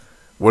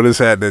What is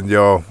happening,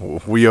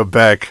 y'all? We are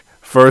back.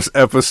 First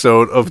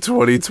episode of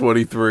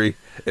 2023.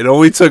 It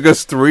only took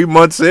us 3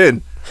 months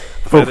in,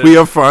 but we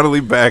are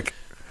finally back.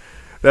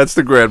 That's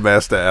the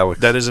Grandmaster, Alex.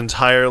 That is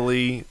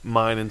entirely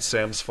mine and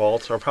Sam's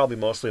fault, or probably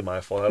mostly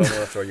my fault. I don't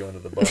want to throw you under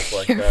the bus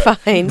like You're that.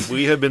 fine.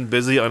 We have been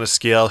busy on a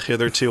scale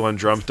hitherto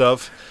undreamt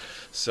of.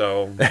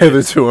 So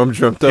Hitherto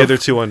undreamt of.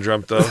 Hitherto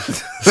undreamt of.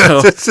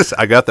 So,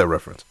 I got that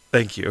reference.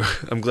 thank you.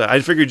 I'm glad. I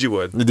figured you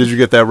would. Did you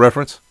get that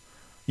reference?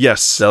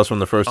 Yes. That was from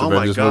the first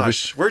Avengers movie? Oh my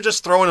gosh. We're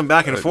just throwing them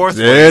back and forth.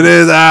 There it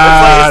is. It's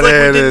like we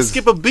there it didn't is.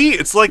 skip a beat.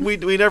 It's like we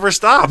never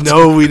stopped.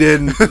 No, we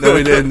didn't. No,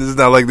 we didn't. It's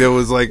not like there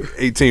was like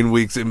 18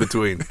 weeks in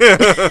between.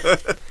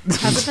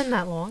 Has it been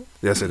that long?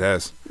 Yes, it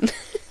has.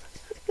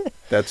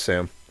 That's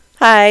Sam.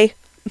 Hi.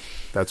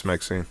 That's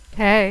Maxine.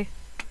 Hey.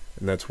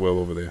 And that's Will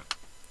over there.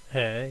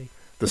 Hey.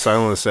 The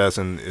silent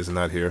assassin is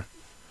not here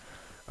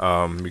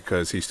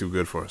because he's too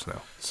good for us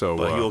now. So,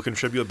 But he will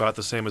contribute about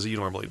the same as he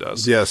normally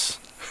does. Yes.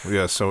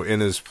 So in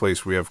his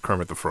place, we have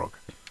Kermit the Frog.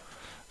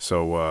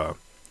 So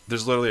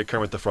there's literally a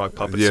Kermit the Frog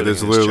puppet. yeah, sitting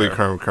there's in his literally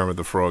chair. Kermit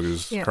the Frog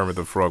is Yeah. Kermit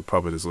the Frog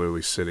puppet is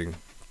literally sitting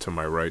to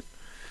my right,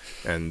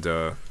 and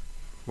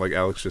like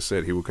Alex just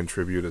said, he will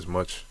contribute as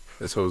much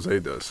as Jose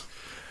does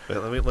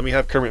But let me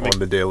have Kermit on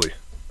the daily.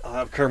 I'll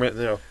have Kermit,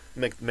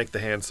 make the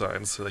hand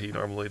signs that he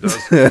normally does.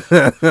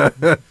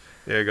 There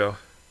you go.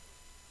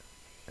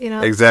 You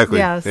know, Exactly.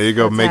 Yes, There you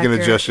go, that's making a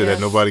accurate, gesture that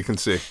yes. nobody can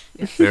see.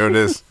 There it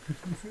is.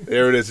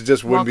 There it is. It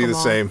just wouldn't be the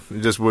Welcome same.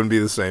 It just wouldn't be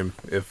the same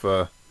if.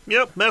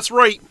 Yep, that's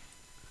right.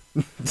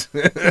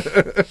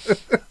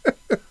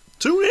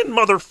 Tune in,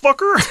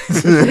 motherfucker.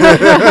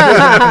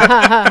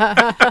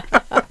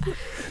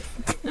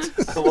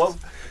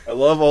 I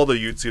love all the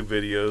YouTube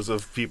videos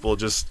of people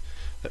just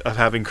of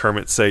having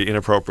Kermit say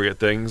inappropriate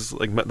things,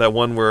 like that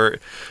one where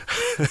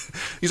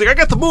he's like, "I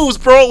got the moves,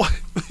 bro."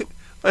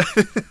 they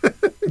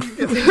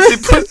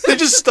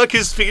just stuck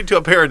his feet into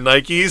a pair of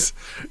Nikes.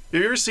 Have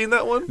you ever seen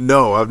that one?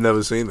 No, I've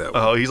never seen that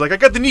one. Oh, he's like, "I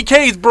got the knee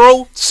Ks,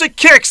 bro. Sick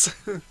kicks."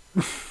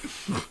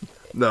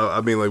 No,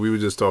 I mean, like, we were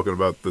just talking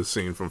about the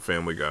scene from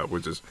Family Guy,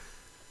 which is,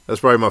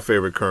 that's probably my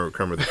favorite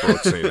Kermit the Frog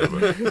scene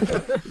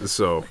ever.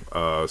 So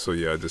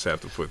yeah, I just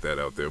have to put that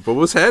out there. But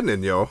what's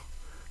happening, y'all?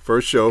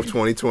 First show of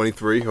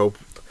 2023.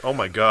 Oh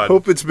my God.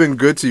 Hope it's been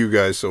good to you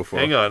guys so far.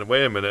 Hang on,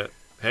 wait a minute.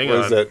 Hang What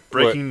on. is that?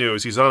 Breaking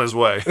news. He's on his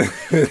way.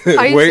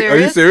 Are you Wait, are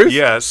you serious?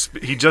 Yes,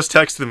 he just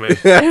texted me.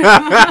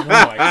 Oh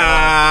my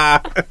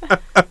God.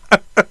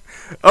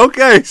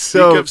 Okay,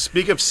 so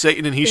Speak of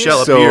Satan and he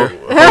shall so appear.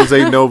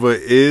 Jose Nova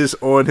is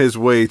on his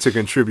way to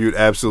contribute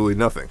absolutely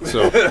nothing.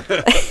 So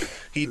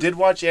He did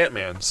watch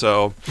Ant-Man,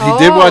 so he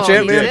did watch Oh,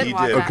 Ant-Man? did. He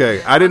did.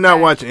 Okay, I did not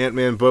watch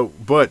Ant-Man,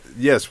 but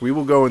yes, we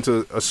will go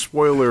into a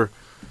spoiler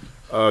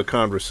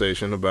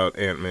conversation about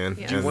Ant-Man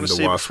Yeah. and Do you want to the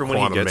save it Wasp for when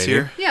he gets Quantumania.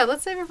 here? Yeah,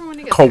 let's save it for when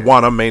you get here.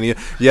 Quantumania.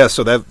 Yeah,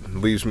 so that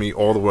leaves me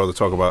all the world to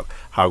talk about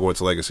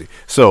Hogwarts Legacy.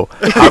 So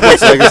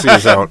Hogwarts Legacy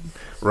is out,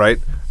 right?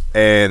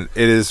 And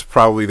it is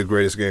probably the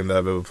greatest game that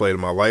I've ever played in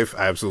my life.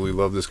 I absolutely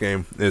love this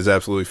game. It is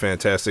absolutely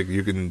fantastic.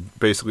 You can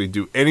basically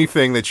do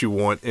anything that you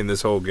want in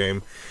this whole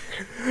game.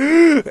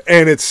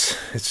 And it's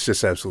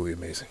just absolutely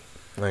amazing.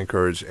 I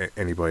encourage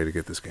anybody to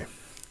get this game.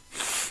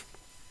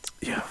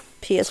 Yeah.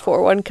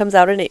 PS4 one comes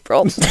out in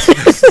April.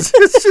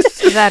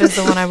 That is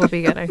the one I will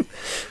be getting.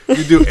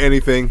 You do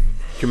anything.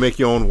 You can make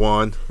your own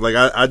wand. Like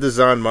I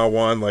designed my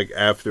wand like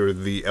after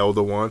the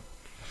Elder wand.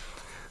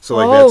 So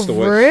like Oh, that's the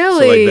way. really?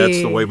 So like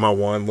that's the way my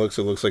wand looks.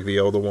 It looks like the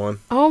Elder wand.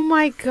 Oh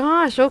my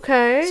gosh,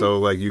 okay. So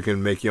like you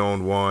can make your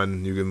own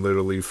wand. You can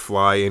literally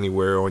fly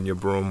anywhere on your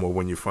broom, or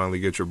when you finally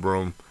get your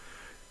broom.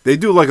 They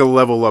do like a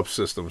level up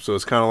system, so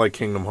it's kind of like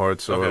Kingdom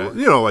Hearts, or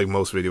Okay. like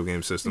most video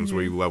game systems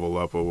where you level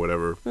up or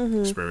whatever,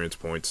 experience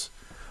points,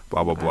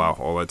 blah blah blah,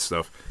 all that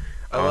stuff.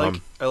 I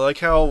like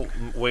how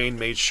Wayne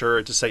made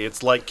sure to say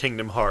it's like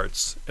Kingdom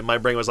Hearts, and my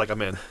brain was like,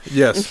 I'm in.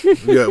 Yes,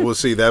 yeah. Well,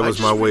 see, that was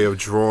my way of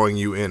drawing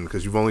you in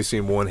because you've only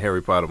seen one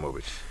Harry Potter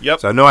movie. Yep.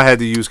 So I know I had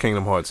to use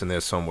Kingdom Hearts in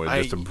there somewhere I-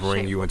 just to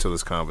bring you into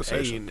this Hey,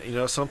 conversation. you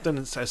know something?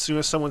 As soon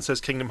as someone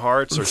says Kingdom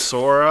Hearts or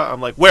Sora,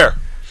 I'm like, where?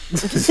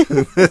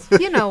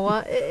 You know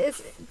what?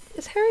 Is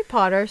Harry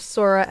Potter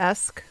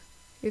Sora-esque,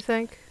 you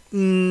think?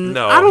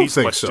 No, I don't he's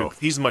think much so.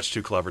 He's much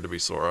too clever to be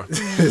Sora.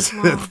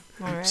 Well,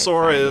 all right,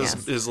 Sora fine, is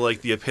yes. is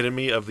like the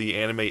epitome of the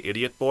anime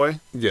idiot boy,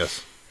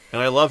 Yes,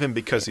 and I love him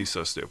because he's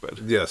so stupid.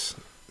 yes.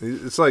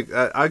 It's like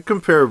I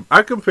compare.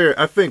 I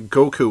think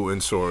Goku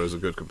and Sora is a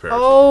good comparison.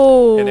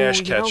 Oh, And Ash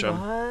you know Ketchum.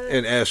 what?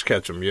 And Ash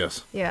Ketchum,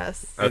 yes.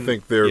 Yes. I And-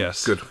 think they're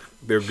yes. good.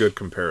 They're good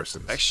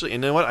comparisons. Actually, you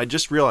know what? I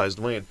just realized,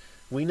 Wayne,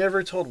 we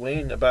never told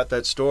Wayne about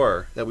that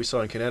store that we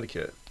saw in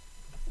Connecticut,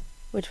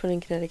 Which one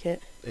in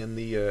Connecticut? in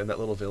that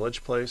little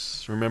village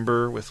place.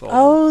 Remember with all?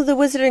 Oh, the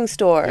Wizarding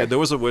Store. yeah, there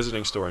was a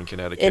wizarding store in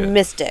Connecticut. in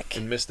Mystic.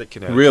 In Mystic,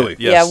 Connecticut. Really?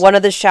 Yes. Yeah, one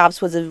of the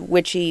shops was a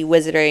witchy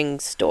wizarding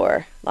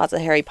store. Lots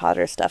of Harry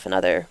Potter stuff and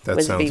other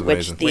That sounds wizardy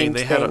witch amazing. Wayne,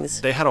 themed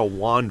things. they had a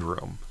wand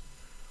room.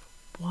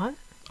 What?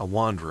 A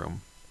wand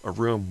room. A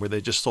room where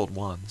they just sold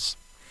wands.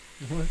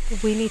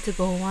 We need to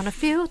go on a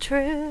field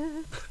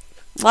trip.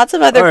 Lots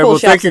of other All right, cool well,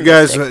 shops. thank you in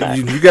guys.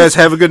 Mystic, but- You guys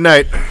have a good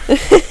night.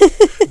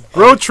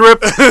 Road trip.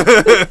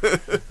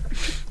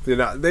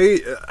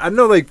 I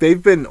know, like,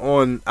 they've been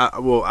on. I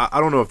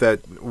don't know if that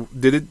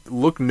did it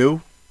look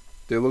new.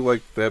 Did it look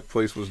like that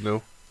place was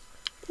new?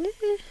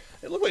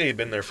 It looked like he'd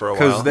been there for a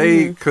while.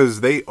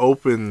 Because they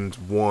opened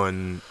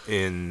one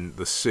in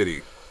the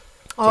city.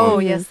 Oh,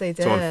 yes, they did.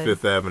 It's on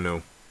Fifth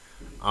Avenue.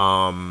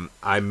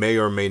 I may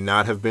or may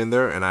not have been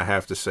there, and I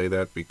have to say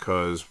that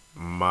because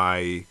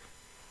I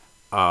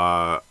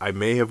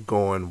may have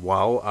gone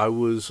while I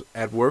was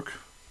at work.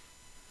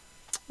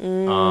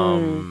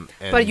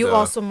 But you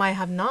also might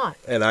have not.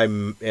 And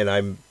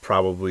I'm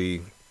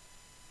probably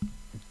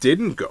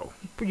didn't go.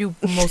 You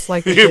most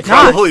likely You did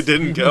probably not.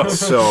 didn't go.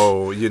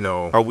 So, you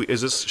know, Are we?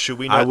 Is this? Should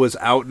we? Not? I was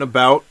out and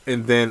about,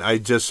 and then I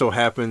just so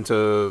happened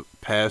to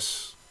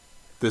pass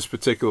this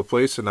particular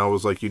place, and I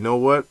was like, you know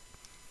what?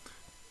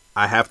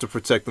 I have to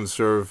protect and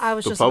serve I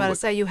was the just public. about to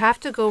say, you have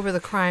to go where the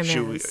crime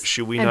is.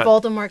 Should we and not?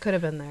 Voldemort could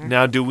have been there.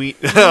 Now, do we?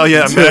 Oh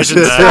yeah, imagine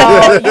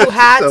that. So you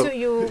had to.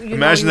 You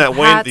Imagine know, that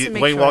you had to Wayne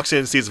make Wayne sure. walks in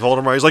and sees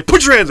Voldemort. He's like,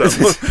 "Put your hands up."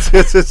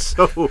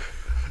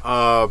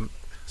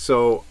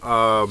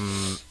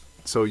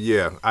 So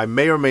yeah, I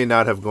may or may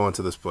not have gone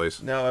to this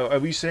place. Now, are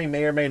we saying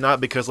may or may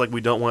not because like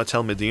we don't want to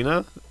tell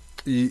Medina?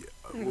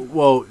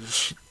 Well,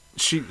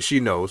 she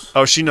knows.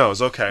 Oh, she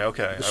knows.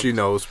 Okay. She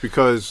knows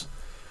because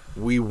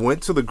we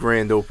went to the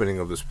grand opening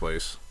of this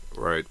place,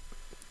 right?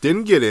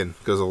 Didn't get in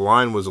because the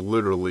line was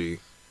literally,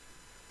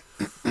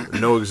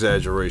 no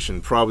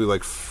exaggeration, probably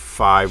like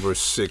 5 or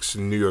 6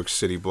 New York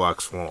City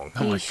blocks long.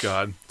 Oh my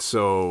god.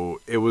 So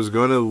it was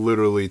gonna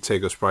literally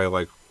take us probably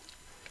like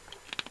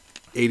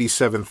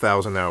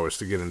 87,000 hours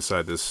to get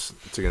inside this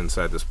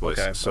place.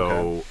 Okay,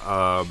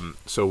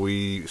 So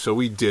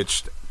we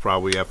ditched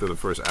probably after the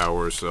first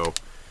hour or so.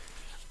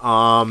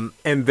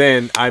 And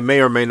then I may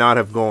or may not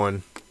have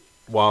gone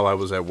while I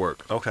was at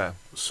work. Okay.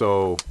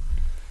 So,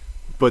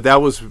 but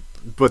that was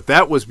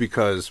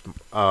because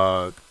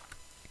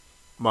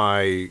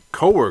my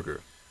coworker,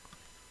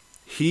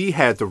 he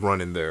had to run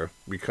in there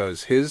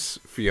because his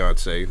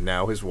fiance,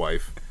 now his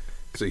wife,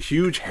 is a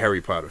huge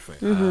Harry Potter fan.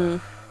 Mm-hmm.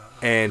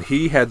 And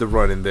he had to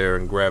run in there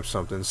and grab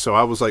something. So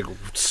I was like,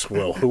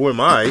 well, who am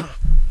I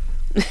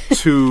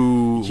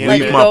to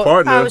leave my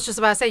partner? I was just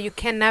about to say, you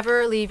can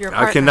never leave your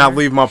partner. I cannot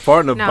leave my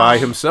partner by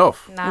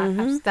himself.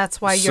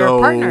 That's why you're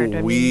partnered.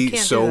 I mean, you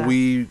can't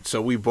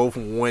So we both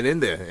went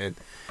in there, and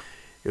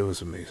it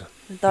was amazing.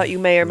 I thought you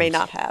may or may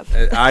not have.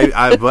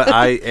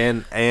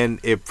 And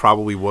it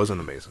probably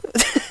wasn't amazing.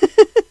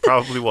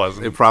 Probably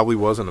wasn't. It probably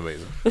wasn't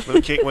amazing.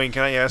 But Wayne,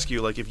 can I ask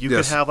you, like, if you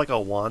Yes. could have like a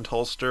wand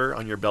holster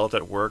on your belt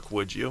at work,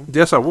 would you?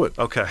 Yes, I would.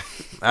 Okay.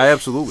 I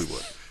absolutely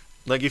would.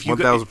 Like if you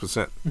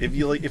 1,000%.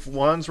 if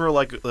wands were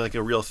like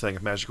a real thing,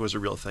 if magic was a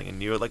real thing,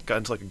 and you like got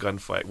into like a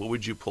gunfight, what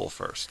would you pull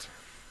first?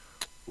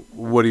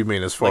 What do you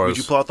mean as far Like, as? would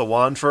you pull out the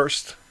wand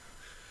first?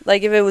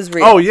 Like if it was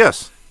real. Oh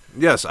yes,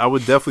 I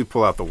would definitely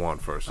pull out the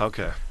wand first.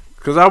 Okay.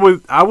 Because I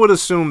would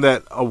assume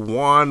that a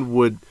wand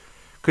would,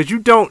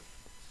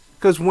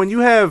 because when you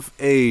have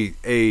a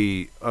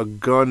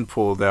gun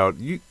pulled out,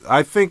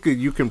 I think that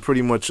you can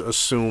pretty much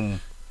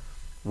assume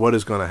what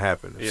is going to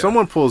happen. If Yeah.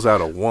 someone pulls out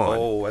a wand,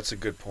 Oh, that's a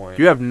good point.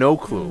 you have no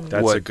clue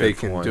That's a what good they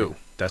can point. do.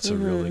 That's a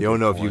really. You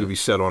don't know good if you could be point.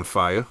 set on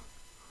fire.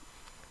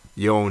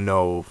 You don't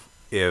know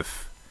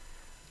if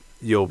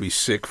you'll be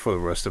sick for the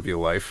rest of your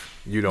life.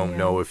 You don't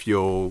know if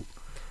you'll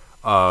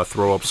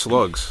throw up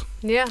slugs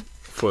Yeah.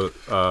 for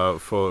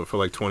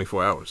like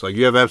 24 hours. Like,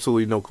 you have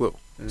absolutely no clue.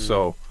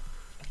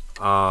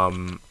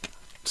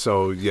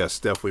 So yes,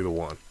 definitely the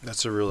one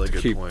That's a really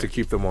good point. to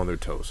keep them on their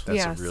toes. That's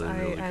yes, a really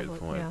I good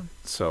point. Yeah.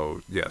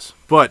 So yes,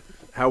 but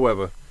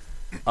however,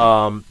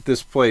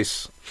 this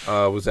place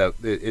was at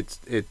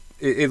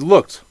it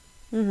looked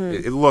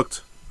it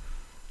looked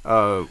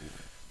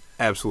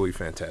absolutely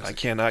fantastic. I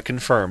cannot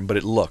confirm, but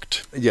it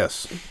looked.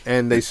 Yes,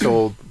 and they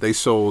sold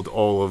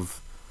all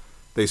of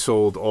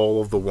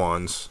the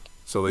wands.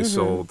 So they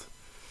sold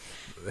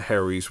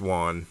Harry's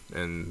wand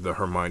and the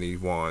Hermione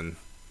wand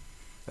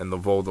and the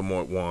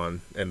Voldemort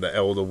wand and the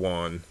Elder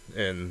wand,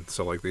 and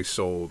so like they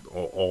sold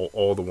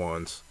all the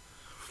wands,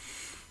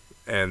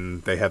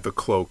 and they had the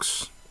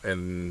cloaks,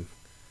 and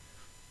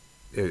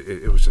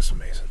it was just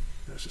amazing.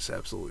 It was just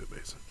absolutely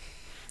amazing.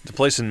 The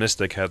place in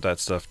Mystic had that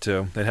stuff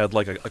too. They had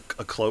like a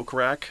cloak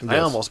rack. I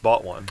Yes. almost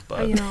bought one,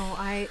 but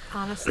I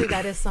honestly,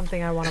 that is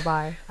something I want to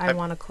buy. I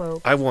want a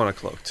cloak. I want a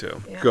cloak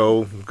too. Yeah.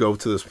 Go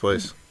to this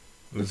place.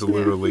 It's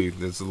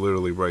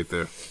literally right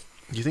there.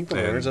 Do you think the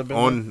And winners have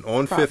been there?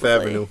 on Fifth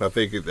Probably.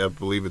 Avenue. I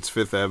believe it's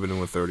Fifth Avenue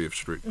and 30th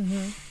Street.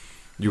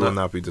 You No. will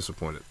not be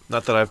disappointed,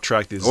 Not that I've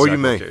tracked these Or you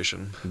exact may.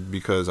 location.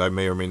 because I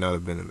may or may not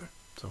have been in there.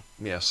 So,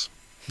 Yes.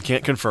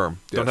 Can't confirm.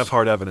 Don't Yes. have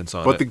hard evidence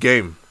on but it. the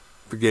game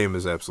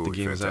is The absolutely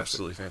game is fantastic.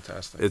 absolutely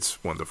fantastic.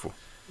 It's wonderful.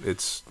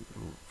 It's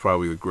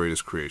probably the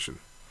greatest creation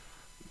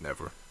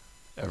ever.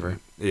 Ever.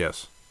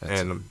 Yes, That's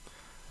and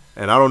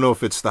I don't know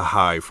if it's the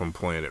high from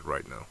playing it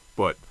right now,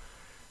 but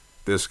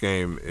this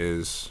game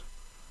is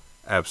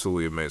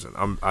absolutely amazing.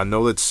 I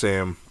know that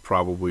Sam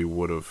probably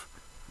would have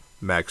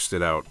maxed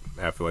it out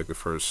after like the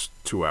first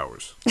 2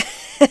 hours.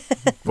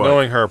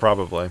 Knowing her,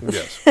 probably.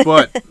 Yes,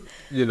 but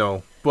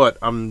but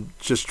I'm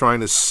just trying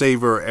to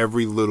savor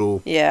every little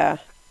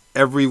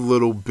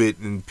bit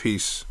and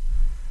piece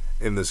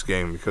in this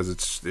game because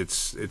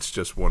it's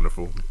just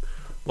wonderful.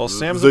 Well,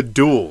 Sam's the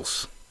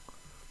duels,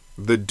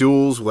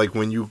 like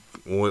when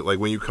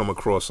you come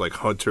across like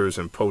hunters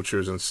and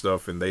poachers and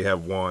stuff, and they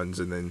have wands,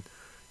 and then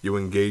you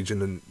engage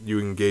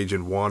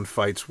in wand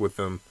fights with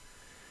them,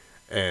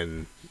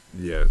 and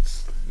yeah,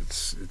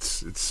 it's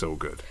so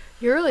good.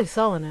 You're really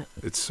selling it.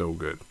 It's so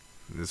good.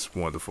 It's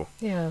wonderful.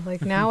 Yeah,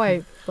 like now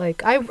I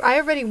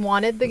already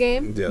wanted the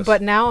game, Yes.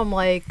 but now I'm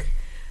like,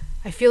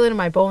 I feel it in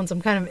my bones.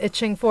 I'm kind of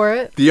itching for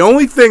it. The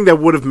only thing that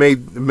would have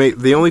made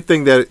the only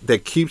thing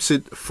that keeps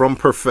it from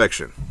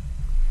perfection,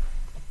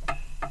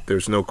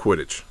 there's no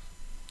Quidditch.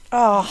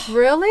 Oh,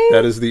 Really?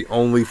 That is the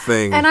only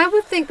thing. And I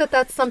would think that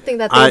that's something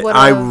that they would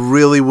I have.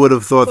 really would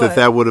have thought What?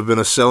 that would have been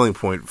a selling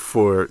point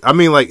for. I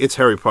mean, like, it's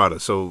Harry Potter,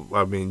 so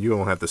I mean, you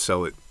don't have to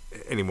sell it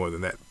any more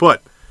than that.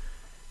 But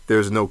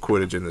there's no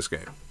Quidditch in this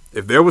game.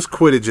 If there was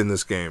Quidditch in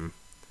this game,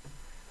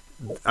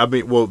 I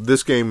mean, well,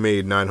 this game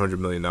made $900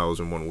 million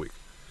in 1 week.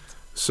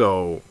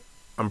 So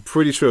I'm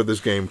pretty sure this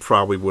game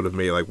probably would have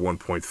made like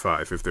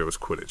 1.5 if there was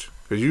Quidditch.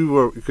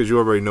 Because you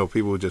already know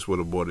people just would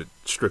have bought it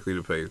strictly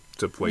to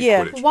play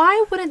Yeah. Quidditch.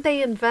 Why wouldn't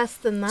they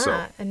invest in that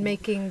So- and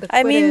making the Quidditch?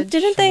 I mean,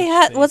 didn't they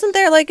wasn't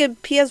there like a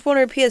PS1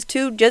 or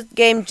PS2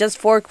 game just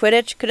for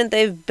Quidditch? Couldn't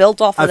they have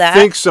built off of that? I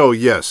think so.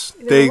 Yes,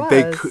 There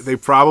was. they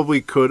probably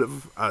could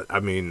have. I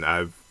mean,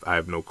 I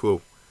have no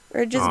clue.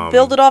 Or just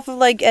build it off of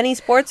like any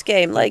sports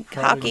game, like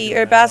Probably hockey an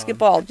or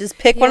basketball. Just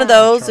pick one of Yeah.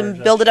 those Charge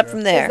and build it up extra. from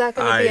Is there. that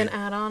going to be I- an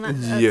add-on at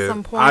Yeah,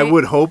 some point? I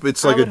would hope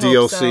it's like I a would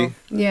hope DLC. so.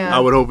 Yeah. I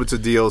would hope it's a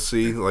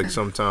DLC, like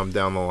sometime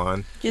down the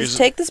line. Just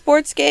take the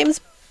sports games,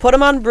 put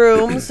them on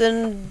brooms,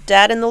 and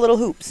dad in the little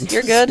hoops.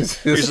 You're good.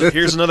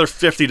 Here's another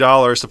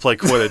 $50 to play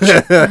Quidditch.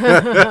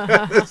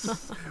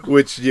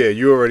 Which, yeah,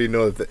 you already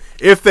know that.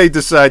 If they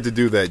decide to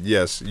do that,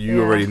 yes, you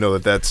Yeah. already know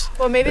that's.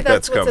 Well, maybe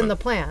that's what's coming. in the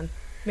plan.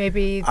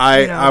 Maybe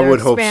I they're would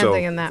hope so.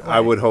 expanding in that way.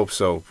 I would hope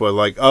so. But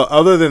like,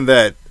 other than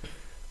that,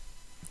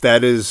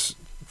 that is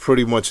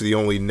pretty much the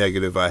only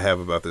negative I have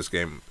about this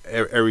game.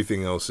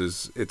 Everything else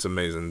it's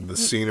amazing. The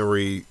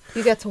scenery,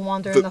 You get to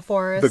wander in the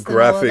forest. the and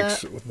all of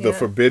graphics, that. the Yeah.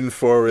 forbidden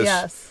forest,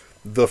 Yes.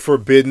 the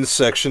forbidden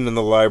section in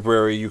the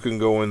library. You can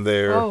go in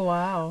there. Oh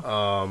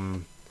wow.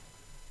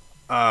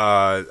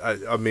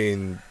 I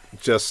mean,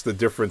 just the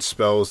different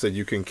spells that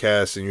you can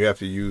cast, and you have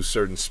to use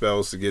certain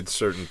spells to get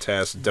certain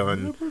tasks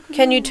done.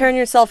 Can you turn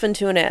yourself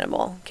into an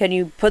animal? Can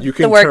you put You the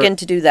can work turn- in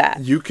to do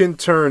that? You can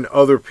turn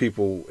other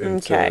people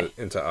Okay.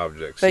 into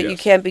objects, But yes. you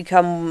can't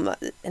become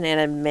an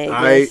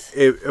animagus.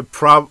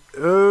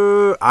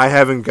 I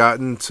haven't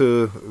gotten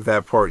to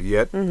that part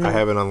yet. Mm-hmm. I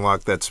haven't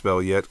unlocked that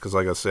spell yet because,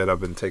 like I said,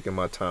 I've been taking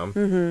my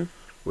time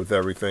with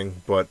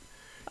everything. But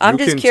I'm you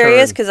just can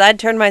curious turn- because I'd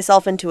turn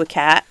myself into a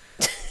cat.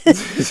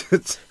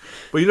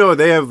 But you know what?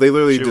 They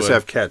literally She just would.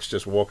 have cats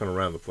just walking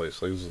around the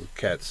place. Like,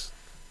 cats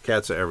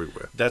are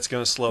everywhere. That's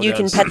going to slow You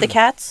down. can pet the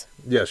cats?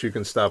 Yes, you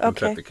can stop and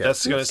Okay. pet the cat.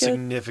 That's going to That's good.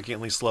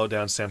 significantly slow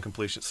down Sam's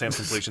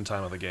completion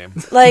time of the game.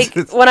 Like,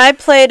 when I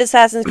played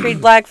Assassin's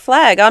Creed Black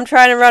Flag, I'm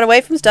trying to run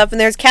away from stuff,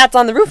 and there's cats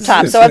on the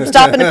rooftop, so I'm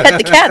stopping to pet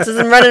the cats as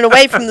I'm running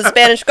away from the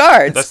Spanish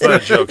guards. That's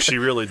not a joke. She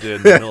really did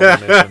in the middle of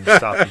the mission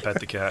stop and pet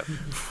the cat.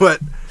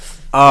 But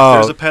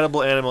There's a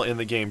pettable animal in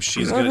the game.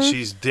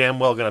 She's damn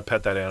well gonna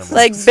pet that animal.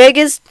 Like,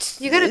 biggest...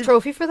 You get a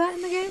trophy for that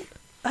in the game?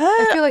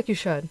 I feel like you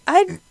should.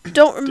 I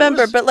don't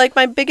remember, but, like,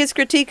 my biggest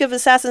critique of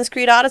Assassin's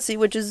Creed Odyssey,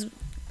 which is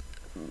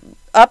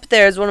up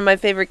there as one of my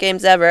favorite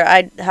games ever,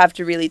 I'd have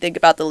to really think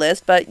about the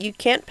list, but you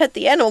can't pet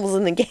the animals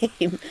in the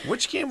game.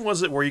 Which game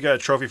was it where you got a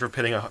trophy for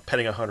petting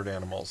 100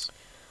 animals?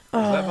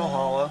 Was that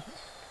Valhalla?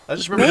 I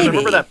just remember, I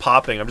remember Maybe. that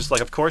popping. I'm just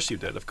like, of course you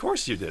did. Of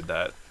course you did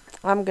that.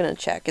 I'm gonna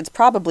check. It's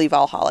probably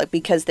Valhalla,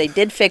 because they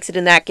did fix it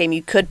in that game.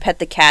 You could pet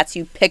the cats,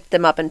 you picked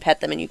them up and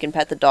pet them, and you can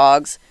pet the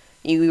dogs.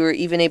 You were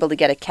even able to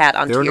get a cat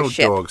onto there are your no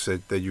ship. dogs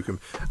that you can.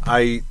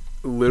 I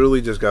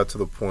literally just got to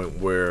the point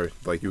where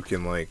like you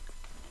can like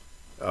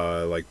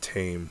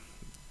tame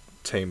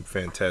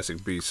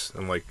fantastic beasts,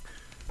 and like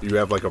you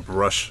have like a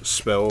brush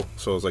spell.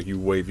 So it's like you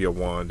wave your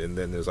wand, and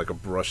then there's like a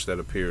brush that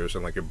appears,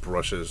 and like it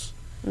brushes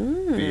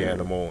the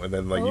animal, and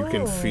then like you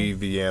can Oh. feed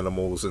the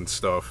animals and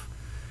stuff.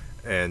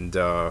 And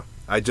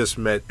I just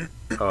met.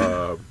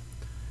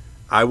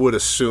 I would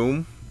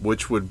assume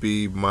which would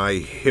be my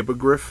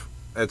hippogriff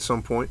at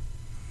some point.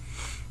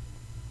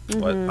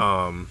 What?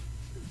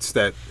 It's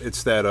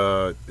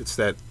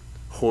that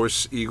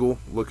horse eagle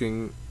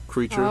looking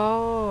creature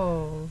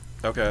Oh.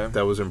 Okay.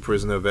 that was in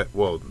Prisoner of Yes.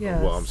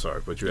 well, I'm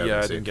sorry, but you haven't Yeah,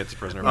 I seen. didn't get to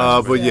Prisoner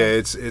of But Azkaban. yeah,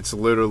 it's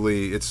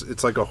literally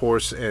it's like a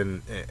horse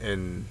and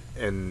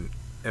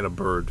a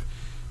bird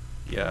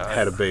Yeah.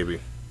 had a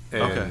baby,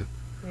 and Okay.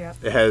 Yeah.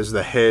 it has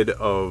the head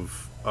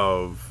of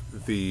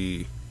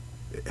the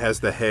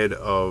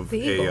The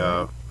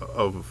eagle,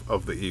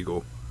 of the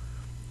eagle.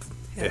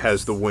 It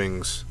has the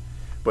wings,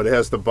 but it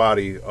has the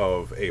body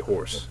of a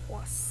horse.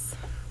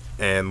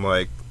 And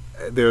like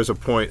there's a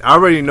point. I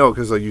already know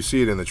because like you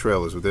see it in the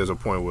trailers, but there's a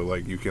point where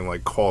like you can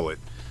like call it,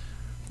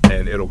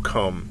 and it'll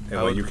come,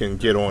 and like you can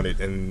get on it,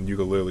 and you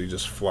can literally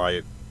just fly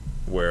it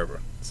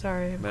wherever.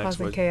 Sorry, I'm Max,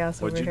 causing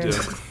chaos over what'd you here. do?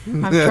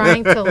 I'm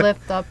trying to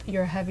lift up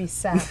your heavy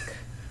sack.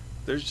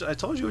 I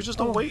told you it was just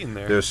a weight in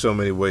there. There's so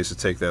many ways to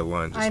take that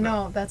line. Just I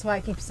now. know, that's why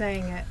I keep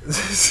saying it.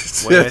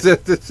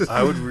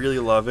 I would really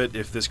love it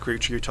if this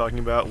creature you're talking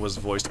about was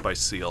voiced by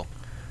Seal.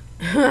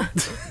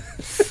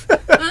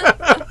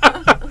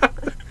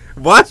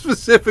 Why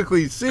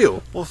specifically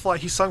Seal? Well,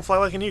 he sung "Fly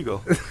Like an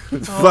Eagle."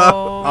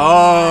 Oh,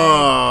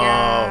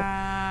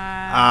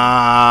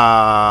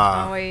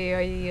 Ah. Oy,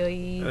 oy,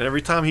 oy. And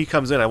every time he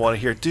comes in, I want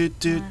to hear do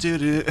do do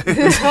do.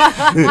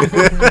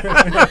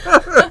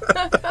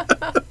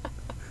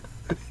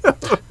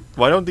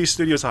 Why don't these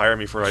studios hire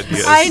me for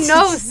ideas? I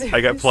know. I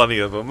got plenty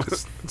of them.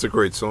 It's a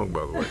great song,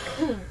 by the way.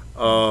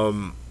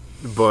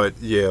 But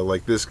yeah,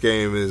 like this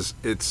game it's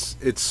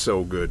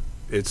so good.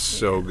 It's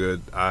so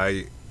good.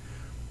 I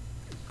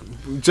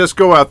just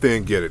go out there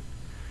and get it.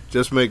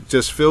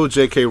 Just fill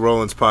J.K.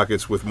 Rowling's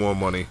pockets with more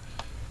money,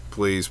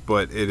 please.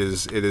 But it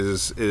is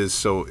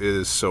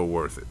so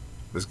worth it.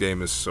 This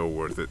game is so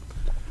worth it.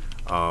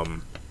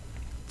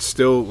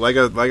 Still, like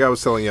I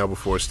was telling y'all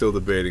before, still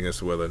debating as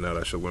to whether or not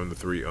I should learn the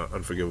 3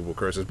 unforgivable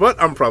curses.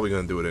 But I'm probably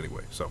going to do it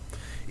anyway. So,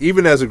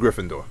 even as a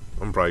Gryffindor,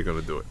 I'm probably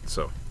going to do it.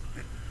 So,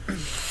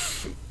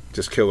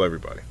 just kill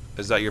everybody.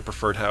 Is that your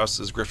preferred house?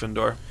 Is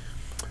Gryffindor?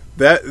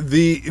 That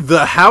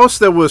the house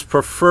that was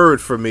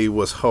preferred for me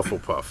was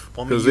Hufflepuff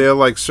because they're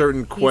like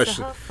certain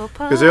questions.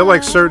 Because they're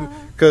like certain.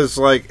 Because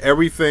like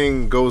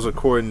everything goes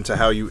according to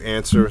how you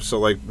answer. So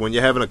like when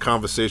you're having a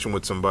conversation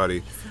with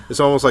somebody, it's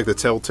almost like the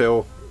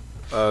Telltale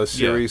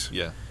series.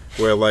 Yeah.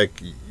 Where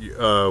like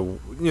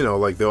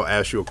like they'll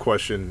ask you a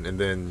question and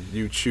then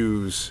you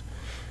choose.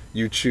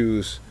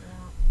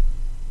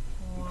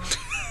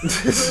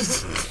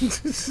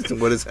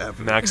 What is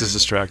happening? Max is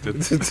distracted. I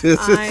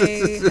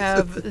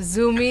have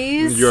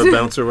zoomies. You're a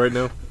bouncer right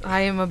now? I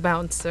am a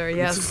bouncer,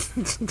 yes.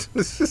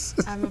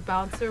 I'm a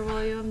bouncer,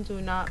 William.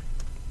 Do not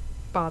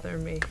bother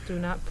me. Do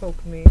not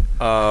poke me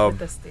with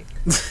the stick.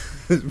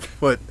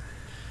 But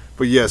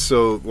yeah,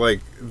 so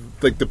like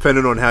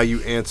depending on how you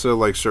answer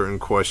like certain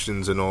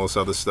questions and all this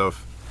other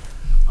stuff,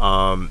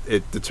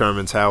 it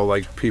determines how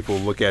like people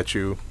look at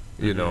you,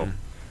 you know.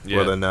 Yeah.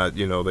 Whether or not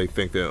they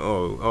think that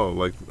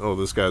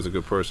this guy's a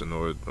good person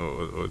or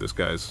this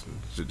guy's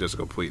just a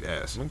complete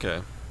ass.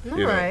 Okay.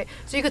 All right.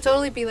 So you could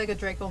totally be like a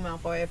Draco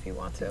Malfoy if you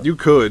want to. You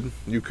could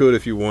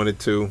if you wanted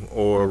to,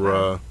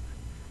 or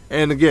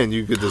and again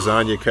you could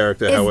design your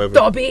character however.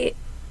 Dobby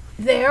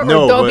there or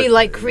Dobby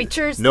like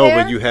creatures? No,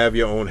 there? but you have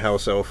your own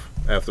house elf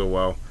after a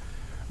while.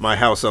 My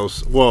house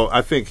elf. Well,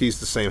 I think he's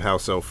the same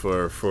house elf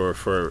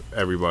for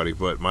everybody,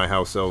 but my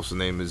house elf's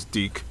name is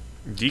Deke.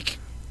 Deke.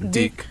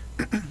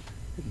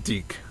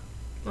 Deke.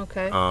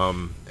 Okay.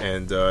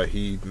 And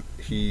he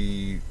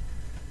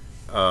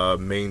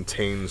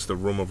maintains the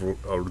room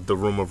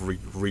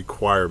of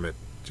requirement.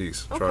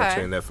 Jeez, try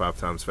saying that 5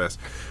 times fast.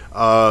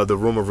 The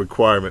room of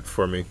requirement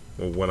for me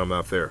when I'm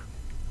not there.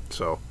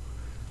 So,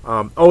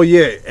 and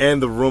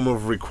the room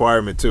of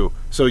requirement too.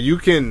 So you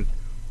can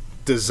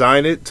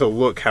design it to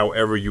look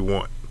however you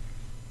want.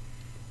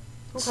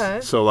 Okay.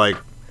 So like,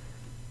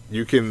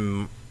 you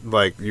can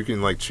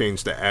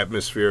change the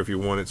atmosphere if you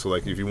want it. So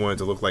like if you want it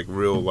to look like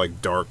real like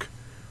dark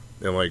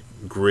and like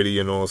gritty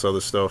and all this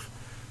other stuff,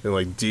 then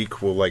like Deke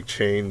will like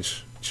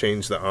change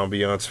the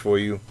ambiance for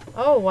you.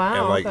 Oh wow.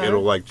 And like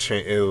it'll like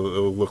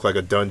it'll look like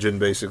a dungeon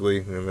basically.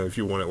 And then if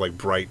you want it like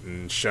bright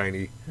and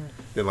shiny,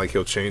 then like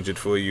he'll change it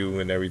for you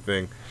and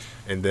everything.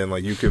 And then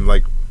like you can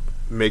like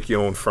make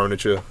your own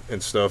furniture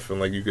and stuff, and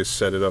like you can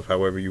set it up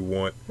however you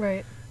want.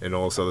 Right. And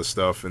all this other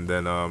stuff, and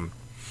then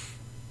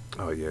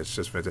it's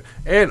just fantastic.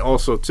 And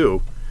also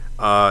too,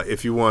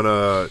 if you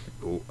wanna,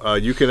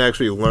 you can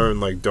actually learn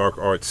like dark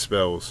art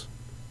spells,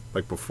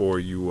 like before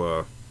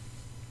you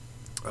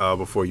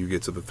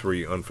get to the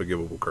 3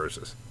 unforgivable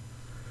curses.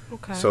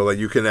 Okay. So like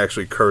you can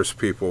actually curse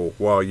people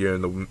while you're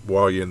in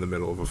the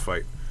middle of a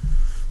fight,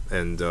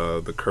 and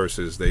the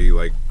curses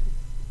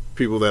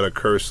people that are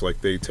cursed,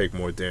 like they take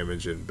more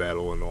damage in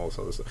battle and all this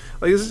other stuff.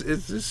 Like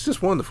it's just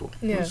wonderful.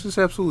 Yeah. It's just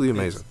absolutely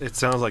amazing. It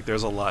sounds like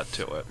there's a lot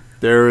to it.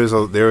 There is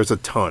a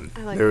ton.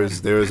 I like there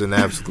is an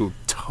absolute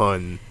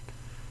ton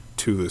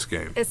to this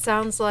game. It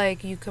sounds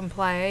like you can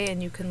play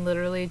and you can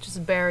literally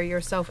just bury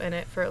yourself in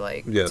it for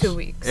 2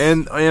 weeks.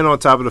 And on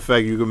top of the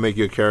fact you can make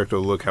your character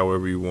look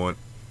however you want.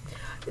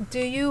 Do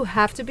you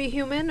have to be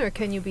human or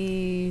can you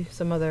be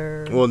some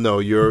other? Well,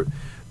 no,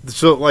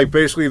 so like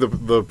basically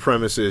the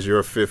premise is you're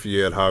a 5th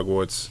year at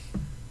Hogwarts,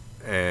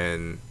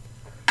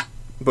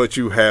 but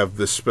you have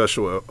this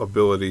special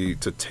ability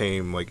to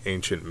tame like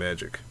ancient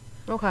magic.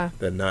 Okay.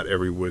 That not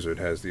every wizard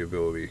has the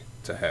ability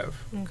to have.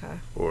 Okay.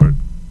 Or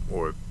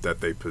that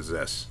they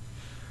possess.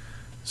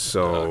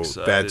 So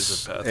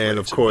that's and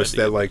of course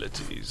that like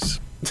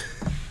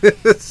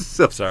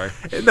so, sorry.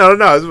 No,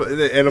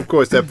 and of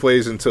course that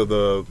plays into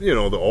the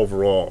the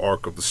overall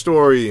arc of the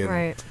story and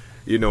right.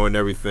 and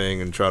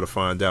everything, and try to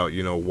find out,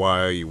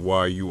 why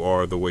you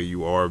are the way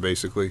you are,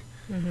 basically.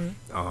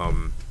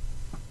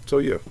 So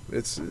yeah,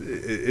 it's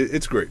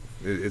great.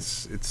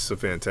 It's a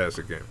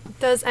fantastic game.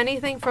 Does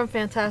anything from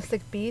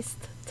Fantastic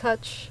Beast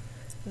touch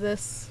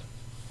this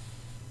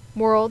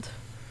world?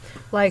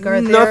 Like, are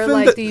there,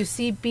 like, do you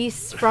see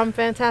beasts from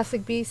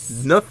Fantastic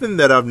Beasts? Nothing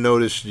that I've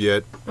noticed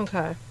yet.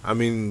 Okay. I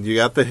mean, you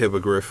got the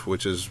hippogriff,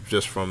 which is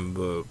just from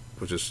the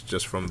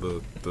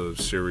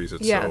series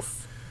itself.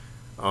 Yes.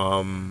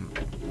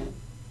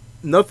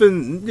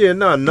 Nothing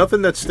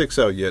that sticks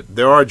out yet.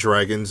 There are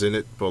dragons in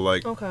it, but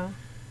like, okay.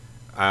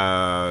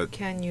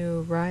 Can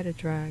you ride a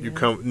dragon? You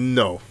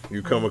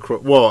come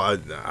across. Well,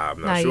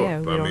 I'm not sure.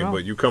 Yet,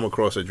 but you come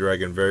across a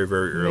dragon very,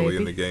 very early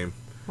in the game.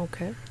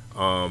 Okay.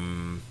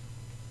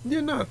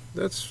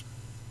 That's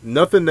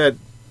nothing that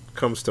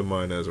comes to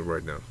mind as of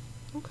right now.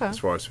 Okay. As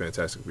far as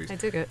Fantastic Beasts. I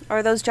dig it.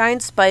 Are those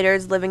giant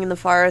spiders living in the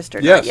forest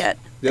or not yet?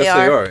 Yes, they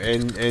are.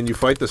 And you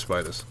fight the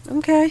spiders.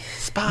 Okay.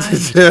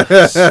 Spiders.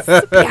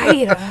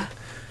 Spider.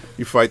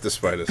 You fight the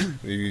spiders.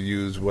 You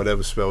use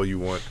whatever spell you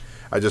want.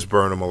 I just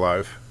burn them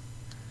alive.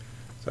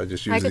 So I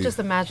could just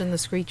imagine the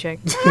screeching.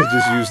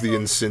 just use the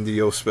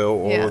incendio spell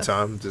all the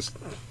time. Just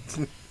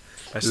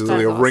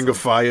like a ring of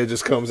fire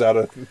just comes out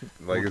of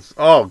it's it's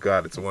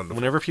wonderful.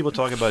 Whenever people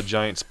talk about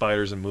giant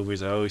spiders in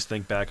movies, I always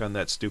think back on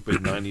that stupid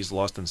 90s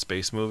Lost in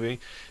Space movie,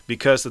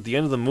 because at the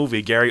end of the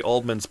movie, Gary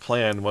Oldman's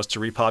plan was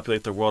to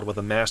repopulate the world with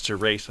a master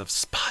race of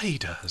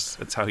spiders.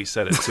 That's how he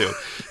said it too.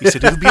 He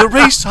said it'll be a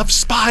race of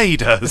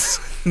spiders.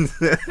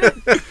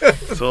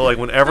 So like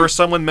whenever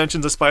someone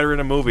mentions a spider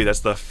in a movie, that's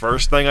the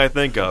first thing I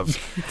think of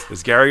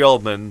is Gary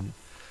Oldman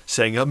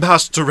saying a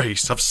master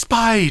race of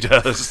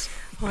spiders.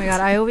 Oh my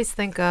god, I always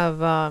think of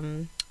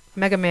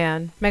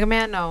Megamind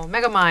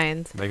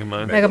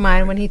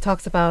when he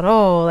talks about,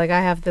 I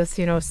have this,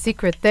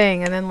 secret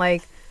thing, and then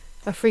like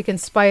a freaking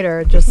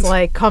spider just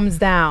like comes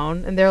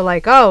down, and they're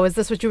like, oh, is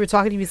this what you were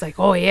talking to? He's like,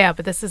 oh yeah,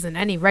 but this isn't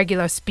any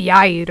regular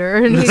spider.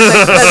 And he's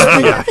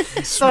like,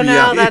 so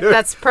now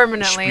that's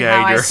permanently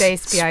how I say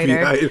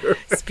spider.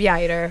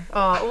 Spider.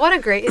 Oh, what a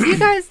great! Did you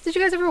guys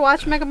ever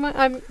watch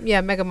Megamind?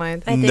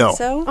 Megamind. I think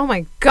so. Oh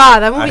my god,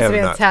 that movie's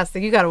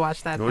fantastic. You got to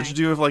watch that. What would you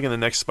do if, like, in the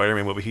next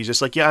Spider-Man movie, he's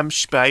just like, yeah, I'm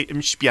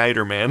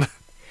Spider-Man?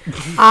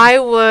 I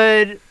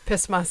would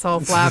piss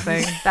myself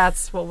laughing.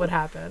 That's what would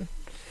happen.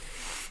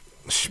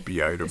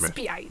 Spider-Man.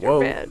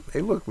 Well,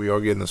 hey, look, we are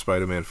getting a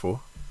Spider-Man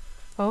 4.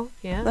 Oh,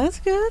 yeah? That's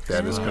good.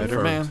 That is confirmed.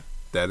 Spider-Man.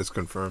 That is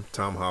confirmed.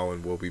 Tom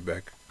Holland will be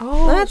back.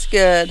 Oh, that's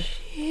good.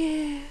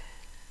 Yeah.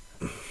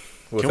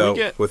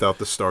 Without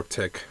the Stark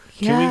tech.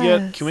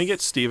 Yes. Can we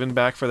get Steven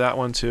back for that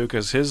one too?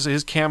 Because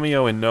his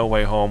cameo in No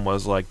Way Home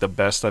was like the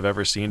best I've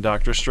ever seen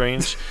Doctor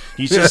Strange.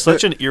 He's just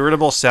such an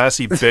irritable,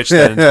 sassy bitch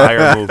that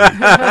entire movie.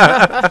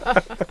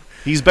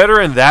 He's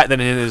better in that than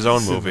in his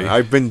own movie.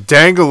 I've been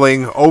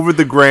dangling over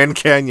the Grand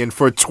Canyon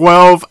for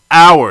 12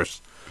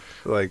 hours.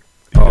 Like,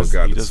 he does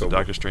the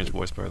Doctor Strange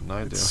voice better than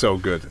I do. It's so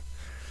good.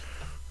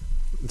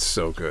 It's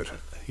so good.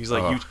 He's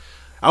like,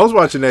 I was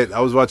watching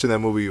that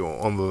movie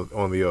on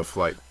the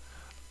flight.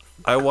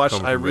 I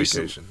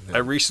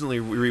recently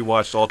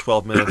rewatched all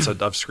 12 minutes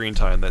of screen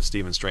time that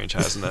Stephen Strange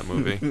has in that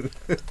movie.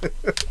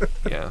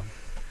 Yeah.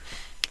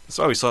 That's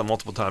why we saw it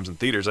multiple times in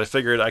theaters. I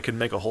figured I could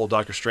make a whole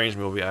Doctor Strange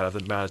movie out of the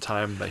amount of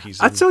time that he's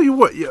in. I tell you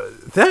what,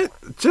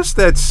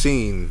 that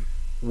scene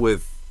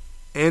with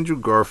Andrew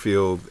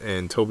Garfield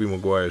and Tobey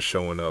Maguire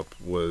showing up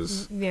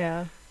was...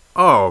 Yeah.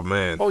 Oh,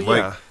 man. Oh,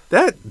 yeah.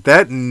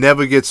 That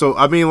never gets so...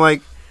 I mean,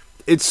 like,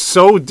 it's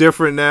so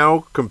different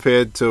now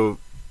compared to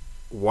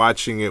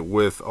watching it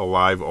with a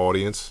live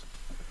audience,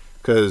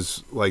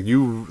 because like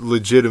you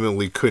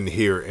legitimately couldn't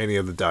hear any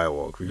of the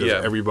dialogue because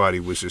everybody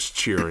was just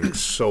cheering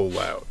so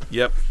loud.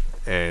 Yep.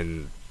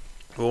 And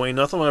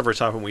nothing will ever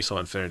top when we saw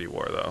Infinity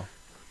War, though.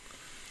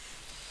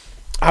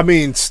 I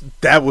mean,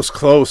 that was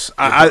close.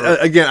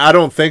 I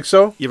don't think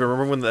so. You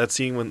remember when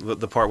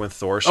the part when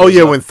Thor shows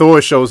up? When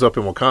Thor shows up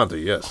in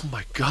Wakanda, yes. Oh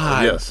my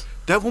god. Yes.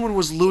 That woman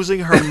was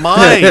losing her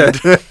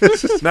mind.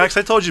 Max,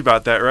 I told you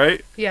about that,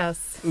 right?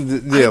 Yes.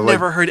 I've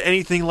never heard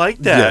anything like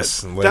that.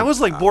 Yes, that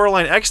was like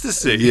borderline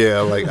ecstasy.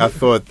 Yeah, like I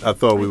thought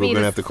we were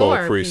gonna have to call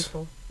a priest.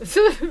 Because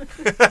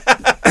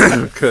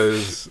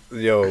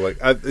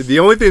the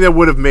only thing that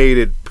would have made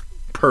it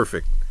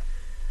perfect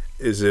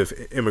is if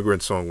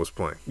Immigrant Song was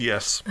playing.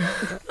 Yes.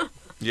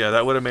 Yeah,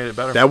 that would have made it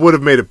better. That would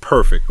have made it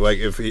perfect. Like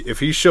if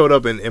he showed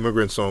up and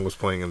Immigrant Song was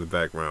playing in the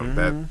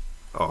background,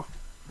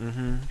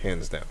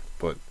 hands down.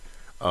 But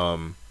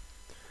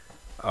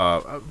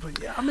yeah,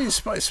 I mean,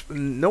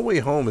 No Way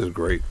Home is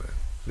great, man.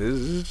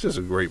 It's just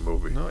a great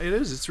movie. No, it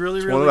is. It's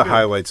really one of the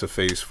highlights of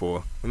Phase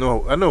 4.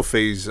 I know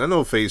Phase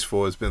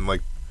 4 has been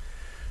like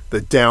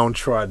the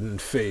downtrodden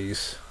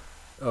phase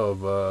of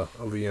the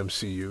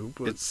MCU.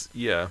 But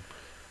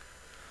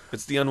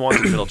it's the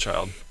unwanted middle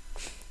child.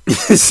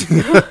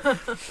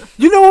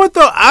 You know what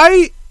though?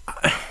 I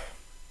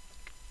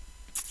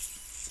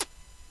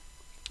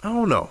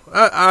don't know.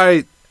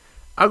 I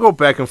go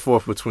back and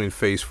forth between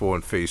Phase 4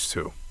 and Phase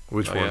 2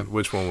 Which Oh, one? yeah.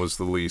 Which one was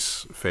the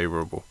least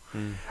favorable?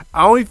 Mm.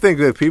 I only think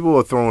that people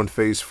are throwing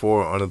Phase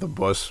 4 under the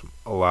bus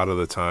a lot of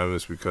the time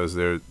is because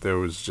there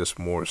was just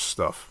more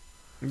stuff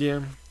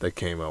Yeah. that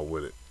came out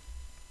with it.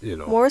 You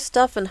know. More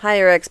stuff and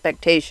higher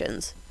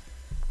expectations.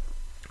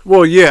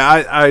 Well,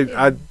 yeah,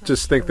 I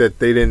just think that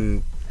they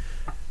didn't.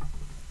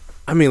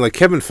 I mean, like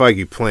Kevin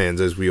Feige plans,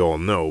 as we all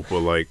know, but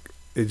like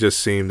it just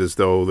seemed as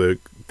though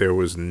there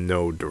was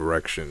no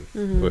direction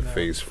with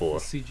Phase 4.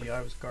 The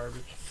CGI was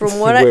garbage. From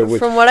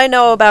what I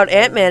know about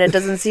Ant-Man, it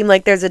doesn't seem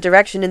like there's a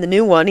direction in the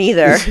new one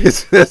either.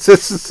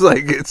 it's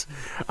like it's.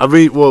 I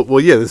mean, well,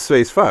 yeah, this is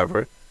Phase 5,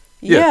 right?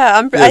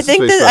 Yeah, I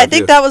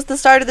think that was the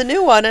start of the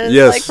new one, and it's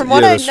Yes, like from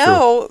what yeah, I that's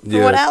know, true. from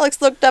Yeah. what Alex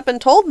looked up and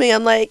told me,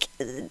 I'm like,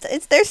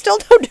 there's still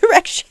no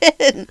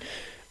direction.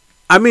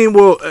 I mean,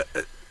 we're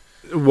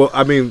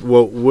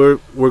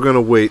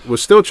gonna wait. We're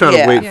still trying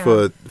to wait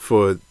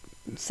for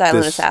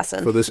Silent this,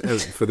 Assassin. for this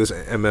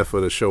MF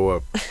to show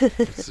up,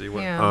 Let's see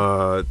what.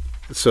 Yeah.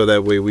 so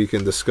that way we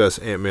can discuss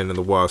Ant-Man and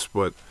the Wasp.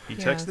 But He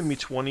texted me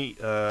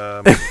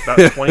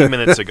about 20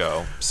 minutes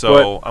ago.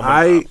 So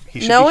But he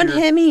should Knowing be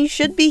here. him, he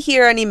should be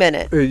here any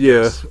minute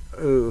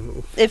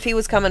if he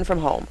was coming from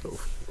home.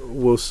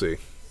 we'll see.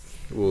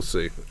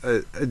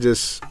 I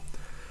just.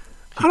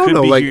 He I don't could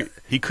know. be Like here,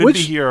 he could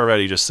be here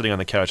already, just sitting on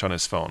the couch on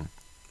his phone.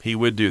 He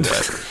would do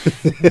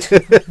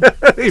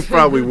that. he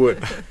probably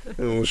would.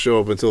 And won't show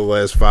up until the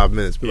last 5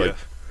 minutes. Be Yeah. like,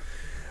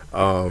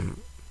 I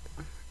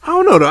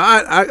don't know though.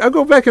 I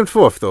go back and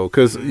forth though,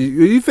 because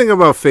you think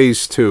about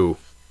Phase 2.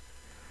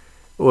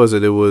 What was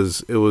it? It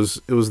was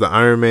the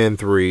Iron Man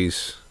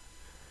 3s,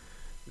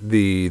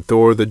 the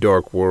Thor: The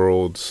Dark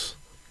Worlds.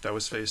 That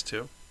was Phase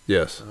 2.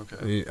 Yes.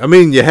 Okay. I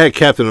mean, you had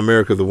Captain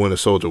America: The Winter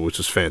Soldier, which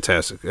was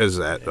fantastic. This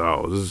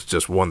is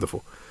just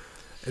wonderful.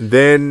 And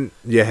then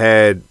you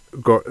had.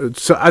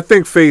 So I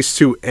think Phase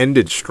 2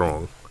 ended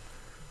strong.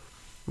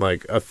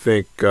 Like I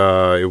think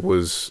it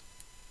was,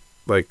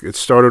 like it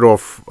started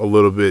off a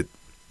little bit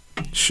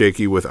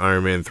shaky with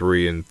Iron Man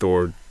 3 and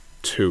Thor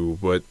 2,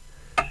 but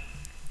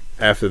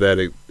after that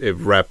it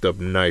wrapped up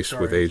nice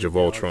with Age of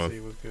Ultron.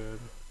 Was good.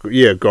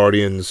 Yeah,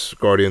 Guardians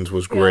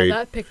was great. Yeah,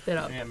 that picked it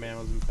up. Ant-Man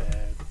wasn't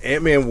bad.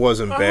 Ant-Man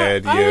wasn't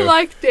bad. I Yeah.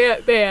 liked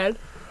Ant-Man.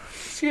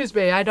 Excuse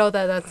me, I know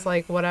that's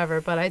like whatever,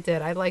 but I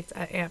did. I liked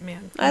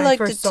Ant-Man. when I liked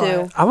first it saw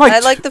too. I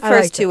liked- liked the I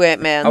first liked two it.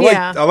 Ant-Man.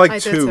 Yeah, I like I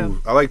did two.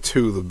 too. I like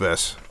two the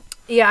best.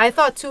 Yeah, I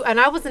thought two, and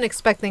I wasn't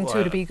expecting two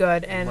Well, to be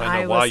good, and I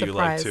I know why was you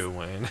like surprised. to,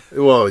 Wayne.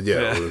 Well, yeah,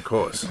 Yeah. well, of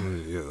course.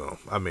 You know,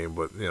 I mean,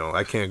 but you know,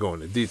 I can't go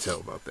into detail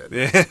about that.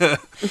 Yeah.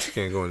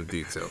 Can't go into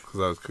detail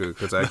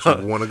because I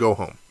actually want to go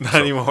home. Not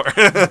anymore.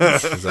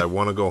 Because I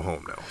want to go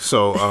home now.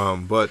 So,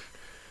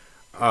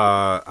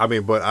 I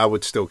mean, but I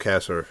would still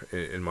cast her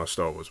in my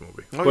Star Wars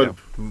movie. Oh,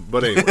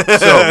 But anyway,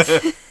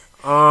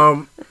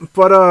 so,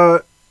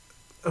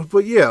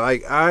 but yeah,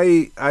 like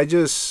I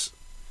just,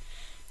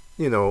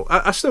 you know,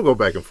 I still go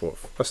back and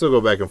forth. I still go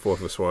back and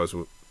forth as far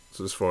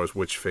as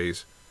which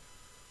phase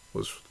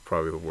was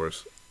probably the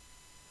worst.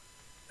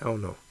 I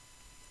don't know.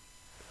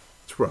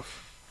 It's rough.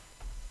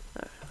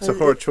 It's a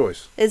hard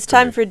choice. It's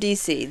time for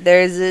DC.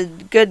 There's a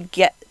good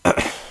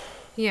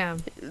Yeah,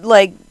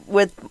 like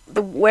with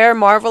where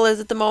Marvel is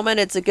at the moment.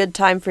 It's a good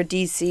time for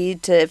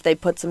DC to, if they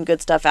put some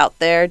good stuff out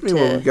there. I mean,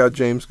 well, we To got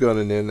James Gunn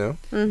in there now.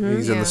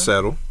 He's in Yeah. the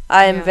saddle.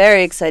 I am Yeah.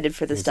 very excited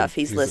for the stuff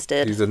he's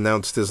listed. He's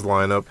announced his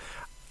lineup.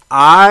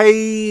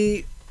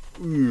 I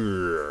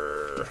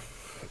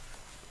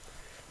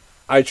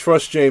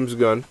trust James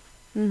Gunn.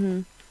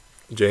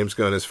 James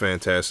Gunn is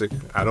fantastic.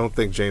 I don't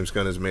think James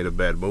Gunn has made a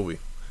bad movie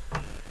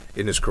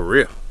in his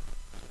career.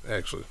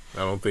 Actually, I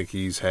don't think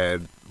he's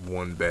had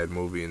one bad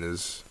movie in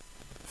his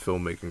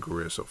filmmaking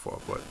career so far.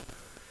 But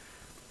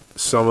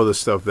some of the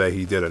stuff that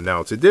he did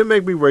announce, it did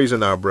make me raise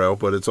an eyebrow.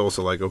 But it's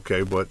also like,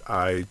 okay, but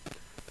I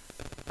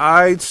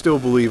still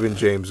believe in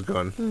James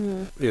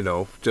Gunn. You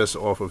know, just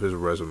off of his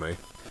resume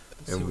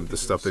and the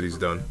stuff that he's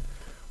done.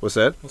 What's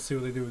that? We'll see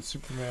what they do with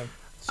Superman.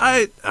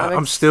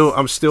 I'm still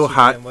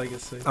hot. Superman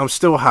Legacy. I'm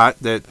still hot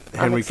that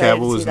Henry excited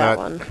to Cavill see is that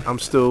not. one. I'm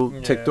still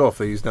ticked Yeah. off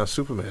that he's not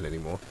Superman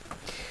anymore.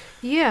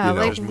 yeah. You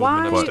know, Like there's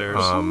why? movement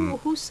upstairs.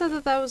 Who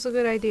said that was a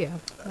good idea?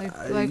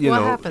 Like you what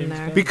know, happened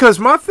there? Because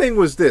my thing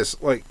was this,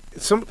 like,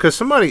 because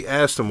somebody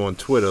asked him on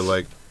Twitter,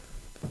 like,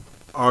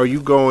 are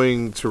you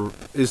going to?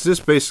 Is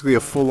this basically a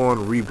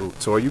full-on reboot?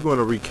 So are you going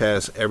to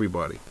recast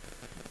everybody?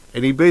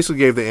 And he basically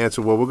gave the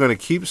answer, well, we're going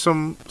to keep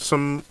some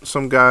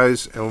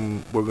guys,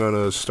 and we're going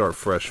to start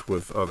fresh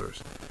with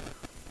others.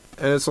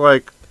 And it's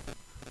like,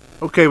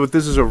 okay, but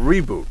this is a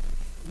reboot.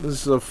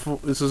 This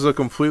is a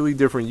completely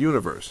different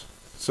universe.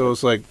 So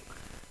it's like,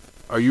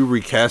 are you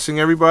recasting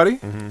everybody,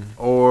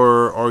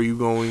 or are you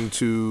going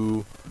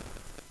to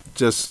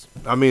just?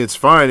 I mean, it's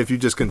fine if you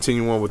just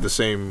continue on with the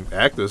same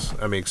actors.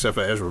 I mean, except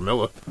for Ezra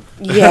Miller.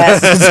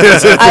 Yes.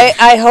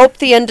 I hope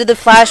the end of the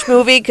Flash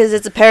movie, because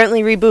it's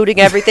apparently rebooting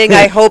everything,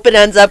 I hope it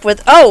ends up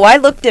with, oh, I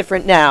look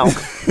different now.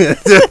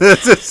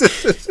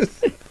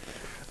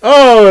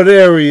 Oh,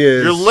 there he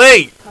is. You're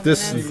late.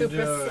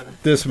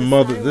 This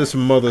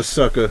mother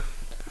sucker.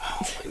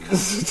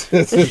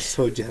 I'm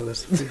so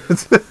jealous of you.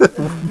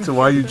 So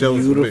why are you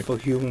jealous of me? Beautiful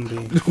human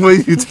being. What are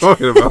you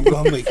talking I about? go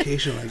on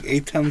vacation like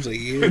 8 times a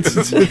year.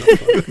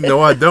 Motherfucker.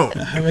 No, I don't.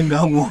 I haven't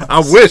gone once. I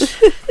wish.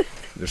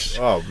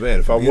 Oh man,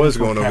 if I was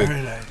Beautiful going on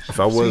paradise. if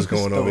I was Secret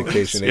going on stories.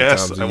 vacation 8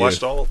 Yes, times a I year,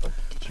 watched all of them.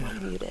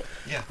 Mute it.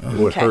 it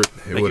would Okay. hurt. It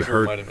Thank would you for hurt.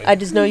 reminding me. I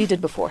just know you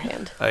did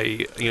beforehand.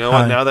 You know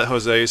what? Hi. Now that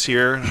Jose is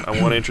here, I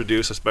want to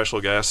introduce a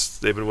special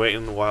guest. They've been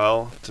waiting a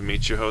while to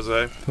meet you,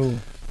 Jose. Who?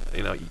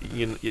 You know,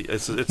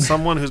 it's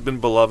someone who's been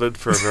beloved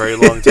for a very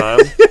long time.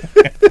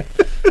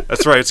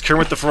 That's right. It's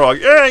Kermit the Frog.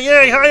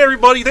 Hey, hi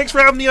everybody. Thanks for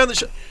having me on the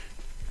show.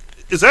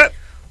 Is that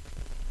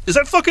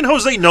fucking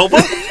Jose Nova?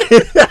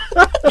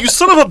 You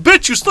son of a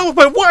bitch! You stole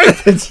my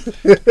wife.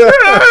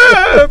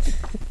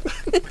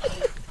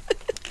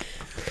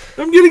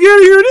 I'm getting out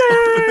of here now.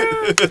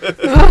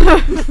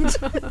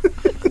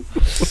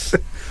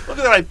 Look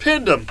at that! I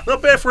pinned him.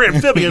 Not bad for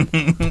amphibian.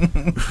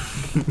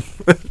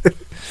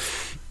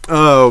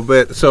 Oh,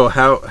 but so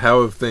how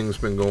have things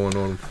been going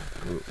on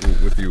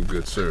with you,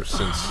 good sir,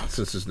 since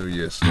this New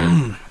Year's?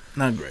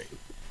 Not great.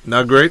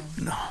 Not great.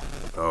 No.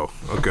 Oh,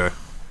 okay.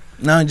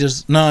 No,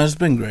 it's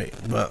been great,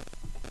 but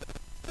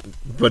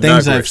But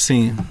things not I've great.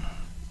 seen.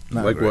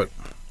 Not Like great.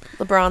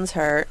 what? LeBron's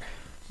hurt,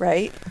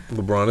 right?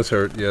 LeBron is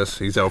hurt. Yes,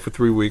 he's out for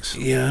 3 weeks.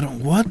 Yeah, I don't.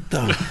 What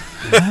the?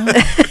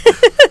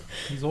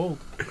 He's old.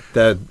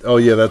 Oh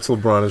yeah, that's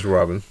LeBron as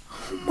Robin.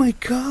 Oh my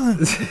God!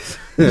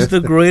 He's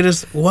the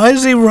greatest. Why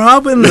is he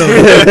robbing them?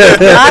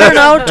 I don't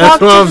know. Talk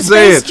to what I'm the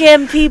saying. Space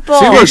Jam people.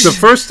 See, look, the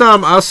first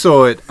time I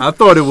saw it, I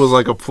thought it was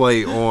like a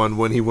play on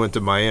when he went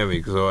to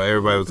Miami. So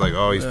everybody was like,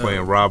 "Oh, he's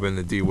playing Robin,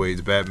 and D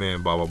Wade's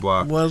Batman." Blah blah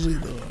blah. Was he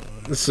though?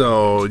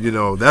 So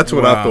that's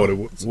what I thought it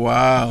was.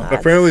 Wow.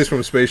 Apparently, it's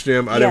from Space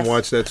Jam. I didn't Yes.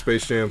 watch that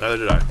Space Jam Neither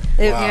did I.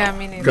 Yeah,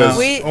 me neither. because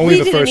We only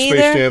the didn't first Space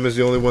either, Jam is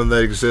the only one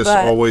that exists,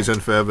 but- always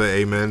and forever.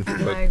 Amen. I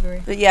But agree.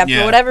 But yeah, Yeah,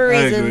 for whatever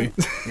I reason, agree.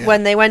 Yeah.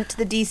 when they went to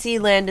the DC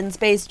land in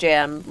Space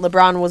Jam,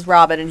 LeBron was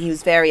Robin, and he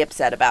was very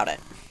upset about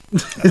it.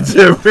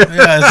 Yeah,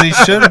 as he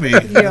should be.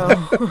 Yo.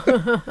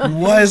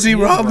 Why is he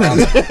robbing?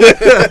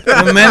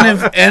 The man,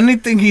 if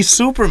anything, he's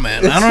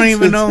Superman. I don't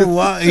even know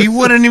why. He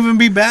wouldn't even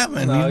be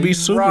Batman. He'd be He's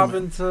Superman.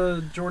 Robin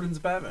to Jordan's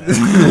Batman.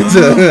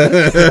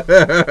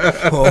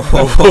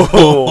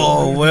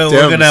 Oh, well,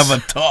 we're going to have a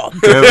talk.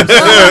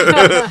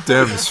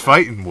 Them's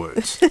fighting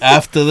words.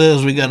 After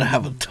this, we're going to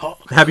have a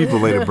talk. Happy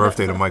belated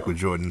birthday to Michael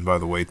Jordan, by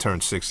the way.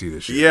 Turned 60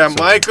 this year. Yeah,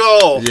 So-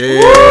 Michael.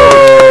 Yeah,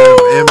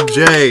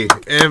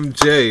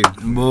 MJ,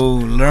 Boo,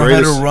 learn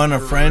Greatest- how to run a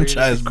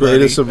franchise, buddy.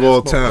 greatest of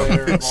all Basketball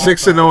player time. of all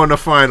 6-0 in the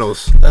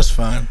finals. That's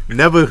fine.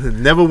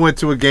 Never went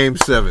to a game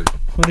 7.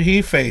 Who did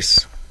he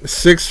face?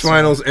 6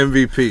 finals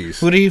MVPs.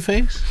 Who did he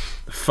face?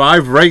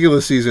 5 regular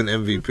season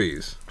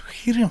MVPs.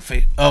 He didn't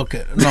face.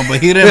 Okay, no,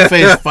 but he didn't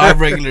face 5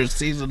 regular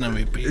season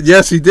MVPs.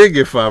 Yes, he did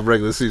get 5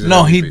 regular season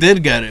No, MVPs. he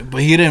did get it,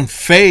 but he didn't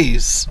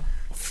face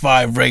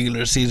 5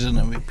 regular season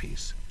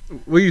MVPs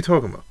What are you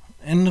talking about?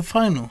 in the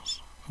finals.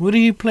 Who did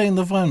he play in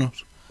the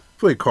finals?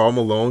 Played Karl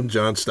Malone,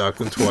 John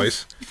Stockton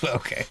twice.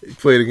 Okay, He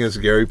played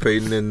against Gary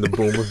Payton in the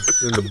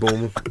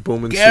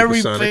Booming Gary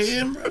Supersonics.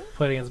 Payton, bro.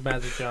 Played against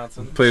Magic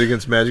Johnson. Played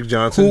against Magic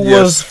Johnson. Who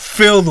yes. was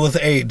filled with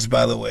AIDS,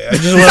 by the way. I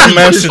just want to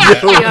mention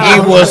that.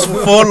 He was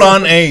full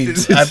on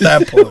AIDS at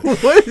that point.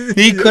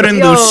 He couldn't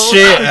do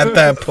shit at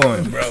that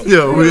point, bro.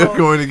 Yo, we are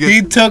going to get.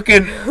 He took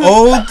an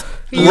old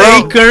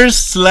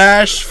Lakers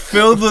 /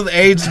 filled with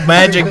AIDS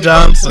Magic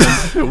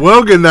Johnson.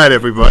 Well, good night,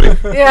 everybody.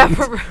 Yeah.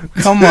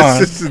 Come on.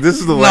 This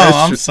is the No, last.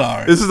 I'm sho-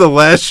 sorry. This is the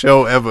last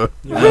show ever of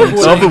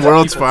the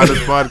World's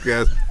Finest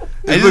Podcast.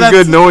 It's just been have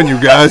good to- knowing you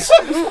guys.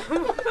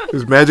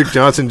 Because Magic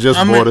Johnson just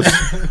I mean- bought us.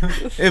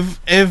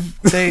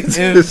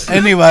 If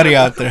anybody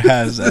out there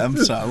has that, I'm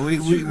sorry.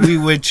 We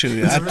with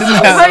you. I think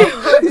that, You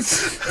ever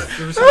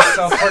seen the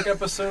South Park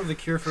episode of The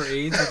Cure for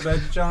AIDS with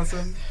Magic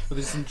Johnson? Where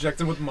they just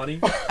inject him with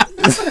money?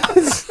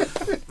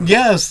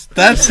 yes,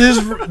 that's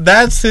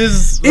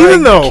his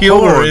Even though, hold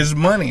cure on. is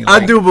money.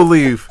 I do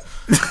believe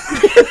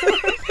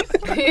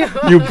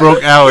you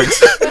broke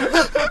Alex.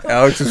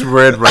 Alex is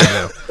red right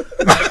now.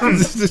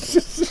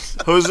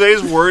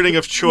 Jose's wording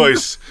of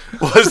choice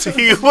was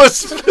he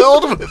was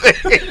filled with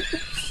AIDS.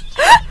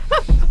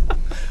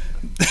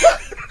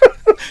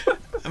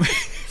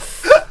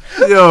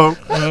 Yo,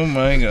 Oh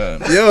my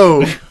god.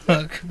 yo,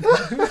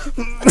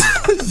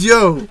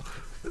 yo.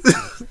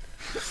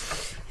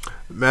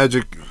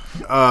 Magic.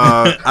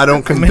 I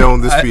don't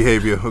condone this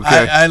behavior.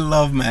 Okay, I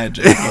love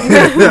magic.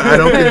 I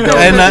don't condone.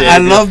 And this I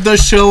behavior. love the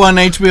show on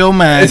HBO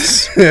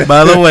Max.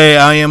 By the way,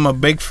 I am a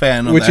big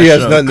fan of Which that he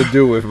has show. nothing to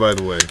do with, by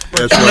the way.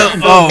 That's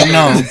right. Oh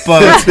no,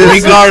 but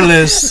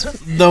regardless,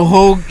 the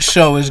whole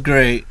show is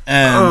great,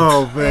 and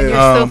Oh And man.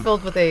 you're still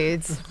filled with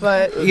AIDS,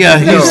 but yeah,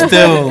 he's No.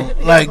 still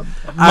like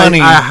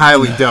money. I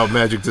highly doubt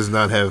Magic does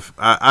not have.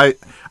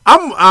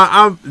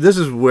 I'm. This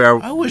is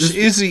where I wish This,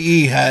 Izzy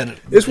E had.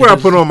 this is where I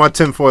put on my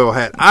tinfoil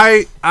hat.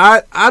 I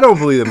don't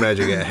believe that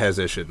Magic has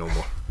that shit no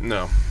more.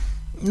 No.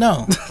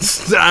 No,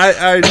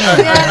 I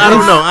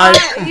don't know. I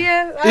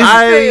yeah,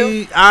 I feel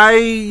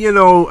you. you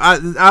know I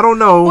don't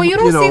know. Well, you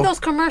don't see know, those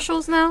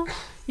commercials now.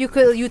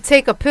 you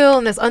take a pill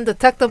and it's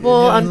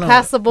undetectable, Yeah, no.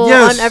 unpassable,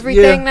 Yes, on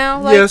everything yeah,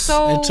 now. Like, yes.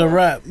 so It's a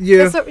wrap.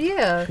 Yeah.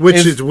 yeah.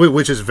 Which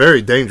If- is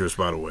very dangerous,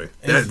 by the way.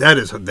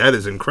 That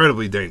is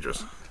incredibly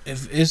dangerous.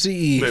 If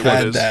Izzy Wait, what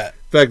had is? that,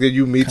 The fact that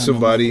you meet Kinda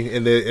somebody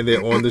and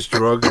they're on this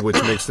drug,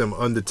 which makes them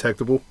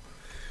undetectable.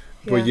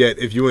 But Yeah. yet,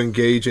 if you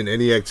engage in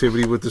any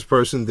activity with this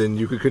person, then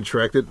you could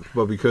contract it.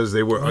 But because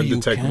they were Oh, you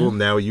undetectable, can?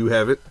 now you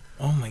have it.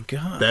 oh my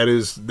god, That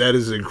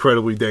is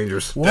incredibly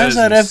dangerous. why is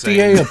that That is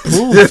FDA insane.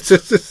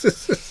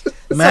 approved?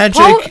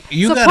 Magic,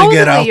 you gotta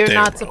get out you're there.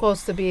 not bro.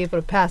 supposed to be able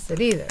to pass it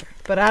either.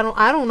 But I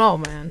don't know,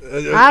 man.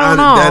 I don't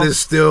know. That is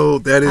still,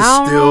 I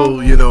don't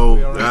know. you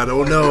know, I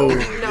don't know.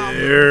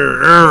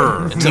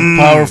 It's a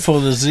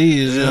powerful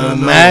disease. You know,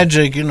 no.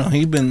 Magic, you know,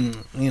 he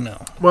been, you know.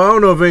 Well, I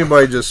don't know if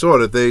anybody just saw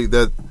that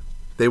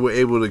they were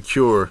able to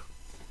cure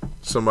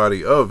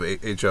somebody of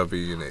HIV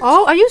and AIDS.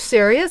 Oh, are you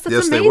serious? That's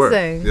yes, amazing. they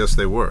were. Yes,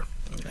 they were.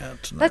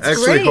 That's That's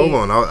Actually, great. hold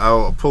on.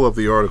 I'll pull up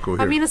the article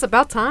here. I mean, it's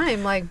about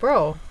time. Like,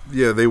 bro.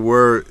 Yeah, they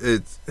were.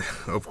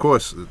 Of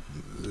course,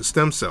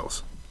 stem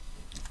cells.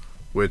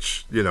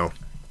 Which, you know,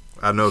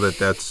 I know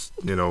that's,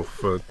 you know,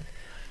 for.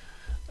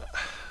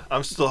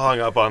 I'm still hung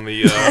up on the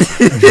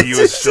he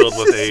was filled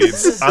with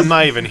AIDS. I'm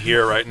not even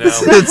here right now.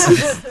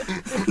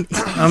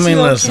 I mean,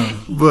 listen,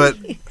 But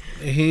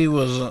he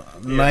was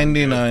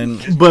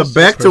 99. But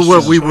back to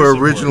what we were Choice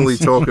of originally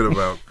talking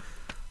about.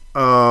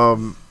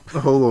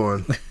 Hold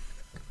on.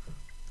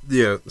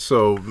 Yeah,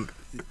 so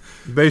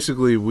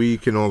basically we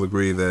can all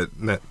agree that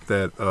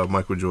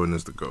Michael Jordan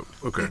is the GOAT.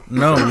 Okay.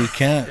 No, we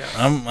can't.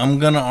 I'm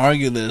gonna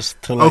argue this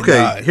till Okay,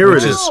 I die. here it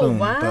which is. Soon, Oh,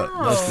 but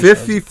wow. that's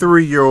besides-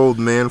 53-year-old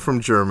man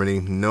from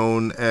Germany,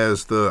 known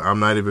as I'm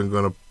not even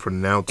going to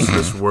pronounce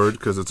this word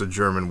because it's a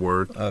German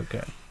word.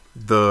 Okay.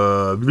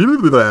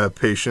 The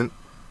patient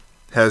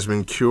has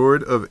been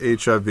cured of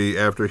HIV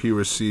after he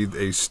received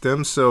a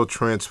stem cell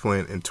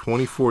transplant in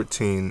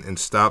 2014 and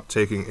stopped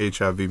taking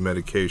HIV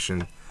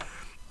medication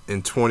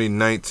in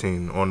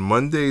 2019. On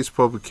Monday's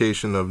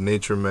publication of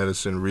Nature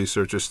Medicine,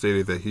 researchers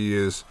stated that he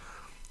is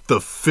the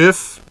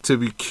fifth to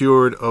be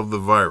cured of the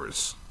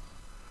virus,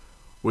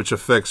 which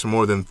affects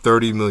more than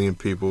 30 million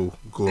people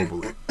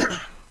globally.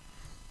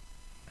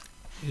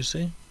 You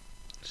see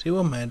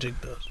what magic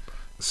does.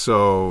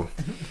 So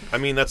I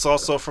mean, that's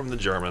also from the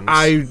Germans.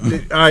 I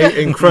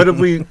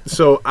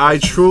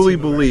truly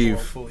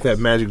believe that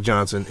Magic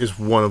Johnson is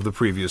one of the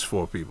previous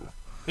four people.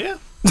 Yeah.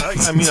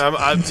 I mean, I'm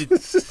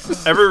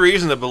every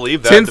reason to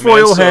believe that.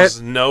 Tinfoil The man shows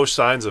hat. no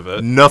signs of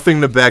it. Nothing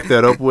to back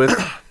that up with.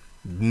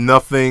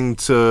 Nothing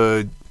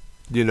to,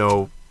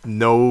 no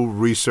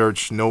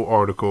research, no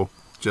article.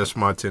 Just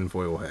my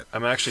tinfoil hat.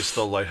 I'm actually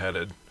still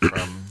lightheaded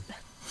from.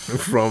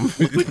 From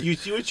You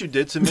see what you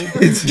did to me?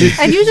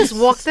 And you just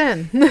walked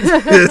in.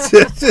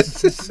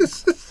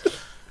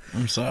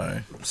 I'm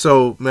sorry.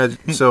 So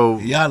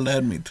Y'all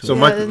led me to. So it.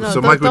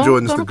 Michael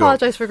Jordan's don't the GOAT.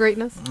 apologize for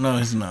greatness. No,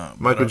 he's not.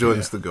 Michael but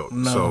Jordan's okay. the GOAT.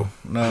 No,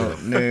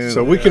 no.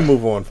 So we can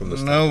move on from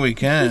this. No, we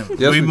can't.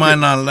 Yes, we we might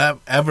can. not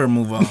ever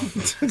move on.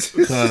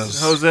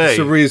 Because Jose. That's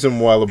the reason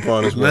why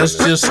LeBron is let's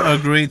winning. just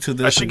agree to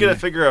this. I should get a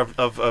figure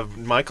of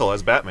Michael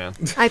as Batman.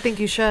 I think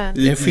you should.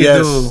 If you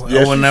Yes, do,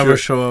 yes, I will you never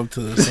should. show up to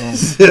this home.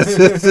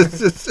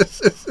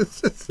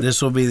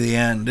 This will be the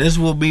end. This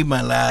will be my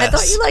I last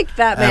thought you liked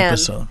Batman.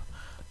 episode.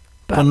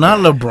 But not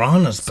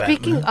LeBron as Batman.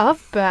 Speaking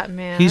of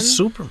Batman, He's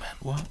Superman.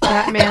 What?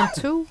 Batman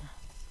 2.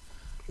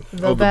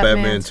 The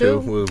Batman 2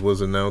 was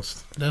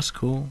announced. That's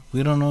cool.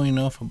 We don't know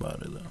enough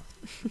about it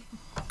though.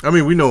 I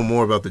mean, we know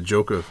more about the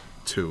Joker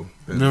 2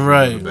 than You're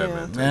right. the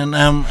Batman 2. And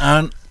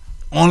I'm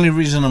only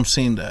reason I'm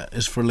seeing that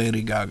is for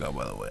Lady Gaga,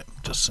 by the way.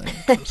 Just saying.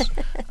 'Cause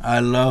I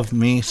love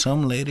me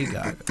some Lady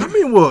Gaga. I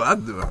mean, well,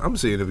 I'm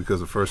seeing it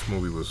because the first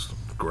movie was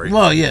great.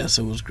 Well, yes,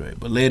 it was great,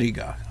 but Lady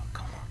Gaga.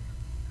 Come on.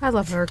 I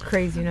love her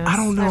craziness. I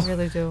don't know. I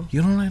really do.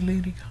 You don't like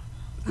Lady Gaga?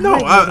 No,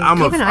 like Lady-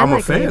 I'm even I a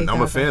like fan. Lady I'm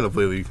a Gaga. fan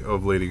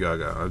of Lady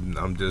Gaga.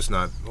 I'm just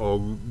not all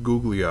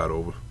googly eyed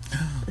over.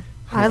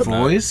 I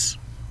Voice?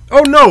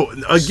 Oh no!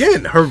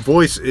 Again, her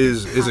voice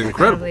is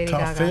incredible. Lady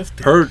Top Gaga.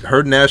 50.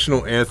 Her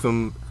national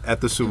anthem at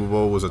the Super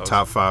Bowl was a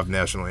top 5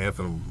 national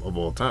anthem of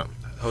all time.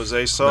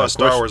 Jose saw No A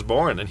Star question. Wars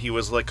Born, and he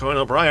was like Conan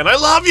O'Brien. I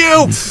love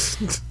you.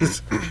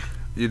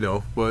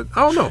 But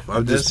I don't know.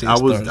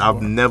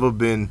 I've never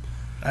been.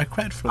 I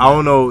cried for I that.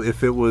 don't know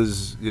if it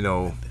was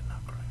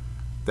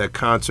that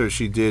concert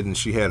she did and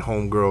she had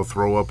homegirl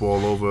throw up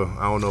all over.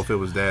 I don't know if it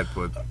was that,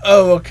 but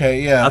Oh,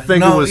 okay, yeah. I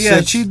think no, it was Yeah,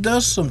 since- she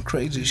does some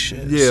crazy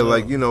shit. yeah, so-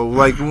 like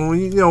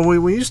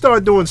when you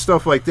start doing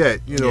stuff like that,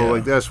 Yeah.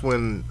 like that's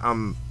when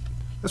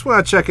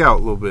I check out a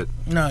little bit,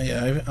 No,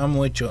 yeah, I'm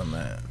with you on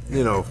that.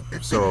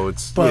 So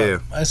it's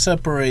But I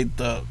separate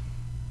the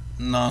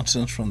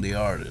nonsense from the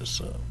artist.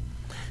 So.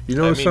 I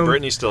mean, something?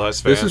 Britney still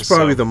has fans. This is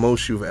probably so. the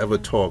most you've ever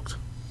talked.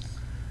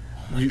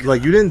 You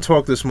didn't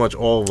talk this much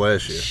all of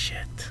last year. Shit.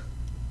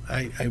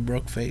 I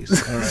broke face.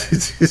 All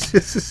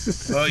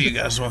right. Oh, you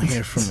guys won't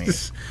hear from me.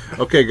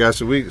 Okay, guys.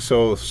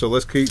 So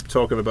let's keep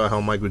talking about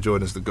how Michael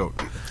Jordan is the GOAT.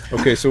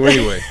 Okay. So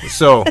anyway,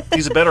 so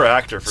He's a better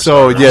actor. For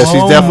so starters. yes,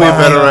 he's definitely a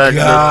better actor.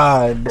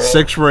 God, bro.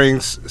 6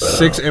 rings,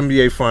 6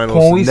 NBA Can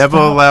finals, we never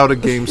stop? allowed a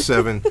game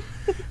 7,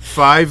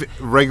 5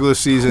 regular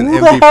season Who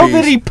the hell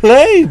did MVPs. he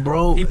play,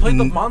 bro? He played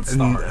the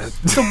Monstars.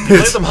 He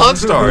played the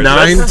Monstars.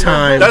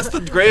 9-time, That's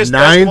the greatest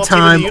basketball team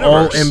in 9-time the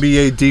All universe.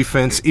 NBA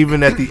defense,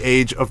 even at the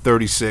age of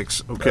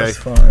 36. Okay, That's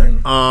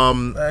fine.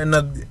 And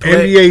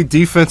NBA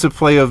Defensive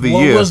Player of the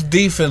what Year. was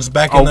defense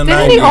back in the 90s?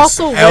 Didn't he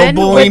also win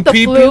Elbowing with the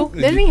people?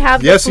 flu? Didn't he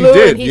have Yes, the he flu?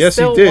 did. And he Yes,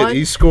 he still did. won?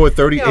 He scored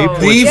 38 Yo, points.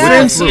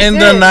 Defense Yes, he in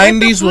did. the With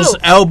 90s the was flu.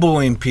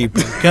 elbowing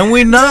people. Can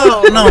we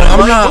not? No,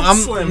 I'm not.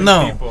 Slamming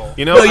No. people.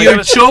 You know, No, I you're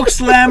gotta- choke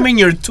slamming,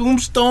 you're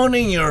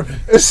tombstoning, you're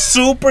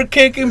super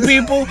kicking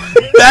people.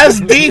 That's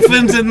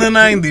defense in the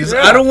 90s.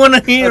 I don't want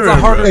to hear That's a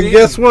it. harder And game.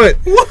 guess what?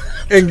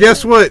 And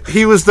guess what?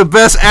 He was the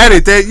best at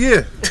it that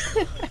year.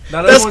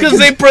 Not That's everyone because can-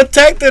 they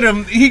protected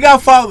him. He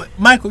got fouled.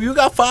 Michael, you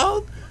got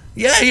fouled?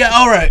 Yeah,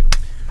 all right.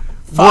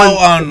 Foul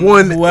on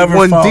whoever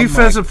Won fouled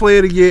Defensive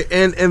Player of the Year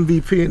and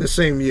MVP in the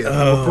same year.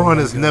 Oh, LeBron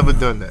has never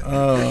done that.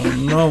 Oh,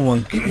 no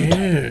one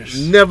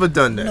cares. Never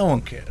done that. No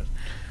one cares.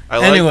 I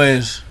like,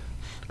 Anyways,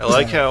 I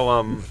like how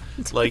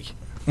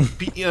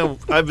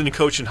I've been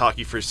coaching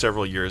hockey for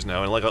several years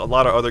now, and like a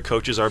lot of other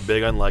coaches are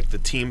big on like the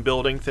team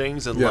building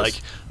things and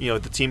Yes. the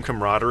team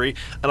camaraderie.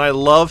 And I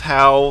love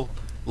how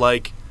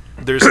like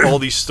there's all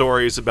these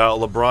stories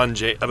about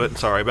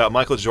about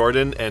Michael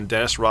Jordan and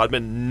Dennis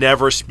Rodman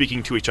never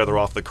speaking to each other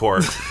off the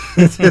court.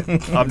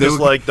 I'm just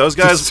like those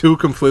Just guys. two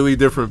completely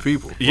different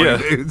people. Yeah.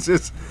 Like, it's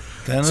just.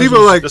 Dennis See, but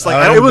like, Just like,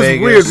 I it don't- was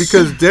Vegas. weird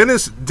because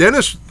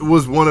Dennis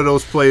was one of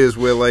those players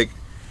where like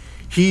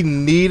he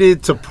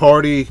needed to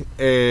party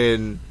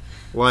and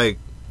like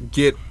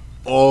get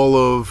all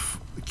of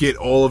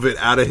it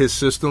out of his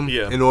system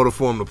Yeah. in order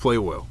for him to play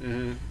well.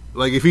 Mhm.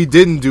 Like if he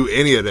didn't do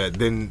any of that,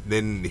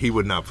 then he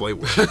would not play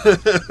well.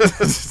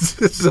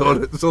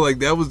 so like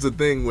that was the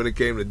thing when it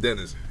came to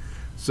Dennis.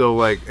 So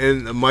like,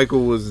 and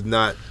Michael was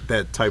not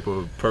that type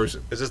of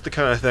person. Is this the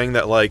kind of thing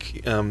that like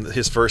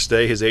his first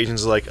day, his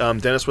agent's like,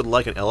 Dennis would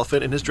like an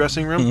elephant in his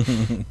dressing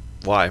room?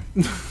 Why?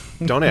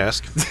 Don't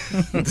ask.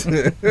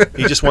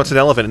 He just wants an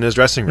elephant in his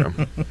dressing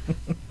room.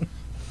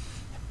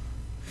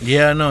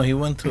 Yeah, no, he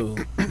went to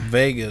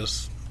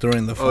Vegas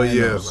during the Oh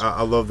yeah, finals.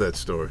 I love that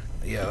story.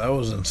 Yeah, that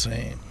was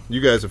insane.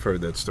 You guys have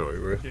heard that story,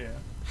 right?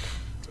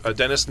 Yeah.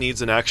 Dennis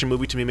needs an action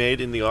movie to be made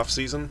in the off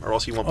season, or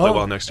else he won't play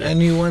well next year.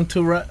 And he went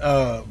to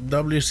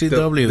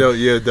WCW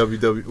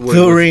WWE. Wait,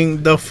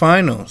 during the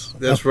finals.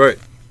 That's right.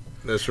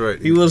 That's right.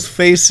 He was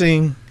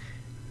facing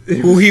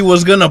who he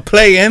was gonna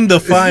play in the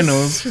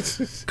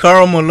finals,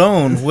 Karl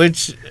Malone.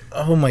 Which,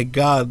 oh my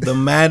God, the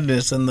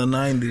madness in the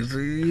 '90s.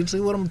 You see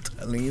what I'm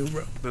telling you,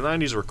 bro? The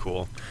 90s were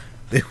cool.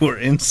 They were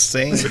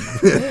insane.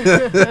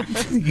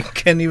 You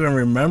can't even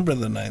remember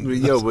the '90s.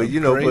 But, That's but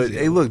so but crazy.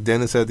 hey, look,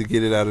 Dennis had to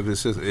get it out of his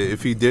system.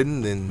 If he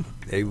didn't, then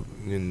I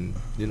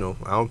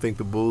don't think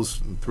the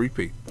Bulls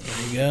three-peat.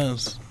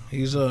 Yes.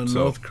 He's a So-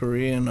 North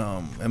Korean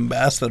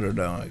ambassador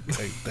now, I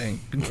think,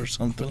 or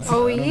something like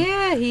Oh that.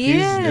 yeah, he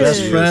He's is.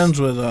 best friends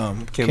with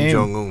Kim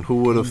Jong Un.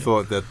 Who would have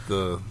thought that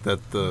the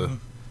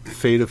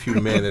fate of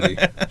humanity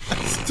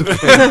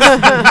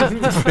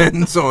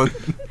depends on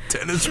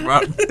Dennis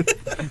Rodman?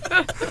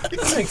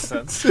 That makes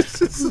sense.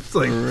 It's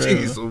like, For real.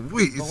 jeez The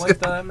Louise. life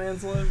that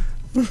man's lived.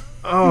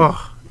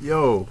 Oh,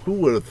 yo, who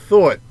would have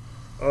thought?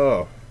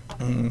 Oh,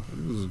 Mm.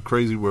 this is a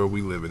crazy world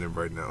we living in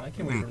right now. I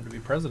can't wait for him to be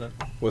president.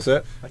 What's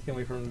that? I can't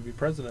wait for him to be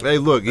president. Hey,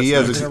 look, he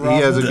has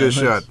a good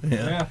shot. Yeah.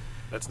 Yeah.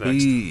 That's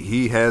next.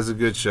 He has a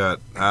good shot.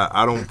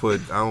 I don't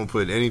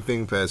put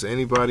anything past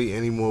anybody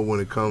anymore when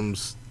it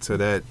comes to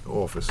that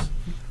office.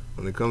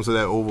 When it comes to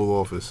that Oval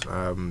Office,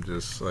 I'm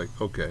just like,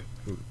 okay,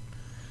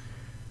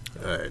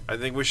 all right. I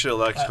think we should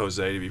elect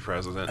Jose to be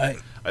president. I-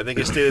 I think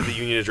his State of the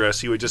Union address,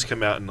 he would just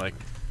come out and like,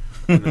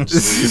 and then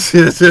just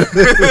leave.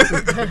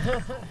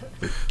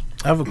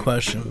 I have a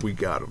question. We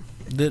got him.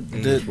 Did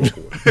ladies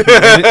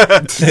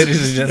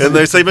and And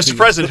they say, gentlemen, Mr.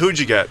 President, who'd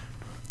you get?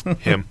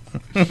 Him.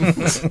 I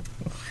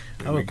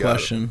have We a got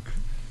question.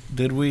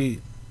 Did we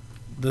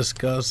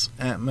discuss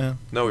Ant-Man?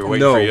 No, we were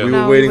waiting No, for you. we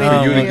No, were waiting we for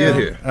waited you for to get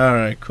you. here. All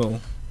right,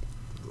 cool.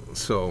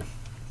 So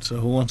So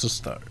who wants to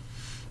start?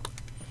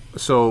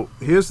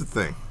 here's the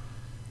thing.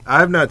 I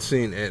have not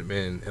seen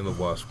Ant-Man and the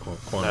Wasp.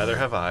 Quantumania. Neither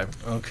have I.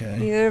 Okay.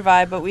 Neither have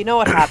I, but we know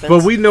what happens.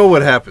 But we know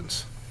what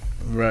happens.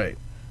 Right.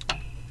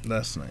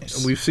 That's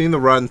nice. We've seen the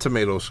Rotten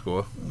Tomatoes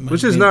score, which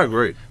Must is be- not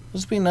great.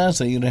 Must be nice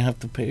that you didn't have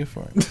to pay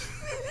for it.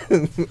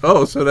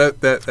 Oh, so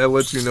that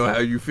lets you know how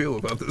you feel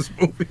about this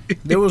movie.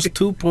 There was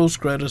 2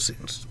 post-credit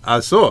scenes. I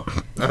saw.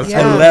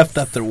 Yeah. I left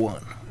after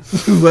 1.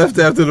 You left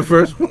after the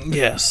first one.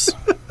 Yes.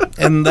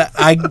 And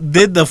I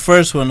did the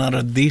first one out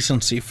of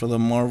decency for the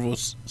Marvel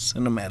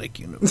Cinematic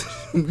Universe.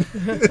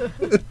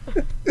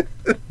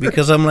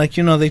 Because I'm like,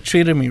 they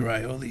treated me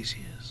right all these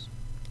years.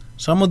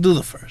 So I'm going to do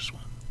the first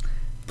one.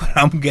 But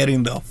I'm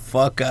getting the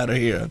fuck out of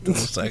here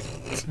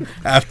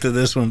after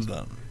this one's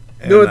done.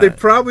 No, they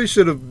probably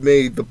should have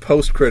made the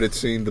post-credit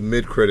scene the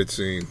mid-credit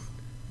scene.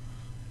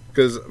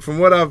 Because from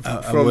what I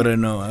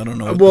wouldn't know. I don't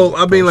know. Well,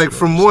 I mean, like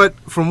from what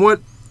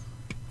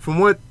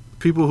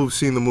people who've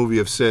seen the movie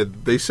have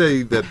said, they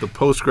say that the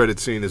post-credit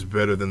scene is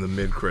better than the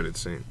mid-credit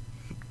scene.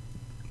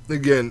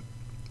 Again,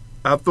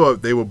 I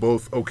thought they were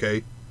both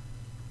okay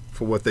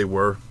for what they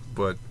were,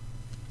 but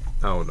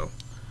I don't know.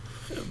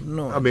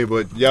 No, I mean,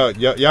 but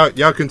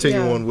y'all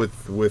continue on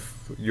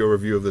with your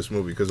review of this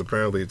movie because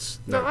apparently it's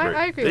not great.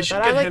 I agree They with should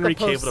that. get I like Henry the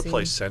Cavill to post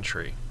play scene.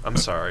 Sentry. I'm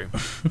sorry.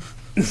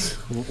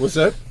 What's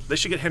that? They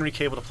should get Henry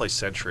Cavill to play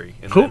Sentry.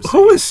 In the Who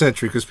MCU. is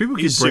Sentry? Because people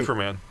He's keep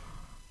Superman.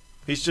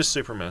 He's just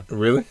Superman.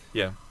 Really?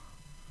 Yeah.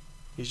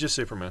 He's just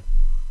Superman.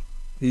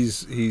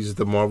 He's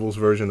the Marvel's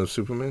version of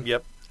Superman.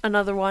 Yep.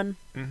 Another one.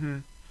 Mm-hmm.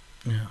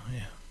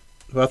 Yeah.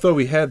 But I thought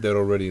we had that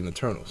already in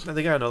Eternals.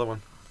 They got another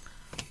one.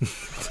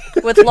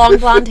 With long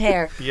blonde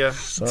hair. Yeah.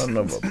 Son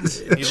of a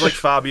bitch. He's like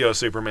Fabio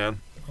Superman.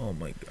 Oh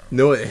my god.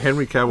 No,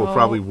 Henry Cavill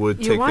probably would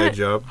you take want that it?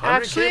 job. Henry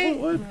Actually, Cavill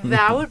would.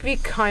 that would be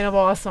kind of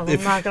awesome.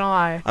 I'm not gonna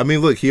lie. I mean,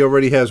 look, he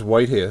already has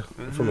white hair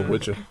from The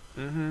Witcher.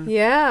 Mm-hmm.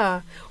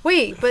 Yeah.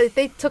 Wait, but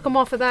they took him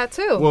off of that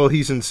too. Well,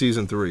 he's in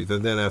season 3.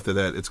 Then after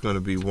that, it's going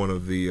to be one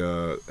of the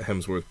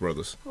Hemsworth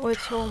brothers. Which,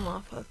 oh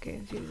my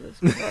fucking Jesus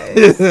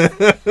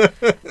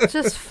Christ.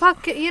 Just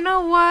fuck it. You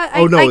know what?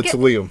 It's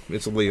Liam.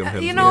 It's Liam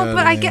Hemsworth. You know, Yeah,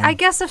 but I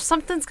guess if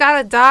something's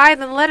gotta die,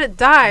 then let it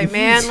die,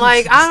 man.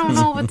 Like, I don't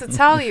know what to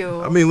tell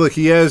you. I mean, look,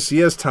 he has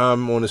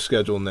time on his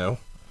schedule now.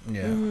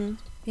 Yeah. Mm-hmm.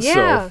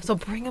 Yeah, so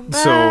bring him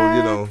back.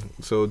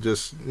 So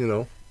just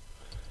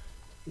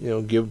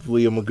give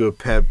Liam a good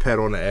pat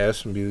on the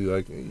ass and be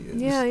like,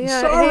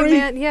 Yeah. sorry. Hey,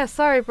 man. Yeah,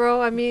 sorry,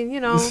 bro. I mean,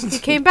 he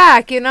came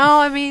back.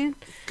 I mean,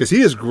 because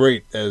he is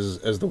great as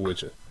the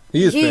Witcher.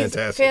 He is he's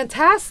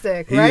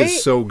fantastic. He right?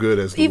 is so good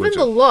as the Even Witcher.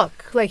 the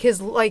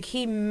look,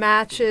 he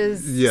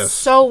matches Yes.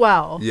 so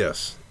well.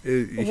 Yes.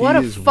 What a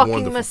is fucking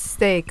wonderful.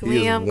 mistake. He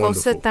is Liam, go wonderful.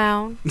 sit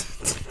down.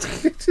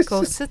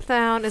 Go sit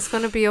down. It's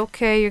going to be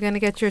okay. You're going to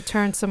get your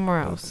turn somewhere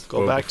else.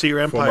 Go back to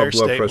your Before my Empire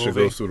blood State pressure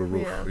movie. goes through the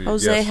roof. Yeah.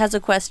 Jose Yes. has a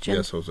question.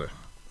 Yes, Jose.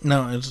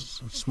 No,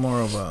 it's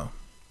more of a.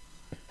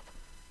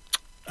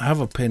 I have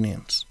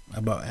opinions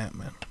about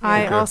Ant-Man.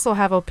 I Okay. also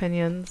have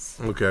opinions.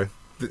 Okay.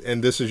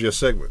 And this is your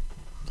segment.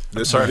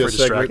 This Sorry is your for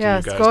distracting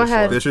Yes, you guys. go before.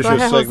 ahead. This is Go your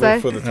ahead, segment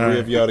Jose. for the three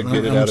of y'all to get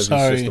it I'm out of your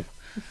sorry. system.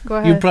 Go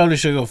ahead. You probably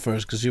should go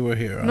first because you were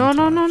here. No.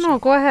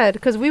 Go ahead,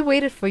 because we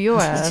waited for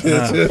your ass.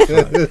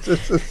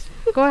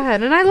 Go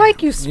ahead, and I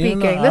like you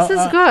speaking. This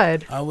is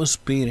good. I was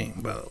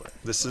speeding, by the way.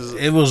 This is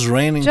It was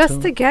raining Just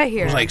too. to get It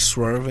here. was like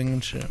swerving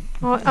and shit.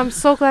 Well, I'm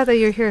so glad that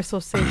you're here so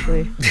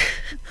safely.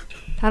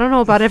 I don't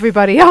know about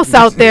everybody else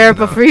out there,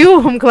 but for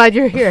you, I'm glad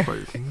you're here.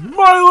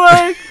 my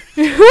leg.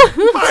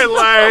 My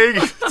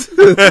leg.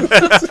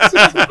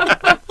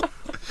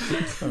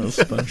 Oh,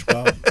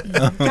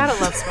 SpongeBob. Gotta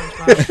love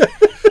SpongeBob.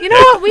 You know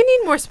what? We need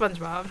more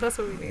SpongeBob. That's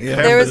what we need. Yeah.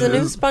 There is a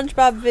new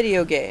SpongeBob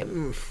video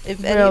game.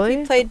 If any of Really?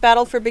 you played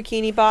Battle for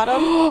Bikini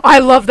Bottom, I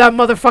love that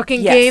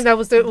motherfucking Yes. game. That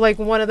was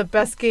one of the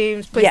best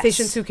games PlayStation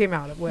Yes. 2 came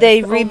out with.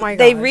 they Oh my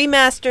they God.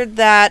 remastered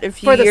that a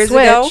few for the years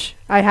Switch. ago.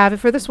 I have it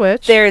for the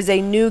Switch. There is a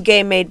new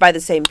game made by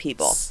the same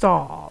people.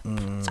 Stop.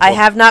 I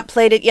have not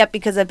played it yet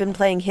because I've been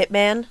playing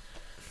Hitman,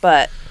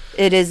 but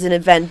it is an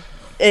event.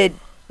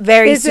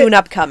 Very Is soon it-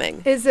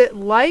 upcoming. Is it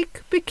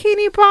like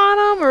Bikini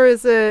Bottom or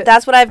is it?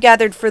 That's what I've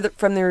gathered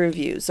from the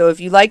review. So if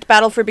you liked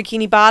Battle for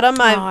Bikini Bottom,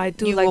 I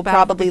do you like will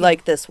Battle for probably Bikini-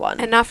 like this one.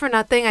 And not for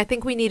nothing, I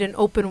think we need an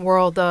open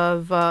world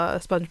of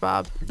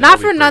SpongeBob. That'd Not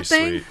be for pretty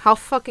nothing. sweet. How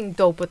fucking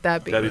dope would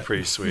that be? That'd be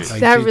pretty sweet.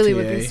 Like That really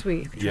would be GTA.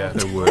 sweet. Yeah.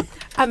 It would.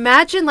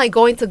 Imagine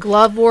going to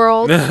Glove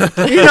World, Rock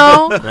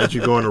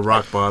Imagine going to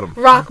Rock Bottom.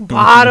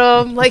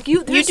 Bottom. Like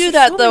you You do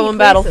that though in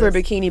Battle for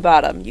Bikini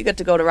Bottom. You get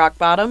to go to Rock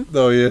Bottom.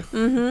 Oh, yeah.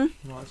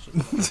 Mm-hmm. Well, that's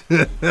just-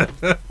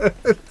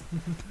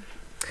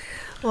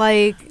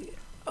 Like,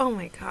 oh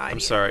my God. I'm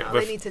sorry, No,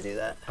 but they need to do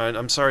that.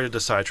 I'm sorry to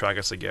sidetrack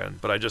us again,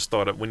 but I just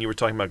thought of, when you were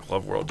talking about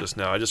Glove World just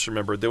now, I just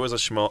remembered there was a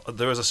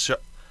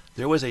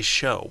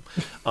show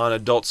on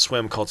Adult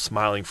Swim called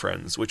Smiling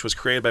Friends, which was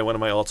created by one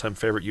of my all-time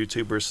favorite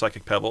YouTubers,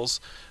 Psychic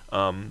Pebbles.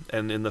 And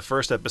in the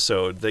first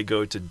episode, they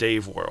go to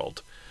Dave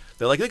World.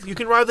 They're like, look, you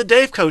can ride the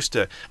Dave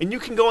coaster, and you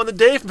can go on the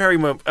Dave you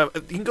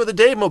can go the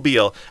Dave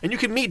mobile, and you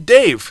can meet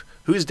Dave.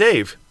 Who's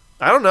Dave?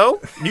 I don't know.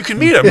 You can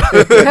meet him.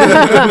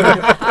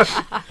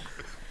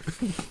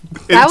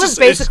 That was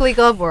basically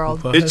Glove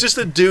World. It's just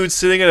a dude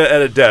sitting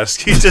at a desk.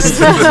 He's just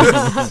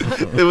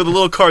with a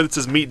little card that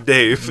says "Meet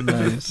Dave."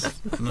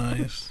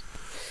 Nice.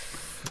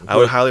 I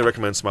would highly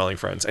recommend Smiling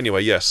Friends.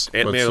 Anyway, yes,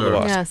 Ant-Man and the sir,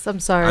 Wasp. Yes, I'm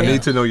sorry. I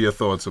need to know your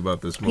thoughts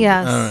about this movie.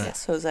 Yes. All right.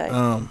 Yes,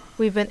 Jose.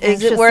 We've been Is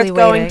anxiously it worth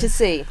going waiting. to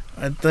see?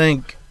 I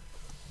think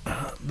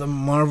the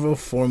Marvel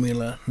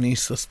formula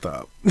needs to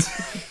stop.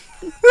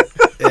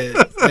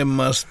 it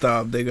must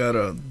stop. They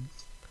gotta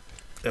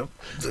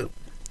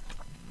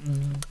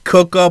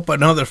cook up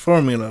another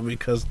formula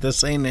because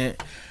this ain't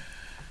it.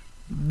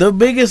 The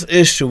biggest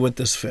issue with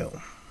this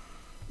film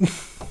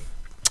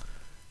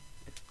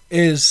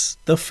is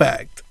the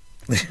fact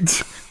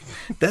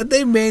that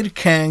they made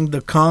Kang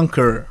the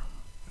Conqueror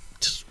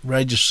just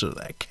Register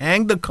that.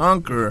 Kang the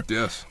Conqueror,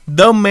 Yes.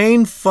 the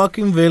main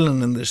fucking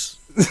villain in this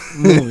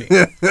movie,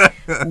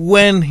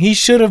 when he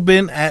should have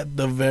been at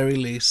the very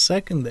least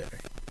secondary.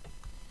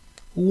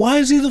 Why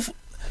is he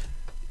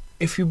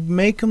if you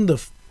make him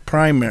the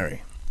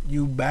primary,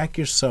 you back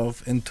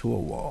yourself into a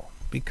wall,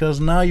 because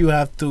now you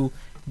have to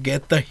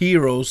get the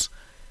heroes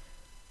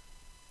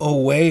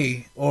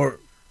away or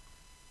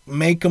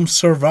make him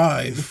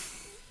survive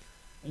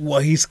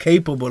what he's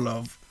capable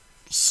of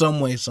some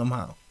way,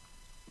 somehow.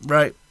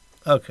 Right?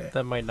 Okay.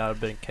 That might not have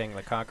been King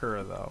the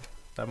Conqueror, though.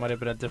 That might have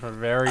been a different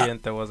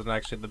variant that wasn't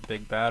actually the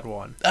big bad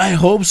one. I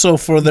hope so,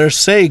 for their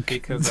sake.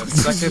 Because that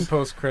second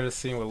post-credit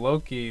scene with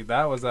Loki,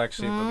 that was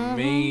actually the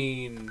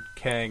main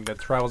Kang that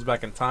travels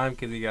back in time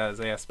because he got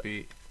his ass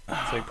beat.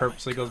 So he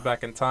purposely goes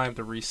back in time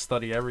to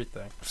restudy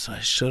everything. So I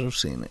should have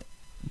seen it,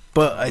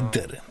 but I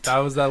didn't. That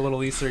was that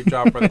little Easter egg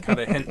drop where they kind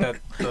of hint that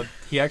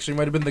he actually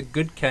might have been the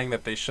good Kang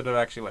that they should have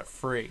actually let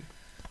free.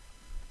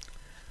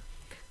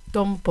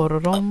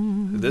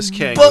 This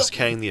Kang was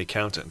Kang the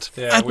accountant.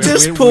 Yeah, At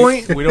this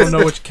point, we don't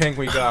know which Kang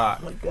we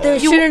got. There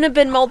shouldn't have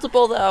been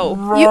multiple, though.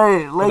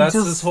 Right, But that's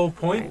his whole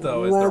point,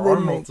 though, is there are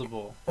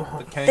multiple.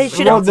 The Kang, They the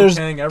should have Council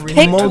Kang, every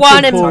picked multiple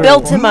one and times.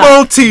 built him up.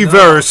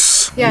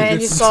 Multiverse. Yeah,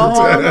 and you saw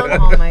all of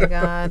them. Oh my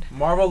god.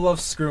 Marvel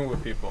loves screwing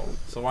with people,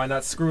 so why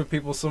not screw with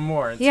people some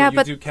more until Yeah, you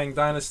but- do Kang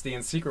Dynasty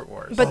and Secret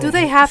Wars? But do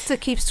they have to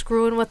keep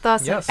screwing with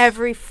us Yes. in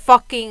every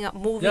fucking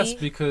movie? Yes,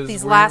 because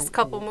these we're- last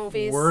couple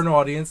movies. We're an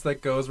audience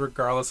that goes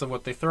regardless of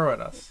what they throw at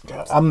us.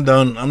 I'm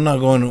done. I'm not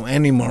going to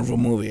any Marvel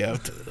movie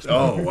after this.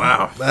 Oh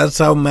wow. That's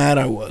how mad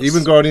I was.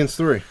 Even Guardians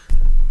 3.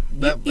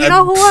 You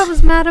know who I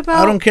was mad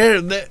about? I don't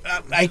care.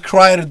 I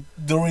cried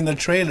during the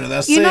trailer.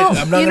 That's You it. know,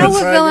 I'm not you gonna know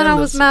what cry villain again. I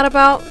was mad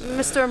about?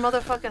 Mr.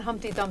 Motherfucking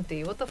Humpty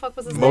Dumpty. What the fuck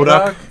was his name?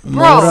 MODOK.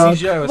 Bro,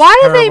 CGI was why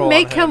did they terrible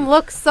make on him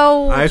look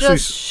so I actually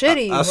just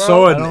shitty? I bro?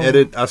 saw I an don't-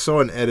 edit. I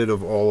saw an edit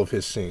of all of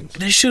his scenes.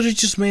 They should have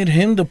just made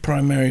him the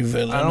primary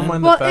villain. I don't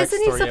mind Well, the backstory,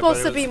 isn't he but supposed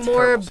it to be was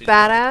more terrible CGI.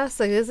 badass?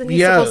 Like, isn't he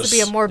supposed to be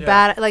a Yes. more Yeah.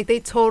 bad? Like, they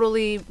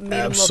totally made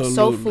him look so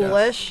Absolutely.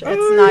 foolish.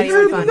 It's not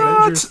even funny.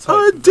 Avengers Not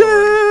type a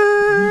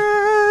dick.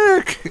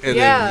 And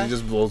Yeah. then he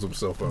just blows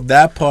himself up.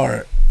 That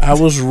part, I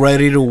was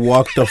ready to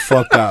walk the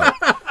fuck out.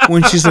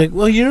 When she's like,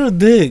 "Well, you're a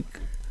dick."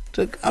 It's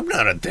like, I'm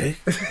not a dick.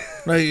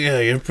 Like, yeah,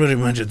 you're pretty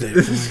much a dick.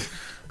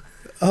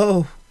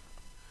 Oh,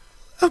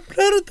 I'm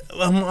not a.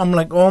 I'm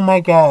like, oh my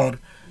god,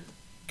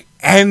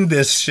 end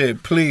this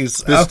shit, please.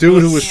 This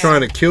dude who was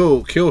trying to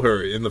kill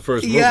her in the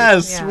first movie.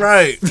 Yes, Yes.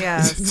 right.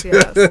 Yes,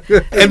 yes.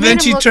 And then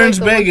made she him look turns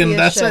like the big, and wimpiest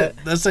that's shit. it.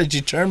 That's it.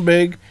 She turned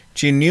big.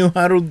 She knew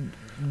how to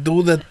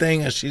do the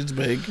thing as she's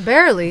big.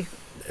 Barely.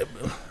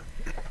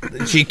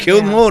 She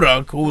killed Yeah.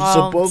 MODOK, who's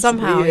Well, supposed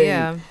somehow, to be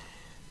yeah.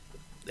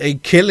 a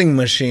killing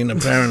machine.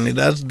 Apparently,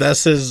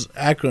 that's his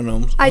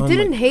acronym. I Oh my-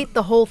 didn't hate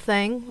the whole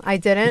thing. I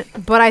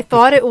didn't. But I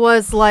thought it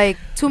was like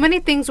too many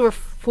things were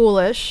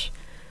foolish.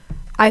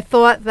 I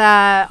thought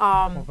that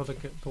What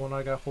about the one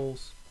I got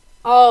holes?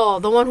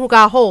 the one who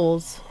got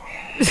holes.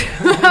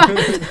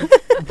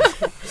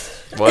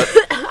 What?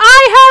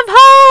 I have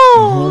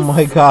holes. Oh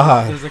my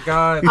god. There's a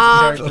guy, there's a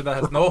character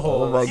that has no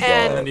holes, my God.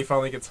 and then he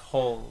finally gets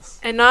holes.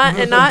 And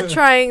not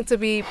trying to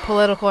be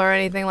political or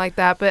anything like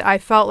that, but I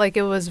felt like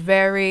it was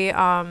very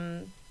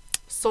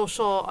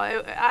social.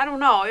 I don't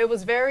know. It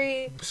was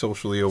very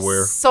Socially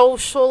aware.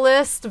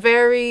 socialist,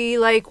 very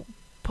like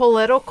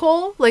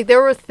political. Like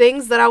there were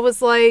things that I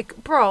was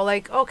like, bro,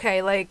 like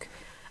okay, like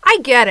I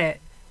get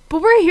it,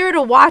 but we're here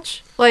to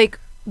watch like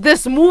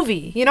this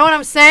movie. You know what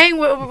I'm saying?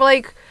 We're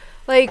like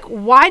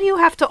why do you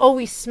have to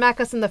always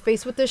smack us in the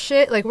face with this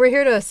shit? Like we're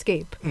here to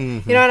escape.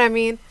 Mm-hmm. You know what I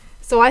mean?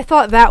 So I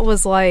thought that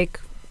was like,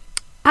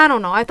 I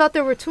don't know. I thought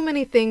there were too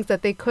many things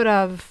that they could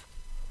have,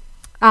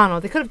 I don't know,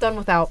 they could have done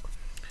without.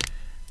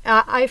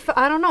 I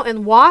don't know.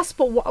 And Wasp,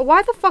 but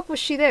why the fuck was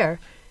she there?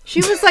 She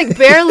was like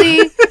barely,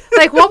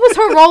 like what was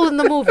her role in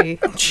the movie?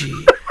 Gee.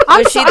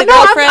 Was she the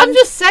girlfriend? I'm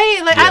just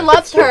saying, like I Yeah.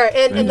 loved her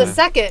in the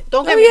second.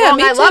 Don't get Oh, me yeah, wrong,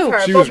 me I love too.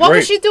 her. She But was what great.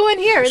 was she doing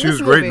here in She this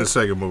was movie? great in the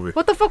second movie.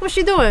 What the fuck was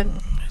she doing?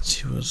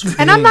 She was.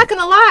 And I'm not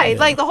gonna lie,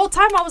 like the whole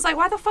time I was like,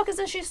 why the fuck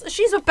isn't she?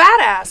 She's a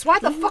badass. Why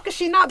the fuck is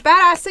she not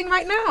badassing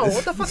right now?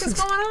 What the fuck is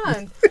going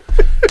on?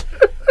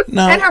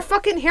 No. And her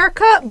fucking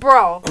haircut,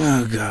 bro.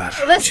 Oh god.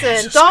 Listen,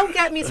 Jesus don't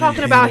get me talking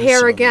hate about it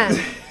hair so again.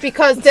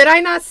 Because did I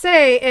not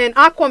say in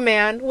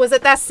Aquaman, was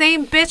it that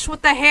same bitch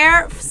with the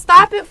hair?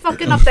 Stop it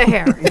fucking up the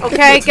hair,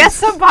 okay? Get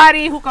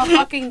somebody who can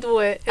fucking do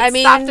it. And I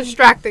mean, stop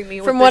distracting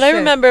me with From this what I shit.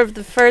 remember of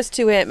the first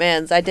two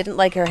Ant-Mans, I didn't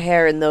like her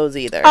hair in those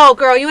either. Oh,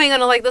 girl, you ain't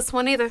gonna like this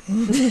one either.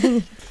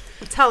 I'm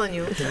telling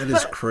you. That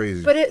is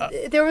crazy.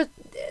 But there was,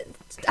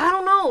 I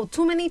don't know,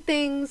 too many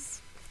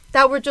things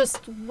that were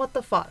just, what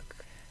the fuck?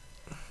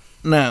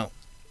 Now,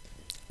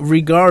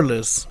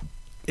 regardless,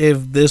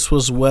 if this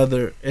was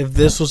either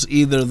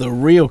the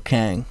real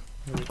Kang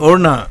or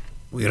not,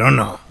 we don't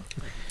know.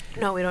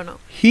 No, we don't know.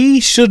 He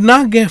should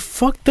not get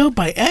fucked up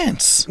by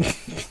ants.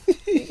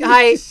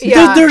 There's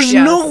There's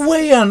no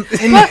way in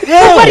But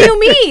hell. what do you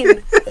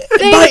mean?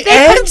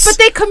 But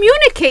they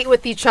communicate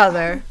with each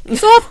other.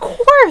 So of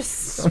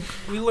course.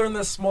 We learned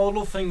that small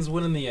little things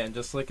win in the end,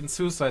 just like in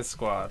Suicide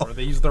Squad, where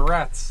they use the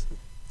rats.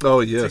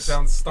 Oh yes. Take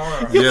down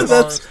Star. Yes.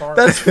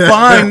 That's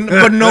fine,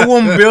 but no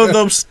one built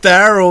up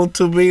Starro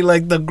to be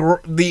like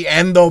the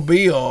end all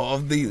be all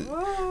of the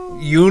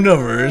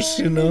universe,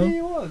 you know.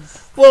 He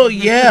was. Well,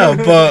 yeah,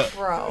 but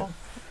Bro.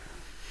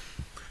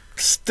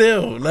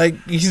 still,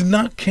 like, he's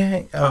not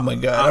Kang. Oh my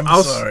God,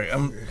 I'm sorry. I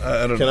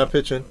don't Can know. I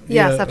pitch in?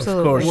 Yes, Yeah,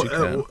 absolutely. Of course you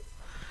can.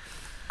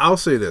 I'll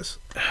say this.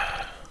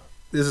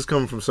 This is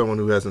coming from someone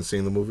who hasn't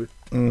seen the movie,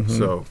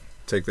 so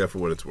take that for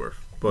what it's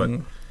worth. But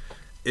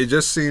it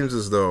just seems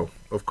as though,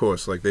 of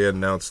course, like they had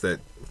announced that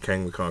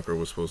Kang the Conqueror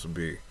was supposed to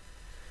be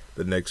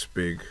the next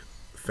big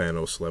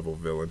Thanos level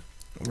villain,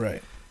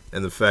 Right.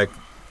 and the fact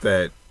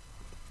that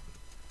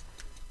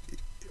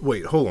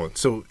wait, hold on.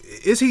 So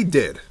is he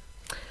dead?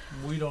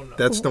 We don't know.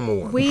 That's number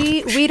one.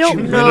 We don't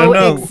don't know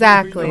know.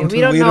 exactly.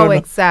 We don't We know don't know.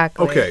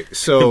 exactly. Okay,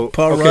 so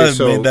Paul okay, Rudd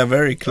so made that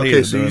very clear.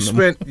 okay, so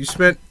you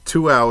spent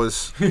 2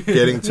 hours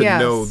getting to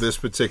Yes. know this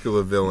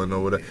particular villain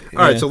or whatever.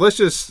 All right, Yeah. so let's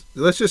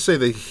just say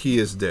that he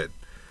is dead,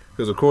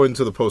 because according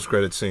to the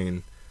post-credit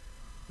scene,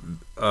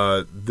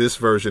 this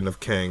version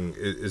of Kang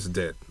is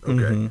dead.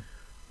 Okay,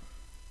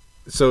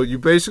 so you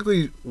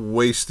basically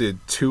wasted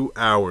 2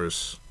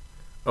 hours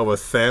of a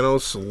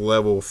Thanos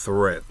level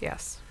threat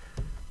Yes.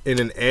 in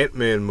an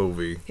Ant-Man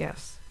movie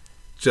Yes.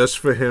 just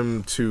for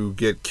him to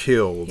get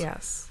killed.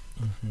 Yes.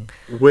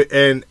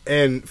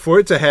 And for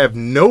it to have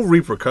no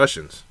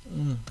repercussions,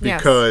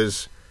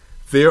 because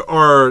there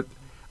are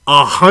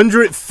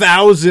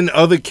 100,000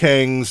 other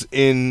Kangs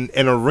in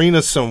an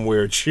arena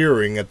somewhere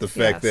cheering at the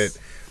fact Yes. that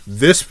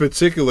this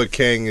particular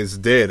Kang is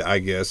dead, I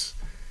guess.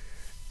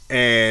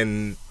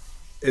 And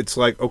it's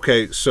like,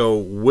 okay, so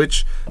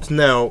which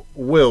now,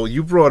 Will,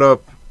 you brought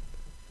up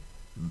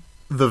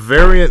the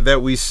variant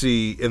that we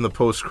see in the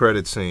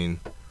post-credit scene.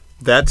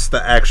 That's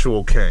the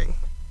actual Kang.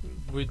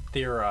 We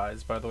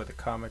theorize. By the way, the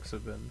comics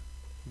have been.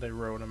 They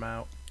wrote him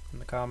out in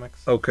the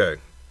comics. Okay,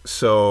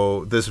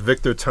 so this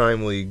Victor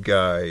Timely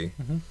guy,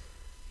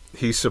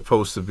 he's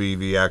supposed to be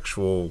the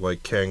actual,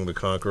 like, Kang the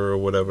Conqueror or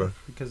whatever.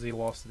 Because he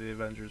lost to the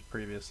Avengers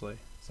previously.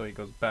 So he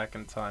goes back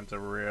in time to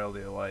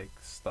really, like,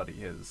 study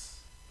his...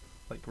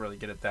 Like, really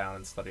get it down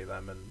and study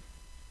them and...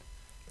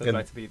 Goes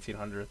back to the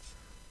 1800s.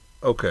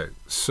 Okay,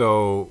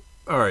 so...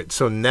 Alright,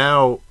 so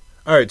now...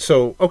 Alright,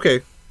 so...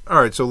 Okay.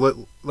 Alright,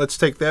 so let's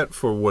take that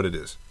for what it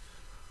is.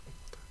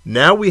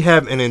 Now we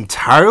have an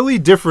entirely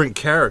different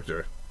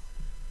character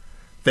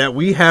that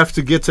we have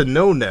to get to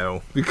know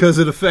now because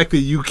of the fact that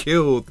you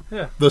killed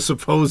the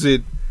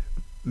supposed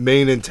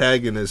main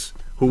antagonist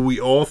who we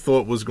all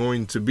thought was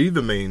going to be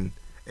the main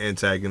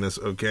antagonist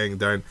of Kang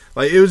Dynasty.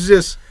 Like,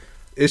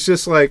 it's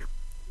just like,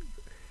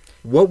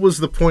 what was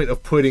the point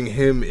of putting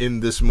him in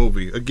this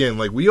movie? Again,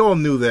 like, we all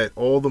knew that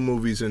all the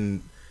movies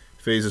in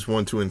phases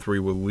 1, 2, and 3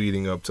 were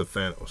leading up to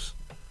Thanos.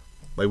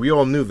 Like, we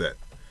all knew that.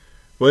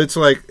 But it's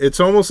like, it's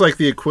almost like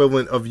the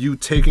equivalent of you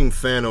taking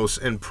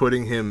Thanos and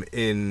putting him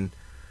in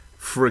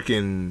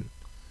freaking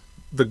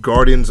the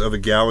Guardians of the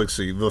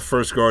Galaxy, the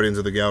first Guardians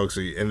of the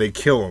Galaxy, and they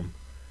kill him.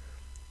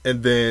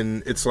 And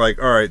then it's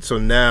like, all right, so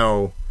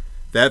now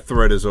that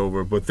threat is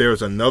over, but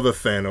there's another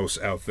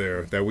Thanos out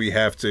there that we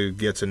have to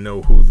get to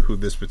know who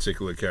this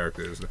particular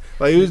character is.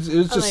 Like, it was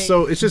just Like,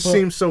 so, it just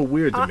seems so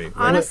weird to me. Right?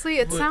 Honestly,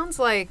 it sounds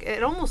like,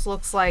 it almost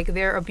looks like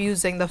they're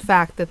abusing the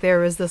fact that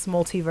there is this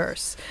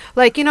multiverse.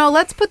 Like, you know,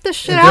 let's put this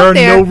shit And out there.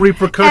 there are no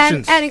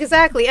repercussions. And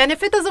exactly. And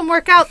if it doesn't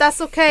work out, that's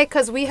okay,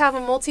 because we have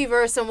a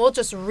multiverse and we'll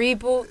just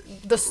reboot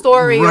the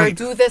story or Right.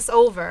 do this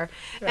over.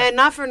 And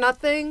not for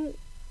nothing,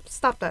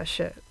 stop that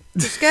shit.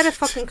 Just get it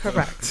fucking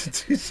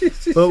correct.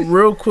 But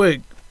real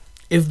quick,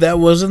 if that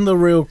wasn't the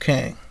real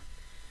Kang,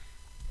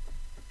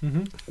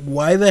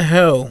 why the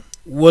hell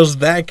was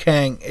that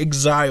Kang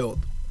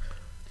exiled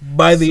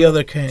by the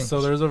other Kang?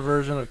 So there's a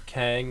version of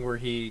Kang where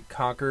he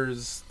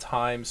conquers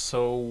time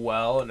so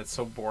well and it's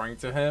so boring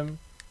to him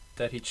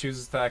that he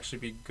chooses to actually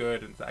be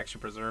good and to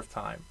actually preserve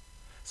time.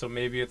 So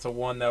maybe it's a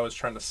one that was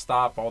trying to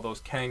stop all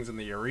those Kangs in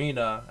the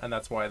arena, and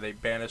that's why they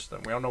banished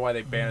them. We don't know why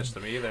they banished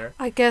them either.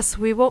 I guess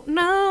we won't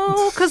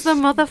know, because the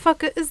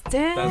motherfucker is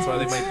dead. That's why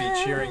they might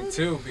be cheering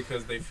too,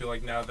 because they feel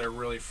like now they're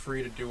really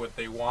free to do what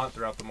they want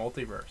throughout the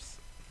multiverse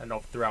and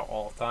throughout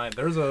all of time.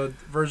 There's a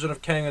version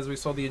of Kang as we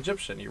saw the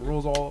Egyptian. He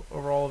rules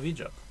over all of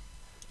Egypt.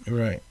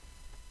 Right.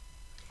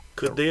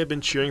 Could they have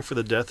been cheering for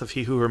the death of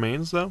He Who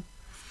Remains, though?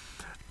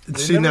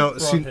 They never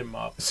brought him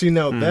up. That's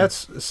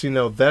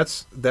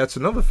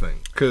another thing,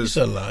 because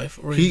He's alive.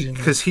 Or is he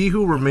not? he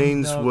who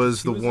remains No,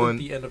 was he the was one, at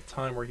the end of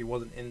time where he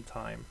wasn't in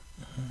time.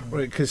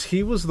 right? Because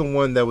he was the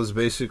one that was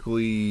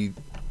basically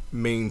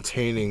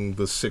maintaining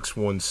the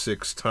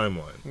 616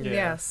 timeline. Yeah.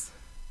 Yes.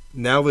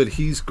 Now that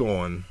he's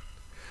gone,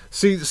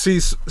 see,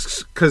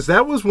 because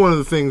that was one of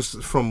the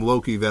things from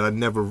Loki that I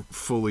never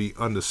fully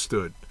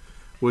understood,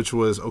 which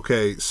was,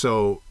 okay,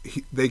 so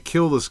they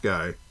kill this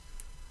guy,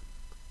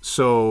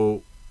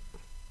 so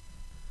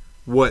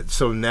What?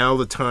 So now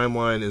the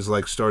timeline is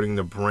like starting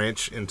to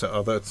branch into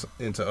other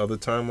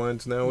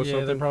timelines now, or Yeah,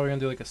 something. they're probably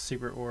gonna do like a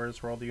Secret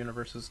Wars where all the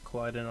universes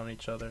collide in on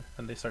each other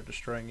and they start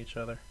destroying each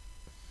other.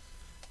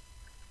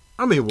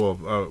 I mean,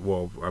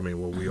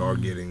 we are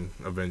getting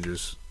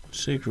Avengers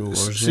Secret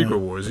Wars. Secret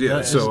Wars, yeah.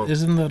 That So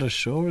isn't that a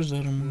show or is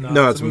that a movie?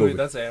 No, it's a movie.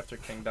 That's after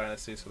King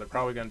Dynasty, so they're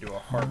probably gonna do a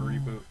hard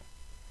reboot,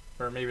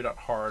 or maybe not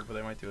hard, but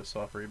they might do a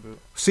soft reboot.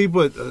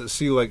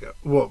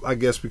 I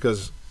guess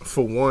because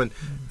for one,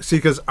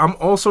 because I'm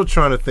also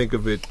trying to think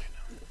of it.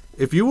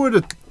 If you were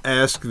to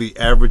ask the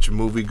average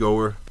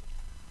moviegoer,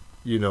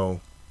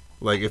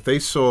 like if they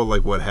saw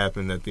like what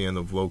happened at the end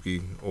of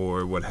Loki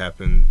or what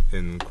happened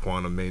in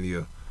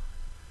Quantumania,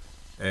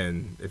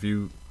 and if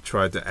you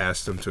tried to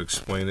ask them to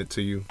explain it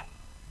to you,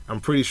 I'm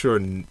pretty sure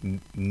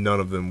none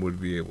of them would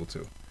be able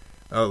to.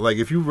 Like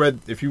if you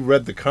read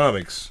the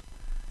comics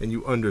and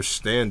you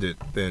understand it,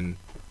 then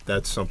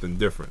that's something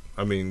different.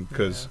 I mean,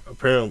 because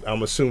apparently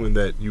I'm assuming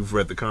that you've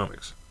read the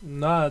comics.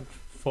 Not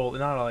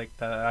like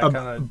that. I kind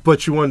of.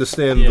 But you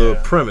understand the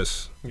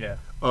premise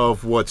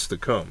of what's to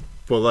come.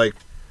 But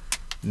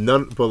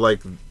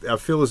I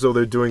feel as though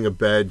they're doing a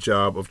bad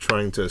job of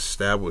trying to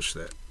establish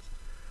that.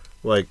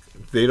 Like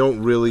they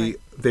don't really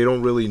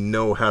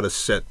know how to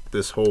set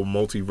this whole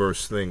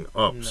multiverse thing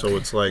up. No. So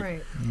it's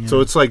like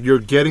it's like you're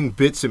getting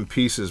bits and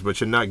pieces, but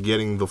you're not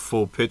getting the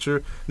full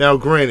picture. Now,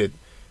 granted,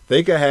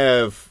 they could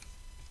have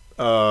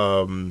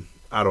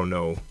I don't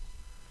know,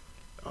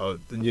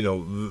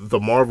 the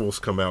Marvels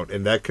come out,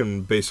 and that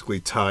can basically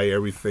tie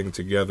everything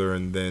together,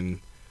 and then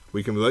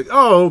we can be like,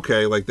 oh,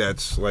 okay,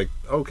 that's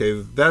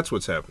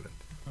what's happening.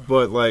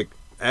 But like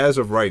as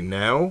of right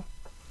now,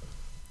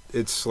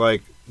 it's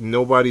like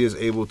nobody is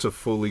able to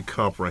fully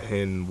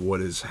comprehend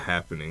what is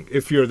happening.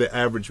 If you're the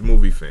average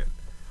movie fan,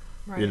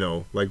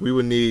 like we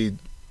would need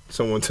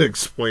someone to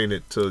explain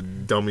it to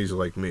dummies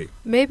like me.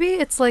 Maybe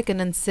it's like an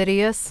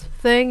Insidious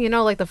thing,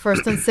 like the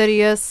first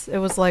Insidious, it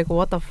was like,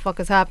 what the fuck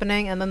is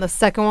happening? And then the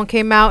second one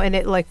came out and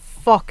it like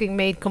fucking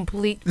made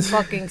complete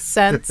fucking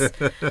sense.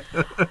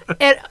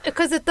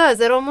 Because it does.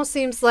 It almost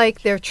seems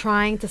like they're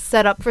trying to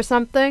set up for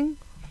something,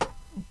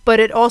 but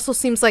it also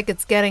seems like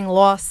it's getting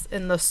lost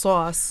in the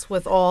sauce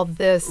with all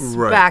this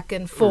back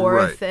and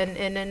forth and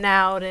in and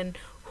out and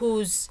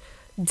who's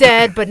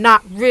dead but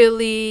not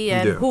really,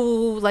 and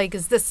who like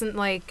is this, and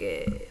like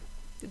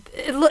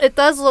it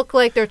does look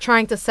like they're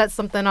trying to set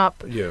something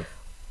up.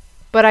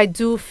 But I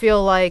do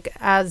feel like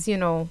as a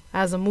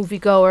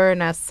moviegoer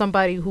and as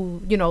somebody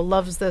who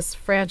loves this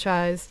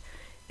franchise,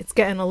 it's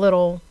getting a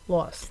little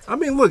lost. I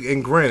mean, look,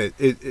 and granted,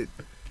 it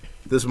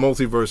this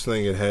multiverse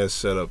thing, it has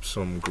set up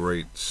some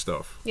great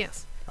stuff.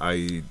 Yes.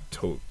 I.e.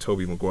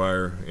 Tobey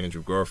Maguire,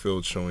 Andrew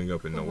Garfield showing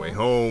up in No Way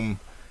Home,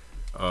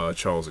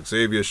 Charles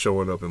Xavier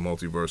showing up in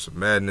Multiverse of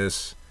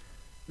Madness.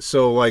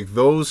 So, like,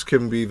 those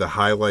can be the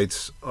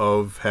highlights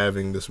of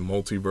having this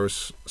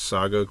multiverse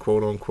saga,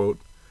 quote unquote.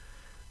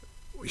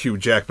 Hugh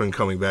Jackman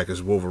coming back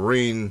as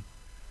Wolverine,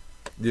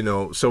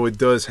 so it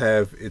does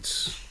have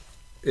its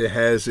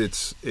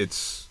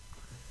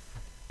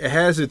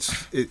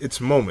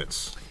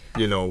moments,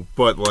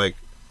 but like,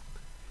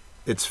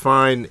 it's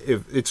fine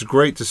if it's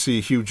great to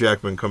see Hugh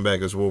Jackman come back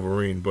as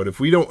Wolverine, but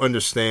if we don't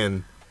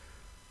understand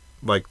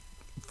like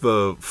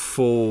the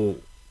full,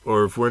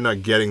 or if we're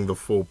not getting the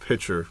full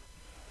picture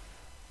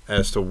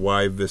as to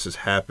why this is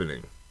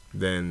happening,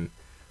 then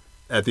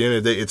at the end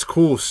of the day, it's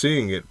cool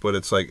seeing it, but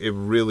it's like it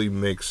really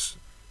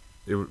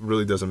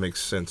doesn't make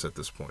sense at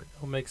this point.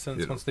 It'll make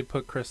sense once they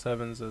put Chris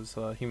Evans as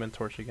Human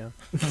Torch again.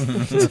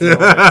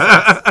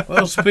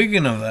 Well,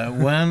 speaking of that,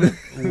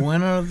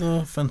 when are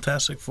the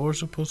Fantastic Four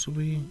supposed to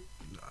be?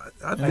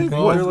 I think they're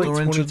like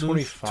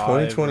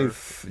 2025.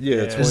 2020. Yeah,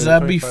 is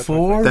that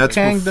before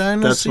Kang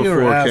Dynasty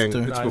or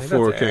after? It's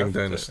before Kang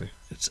Dynasty.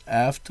 It's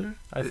after.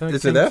 I think.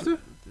 Is it after?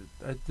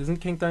 Isn't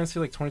King Dynasty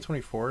like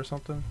 2024 or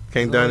something?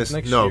 King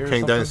Dynasty,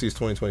 King Dynasty is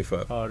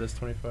 2025. Oh, it is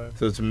 25.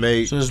 So it's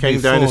May. So it's King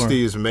before.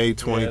 Dynasty is May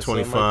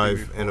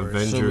 2025, and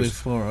Avengers.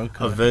 So before,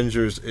 okay.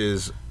 Avengers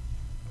is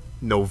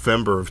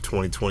November of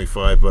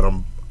 2025, but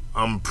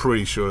I'm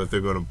pretty sure that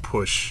they're going to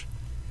push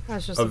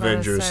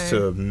Avengers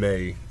to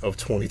May of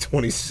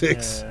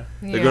 2026. Yeah.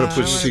 They're going to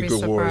push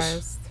Secret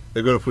Wars.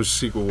 They're going to push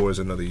Secret Wars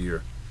another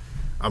year.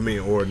 I mean,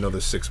 or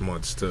another 6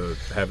 months to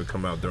have it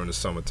come out during the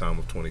summertime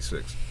of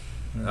 26.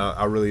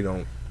 I really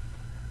don't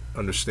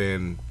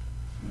understand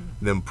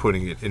them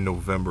putting it in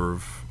November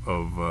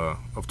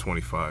of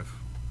 25,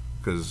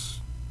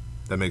 because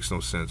that makes no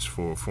sense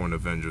for an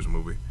Avengers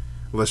movie,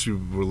 unless you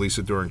release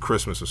it during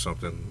Christmas or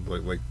something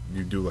like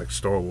you do like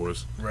Star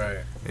Wars,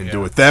 right? And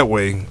do it that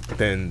way,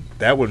 then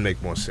that would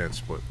make more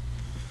sense. But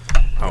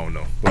I don't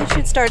know. They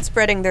should start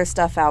spreading their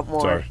stuff out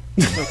more. Sorry.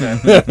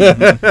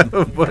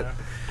 But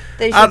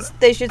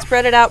they should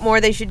spread it out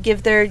more. They should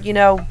give their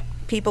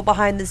people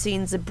behind the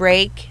scenes a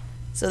break,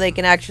 so they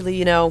can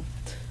actually,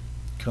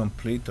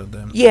 complete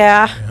them.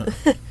 Yeah.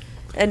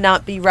 And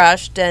not be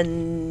rushed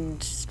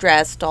and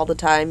stressed all the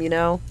time,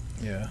 Yeah.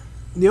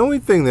 The only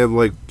thing that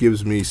like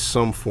gives me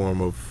some form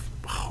of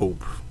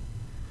hope,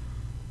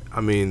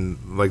 I mean,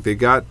 like they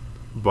got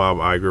Bob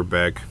Iger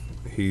back.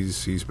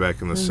 He's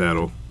back in the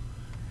saddle.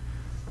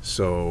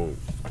 So,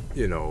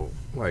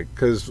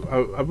 because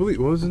I believe,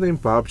 what was his name?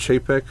 Bob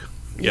Chapek?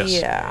 Yes.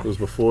 Yeah. It was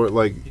before,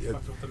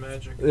 Fucked with the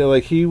magic. yeah,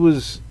 he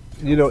was,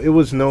 it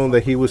was known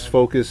that he was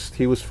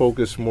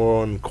focused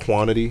more on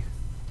quantity,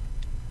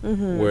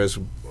 whereas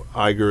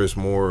Iger is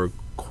more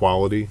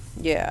quality.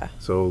 Yeah.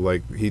 So,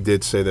 he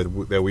did say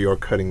that we are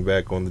cutting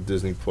back on the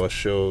Disney Plus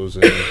shows,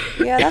 and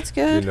Yeah, that's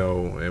good.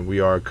 and we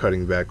are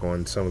cutting back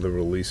on some of the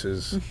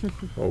releases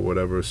or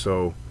whatever.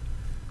 So,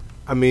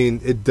 I mean,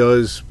 it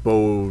does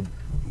bode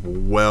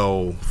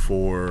well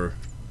for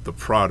the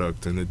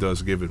product, and it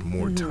does give it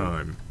more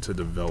time to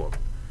develop.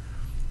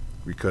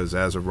 Because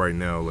as of right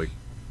now,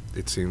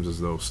 it seems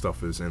as though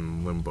stuff is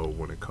in limbo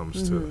when it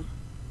comes to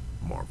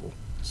Marvel.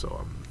 So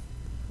I'm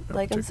not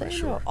Like I'm particularly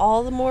saying, sure.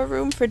 all the more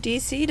room for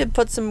DC to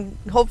put some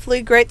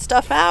hopefully great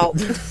stuff out.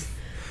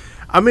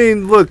 I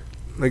mean, look,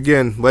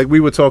 again, like we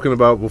were talking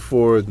about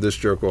before this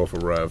jerk off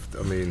arrived.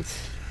 I mean,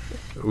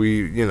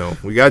 we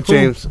got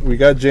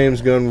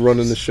James Gunn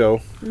running the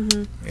show.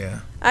 Yeah.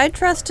 I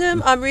trust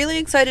him. I'm really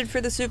excited for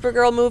the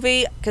Supergirl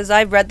movie because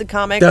I've read the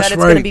comic that it's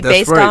going to be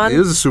based on. It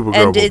is a Supergirl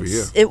and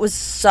movie. it was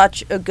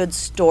such a good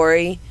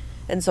story,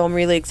 and so I'm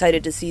really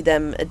excited to see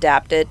them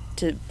adapt it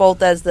to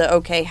both as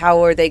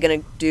how are they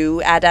going to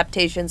do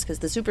adaptations, because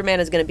the Superman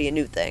is going to be a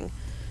new thing,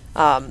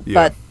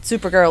 but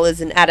Supergirl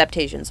is an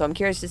adaptation, so I'm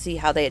curious to see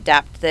how they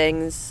adapt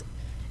things,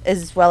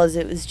 as well as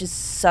it was just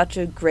such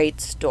a great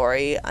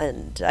story,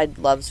 and I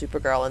love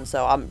Supergirl, and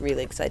so I'm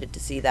really excited to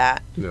see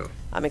that. Yeah.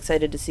 I'm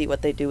excited to see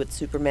what they do with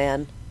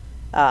Superman.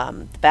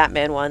 The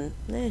Batman one,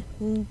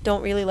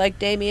 don't really like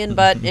Damian,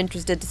 but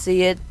interested to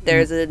see it.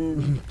 There's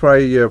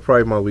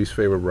Probably my least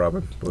favorite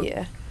Robin. But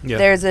Yeah.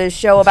 There's a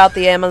show about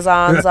the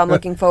Amazons. I'm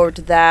looking forward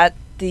to that.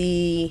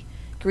 The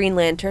Green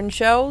Lantern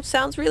show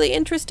sounds really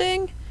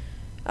interesting,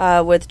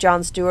 with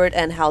Jon Stewart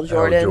and Hal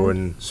Jordan. Hal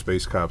Jordan,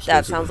 Space Cops.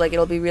 That sounds like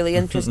it'll be really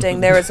interesting.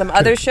 There were some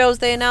other shows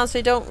they announced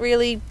I don't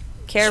really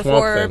care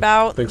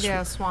about.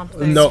 Yeah, Swamp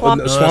Thing. No,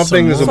 Swamp- Swamp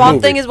Thing is a movie.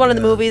 Swamp Thing is one of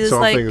the movies.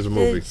 Swamp Thing is a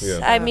movie, it's- yeah.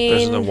 I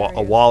There's mean,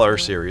 a Waller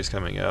series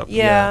coming up.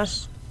 yeah.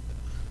 Yes.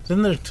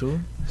 Isn't there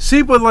two?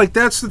 See, but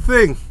that's the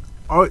thing.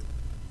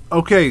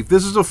 Okay,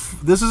 this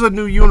is a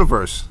new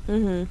universe.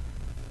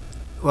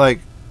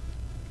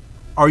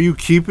 Are you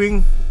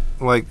keeping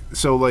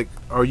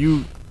are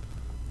you?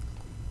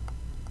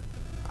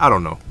 I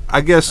don't know.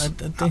 I guess. I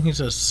think he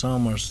said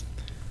Summers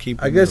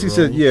keeping. I guess the he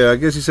said, role. yeah. I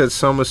guess he said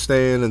some are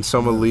staying and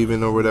some are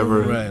leaving or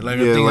whatever. Right. Like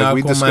yeah, I think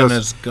we Aquaman discussed.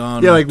 is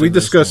gone. Yeah, after we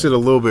this discussed it one. a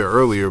little bit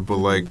earlier, but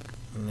Yeah.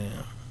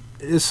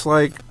 it's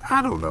I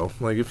don't know.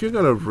 If you're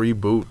gonna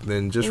reboot,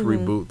 then just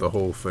reboot the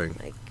whole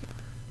thing.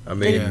 I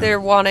mean, They're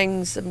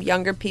wanting some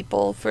younger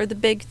people for the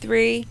big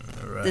three.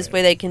 Right. This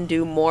way they can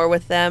do more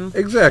with them.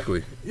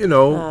 exactly.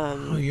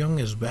 How young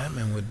is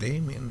Batman with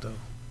Damian though?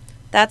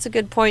 That's a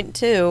good point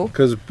too.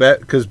 Because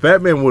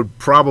Batman would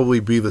probably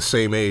be the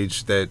same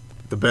age that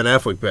the Ben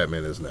Affleck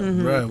Batman is now.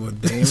 Right,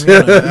 with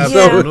Damian.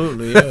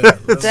 Absolutely, yeah.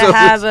 To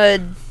have a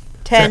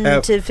 10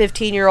 to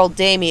 15-year-old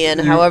Damien,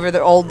 however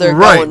old they're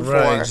Right. going for.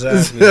 Right,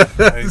 exactly.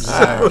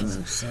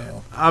 exactly.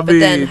 So, I But mean,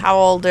 then how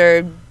old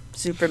are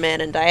Superman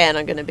and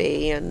Diana going to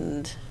be?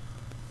 And,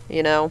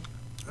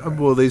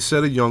 well, they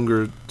said a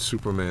younger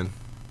Superman.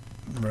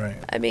 right.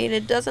 I mean,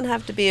 it doesn't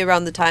have to be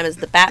around the time as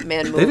the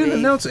Batman movie. They didn't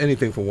announce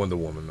anything for Wonder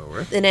Woman, though,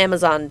 right? An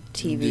Amazon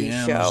TV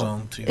The show.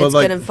 Amazon TV. It's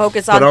But, going to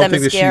focus But on I don't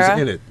think that Themyscira.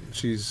 she's in it.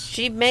 She's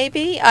She may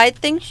be. I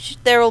think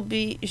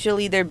she'll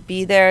either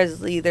be there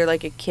as either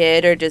like a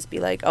kid or just be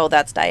like, oh,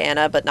 that's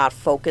Diana, but not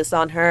focus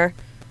on her.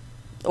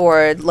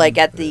 Or at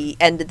the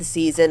end of the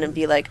season and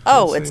be like,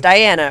 oh, it's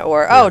Diana,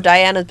 or oh,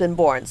 Diana's been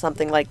born,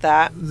 something like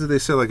that. They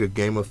said a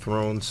Game of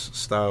Thrones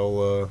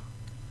style.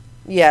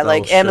 Yeah, Style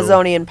like show.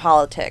 Amazonian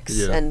politics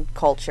Yeah. and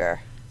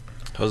culture.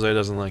 Jose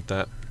doesn't like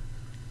that.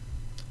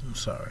 I'm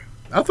sorry.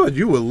 I thought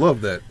you would love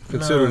that,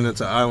 considering No.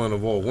 it's an island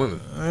of all women.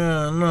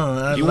 Yeah,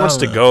 no. He wants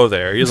to go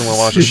there. He doesn't want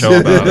to watch a show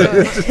about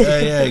it.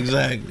 Yeah,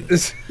 exactly.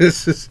 It's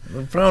just,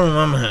 The problem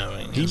I'm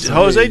having. is-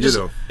 Jose you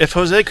know. if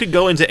Jose could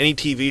go into any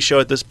TV show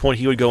at this point,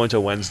 he would go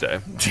into Wednesday.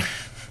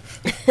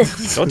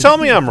 Don't tell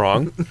me I'm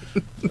wrong.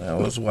 I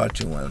was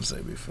watching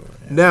Wednesday before.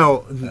 Yeah.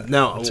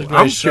 now It's a great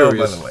I'm show,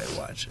 curious. by the way.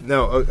 Watch it.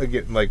 Now,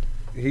 again,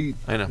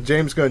 I know.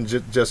 James Gunn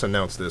just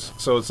announced this,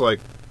 so it's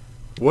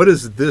what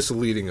is this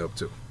leading up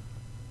to?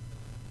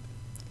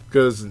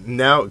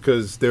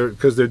 Because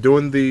they're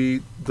doing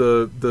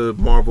the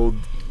Marvel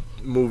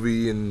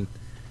movie and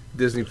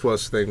Disney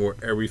Plus thing where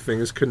everything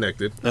is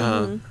connected.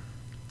 Uh-huh.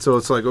 So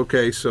it's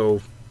okay,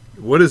 so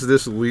what is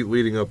this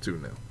leading up to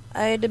now?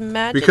 I'd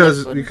imagine Because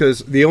it would- because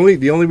the only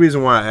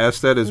reason why I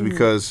asked that is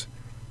because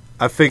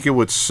I think it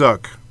would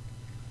suck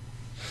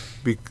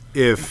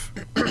if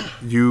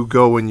you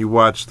go and you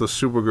watch the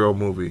Supergirl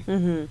movie,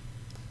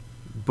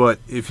 but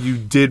if you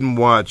didn't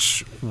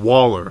watch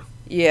Waller,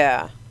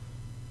 yeah,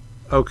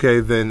 okay,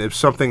 then if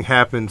something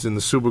happens in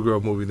the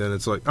Supergirl movie, then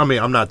it's like, I mean,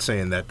 I'm not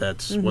saying that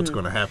that's what's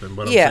going to happen,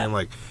 but I'm saying,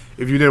 like,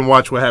 if you didn't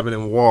watch what happened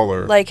in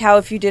Waller. Like how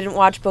if you didn't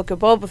watch Book of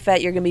Boba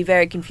Fett, you're going to be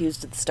very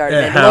confused at the start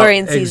of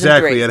Mandalorian season 3.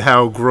 Exactly, and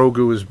how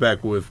Grogu is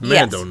back with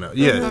Mando now.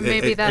 Yeah, But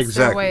maybe that's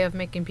their way of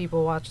making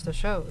people watch the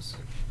shows.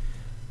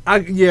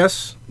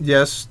 Yes,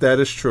 that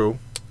is true.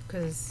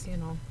 Because,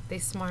 they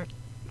smart.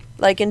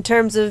 Like, in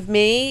terms of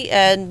me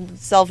and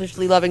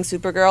selfishly loving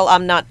Supergirl,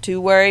 I'm not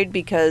too worried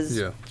because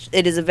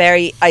it is a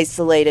very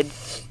isolated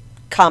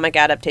comic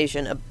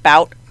adaptation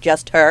about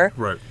just her.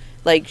 Right.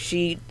 Like,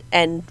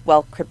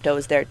 Crypto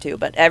is there too,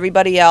 but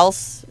everybody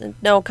else,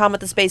 no,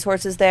 Comet the Space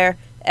Horse is there.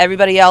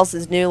 Everybody else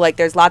is new. Like,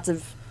 there's lots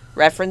of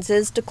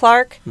references to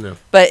Clark,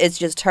 but it's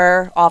just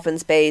her off in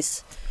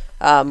space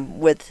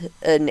with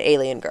an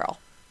alien girl.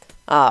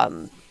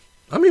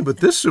 I mean, but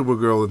this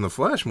Supergirl in the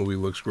Flash movie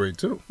looks great,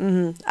 too.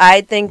 Mm-hmm.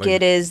 I think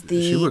it is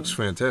She looks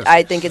fantastic.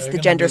 I think it's the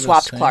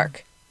gender-swapped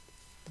Clark.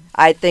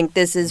 I think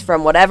this is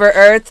from whatever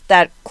Earth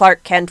that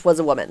Clark Kent was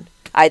a woman.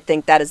 I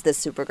think that is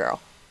this Supergirl.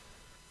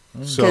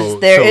 Because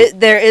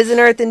there is an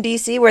Earth in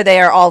DC where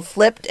they are all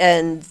flipped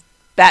and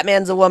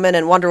Batman's a woman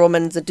and Wonder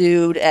Woman's a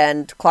dude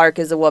and Clark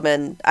is a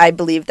woman. I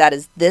believe that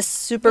is this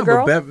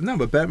Supergirl.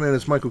 But Batman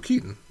is Michael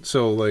Keaton.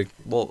 So, like...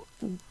 Well,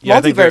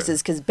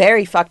 multiverses, because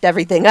Barry fucked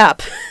everything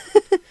up.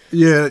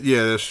 Yeah,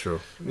 that's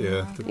true.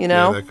 Yeah,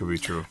 that could be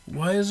true.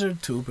 Why is there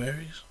 2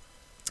 Barrys?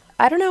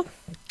 I don't know.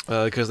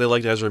 Because they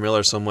liked Ezra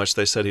Miller so much,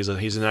 they said he's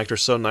an actor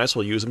so nice,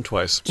 we'll use him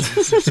twice.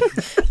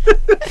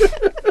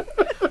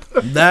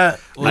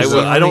 That was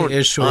the only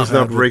issue. He's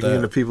not breaking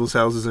into people's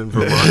houses in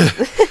Vermont.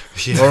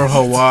 Or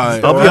Hawaii.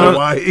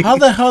 Hawaii. How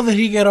the hell did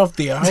he get off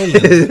the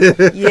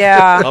island?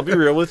 Yeah. I'll be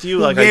real with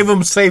you. Who gave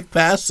him safe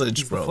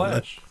passage, bro?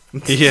 Flash.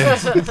 Yeah,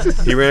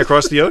 he ran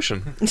across the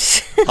ocean.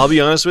 I'll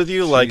be honest with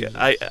you, like,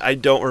 I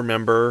don't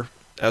remember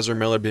Ezra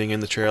Miller being in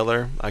the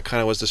trailer. I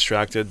kind of was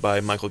distracted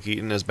by Michael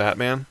Keaton as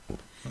Batman.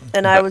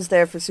 And I was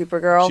there for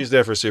Supergirl. She's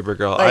there for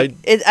Supergirl. Like,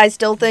 I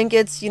still think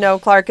it's,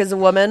 Clark is a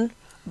woman,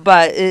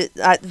 but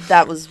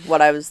that was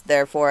what I was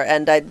there for.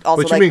 And I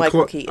also like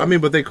Michael Keaton. I mean,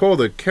 but they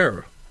called her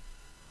Kara.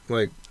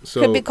 Like,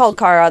 so... Could be called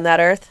Kara on that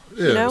Earth,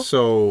 Yeah,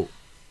 so...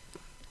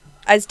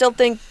 I still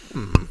think...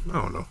 I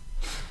don't know.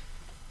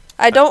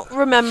 I don't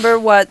remember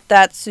what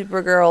that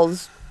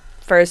Supergirl's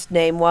first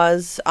name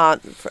was,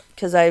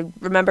 because I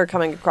remember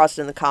coming across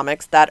it in the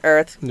comics, that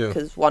Earth,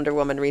 because Wonder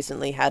Woman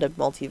recently had a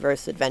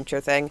multiverse adventure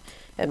thing,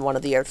 and one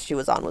of the Earths she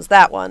was on was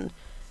that one.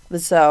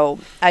 So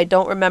I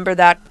don't remember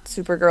that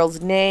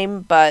Supergirl's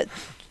name, but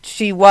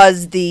she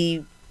was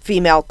the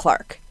female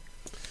Clark.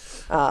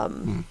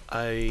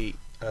 I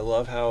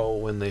love how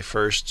when they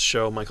first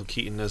show Michael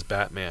Keaton as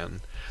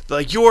Batman, they're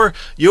like,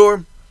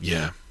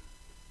 yeah.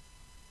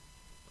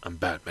 I'm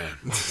Batman.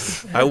 I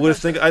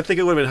think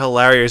it would have been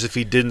hilarious if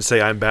he didn't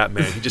say I'm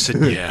Batman. He just said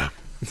yeah.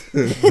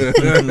 And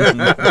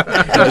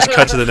just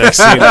cut to the next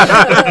scene.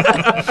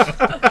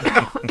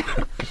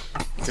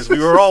 Because we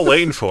were all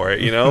waiting for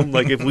it,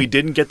 Like if we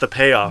didn't get the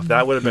payoff,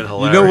 that would have been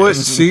hilarious. You know what?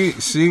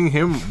 Seeing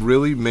him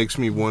really makes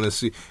me want to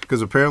see,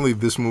 because apparently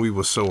this movie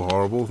was so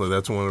horrible that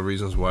that's one of the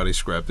reasons why they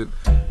scrapped it.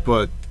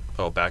 But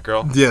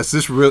Batgirl. Yes,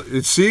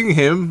 seeing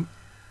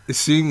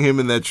him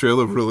in that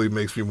trailer really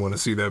makes me want to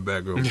see that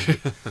Batgirl movie.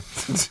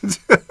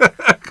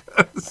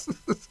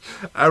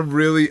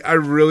 I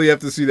really have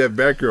to see that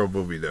Batgirl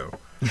movie though.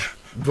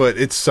 But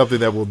it's something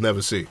that we'll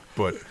never see.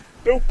 But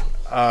nope.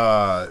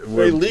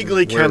 They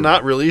legally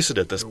cannot release it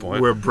at this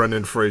point. Where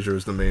Brendan Fraser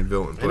is the main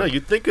villain. I know,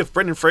 you'd think if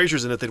Brendan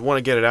Fraser's in it, they'd want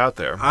to get it out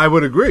there. I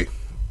would agree.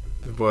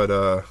 But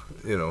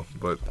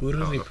who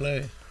did he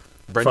play?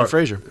 Brendan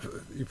Fraser.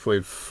 He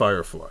played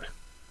Firefly.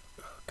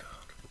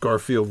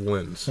 Garfield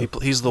wins.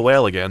 He's the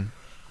whale again.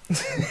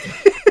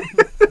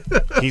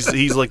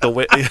 he's like the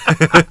whale.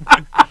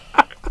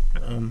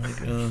 Oh my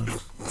god.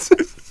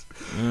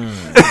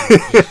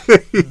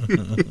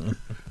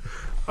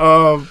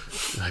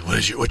 Like,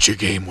 what's your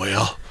game,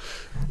 whale?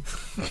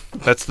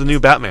 That's the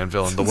new Batman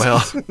villain, the whale.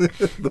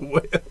 The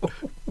whale.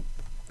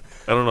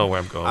 I don't know where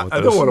I'm going with this.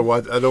 I don't want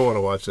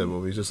to watch that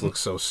movie. It just looks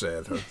so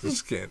sad. I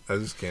just can't. I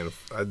just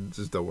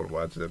don't want to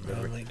watch that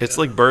movie. It's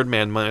like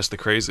Birdman minus the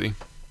crazy.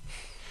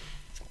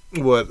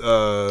 What?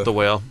 The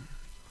whale.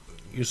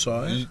 You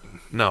saw it?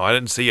 No, I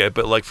didn't see it,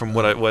 but like from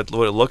what it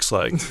looks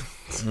like.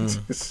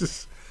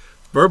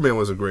 Birdman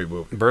was a great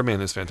movie.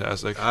 Birdman is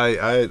fantastic.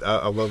 I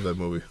love that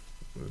movie.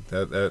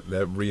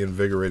 That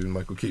reinvigorated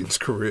Michael Keaton's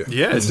career.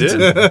 Yeah, it did.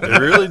 It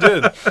really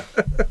did.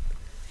 That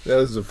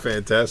was a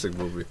fantastic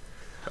movie.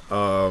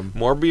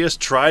 Morbius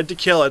tried to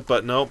kill it,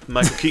 but nope.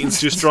 Michael Keaton's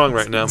too strong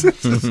right now.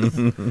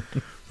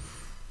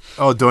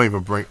 Oh, don't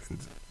even bring...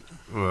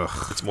 Ugh.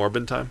 It's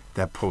Morbin time?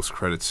 That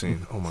post-credit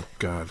scene. Oh, my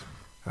God.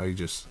 How you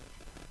just...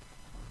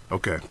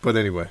 Okay, but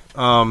anyway.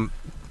 But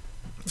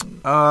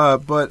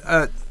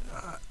I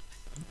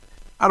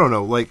don't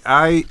know. Like,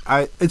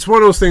 it's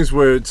one of those things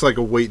where it's like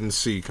a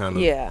wait-and-see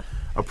kind of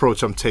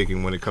approach I'm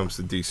taking when it comes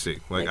to DC.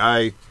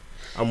 Like,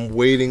 I'm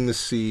waiting to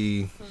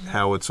see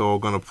how it's all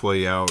going to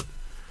play out.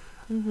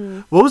 Mm-hmm.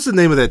 What was the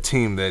name of that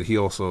team that he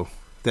also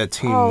That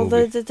teen Oh,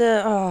 movie.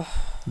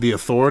 The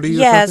Authority. Or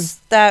yes,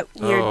 that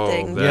weird Oh,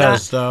 thing. that-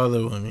 Yes, the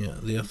other one. Yeah,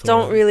 the Authority.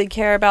 Don't really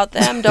care about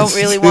them. Don't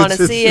really want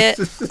to see it.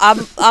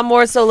 I'm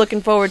more so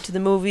looking forward to the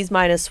movies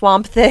minus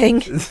Swamp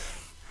Thing.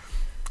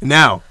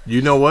 Now,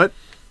 you know what?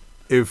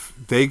 If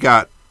they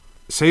got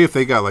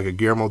like a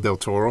Guillermo del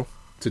Toro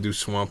to do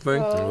Swamp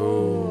Thing.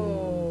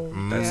 Oh.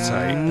 That's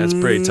tight. That's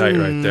pretty tight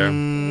right there.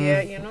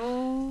 Yeah, you know.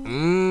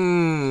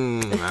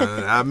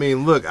 I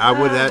mean, look, I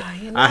would have.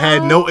 You I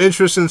had know? no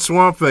interest in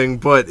Swamp Thing,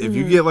 but if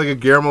you get like a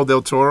Guillermo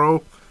del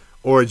Toro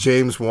or a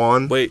James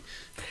Wan, Wait,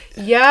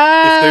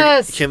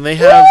 Yes. can they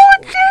have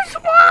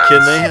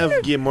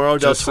Guillermo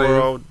del Just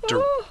saying.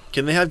 Toro?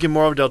 Can they have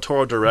Guillermo del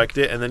Toro direct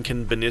it, and then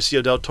can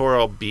Benicio del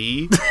Toro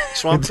be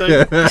Swamp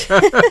Thing?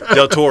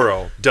 Del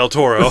Toro,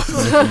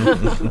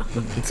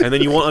 and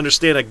then you won't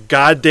understand a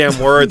goddamn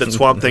word that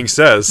Swamp Thing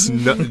says.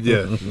 no,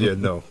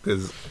 no,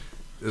 because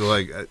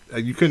like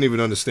you couldn't even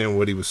understand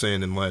what he was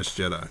saying in Last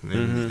Jedi,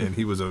 and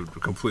he was a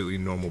completely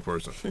normal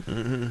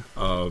person.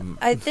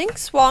 I think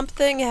Swamp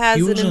Thing has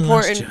He an was in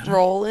Last important Jedi.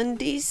 role in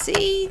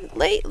DC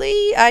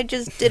lately. I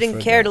just didn't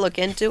care to look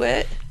into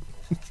it.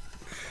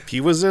 He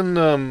was in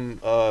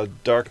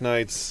Dark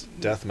Knight's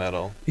Death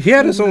Metal. He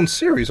had his own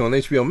series on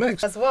HBO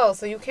Max. As well,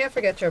 so you can't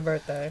forget your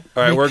birthday.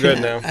 All right, we're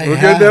good now. I We're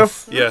good now?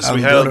 have. Yes, I'm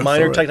we had a good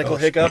minor for it. technical Oh,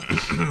 hiccup,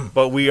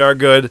 but we are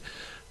good.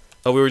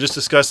 We were just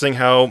discussing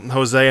how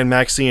Jose and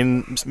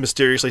Maxine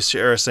mysteriously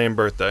share the same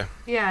birthday.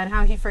 Yeah, and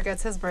how he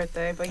forgets his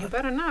birthday, but you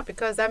better not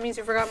because that means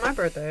you forgot my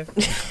birthday.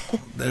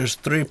 There's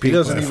 3 He people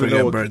doesn't that even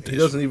forget know. birthdays. He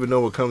doesn't even know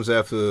what comes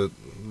after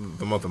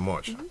the month of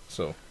March.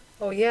 So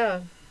Oh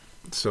yeah.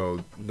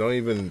 don't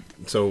even.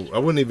 So I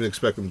wouldn't even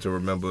expect him to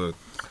remember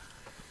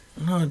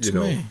No, it's you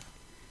know. me.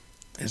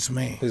 It's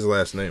me. his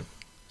last name.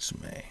 It's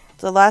me.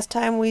 The last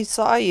time we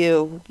saw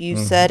you, you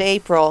said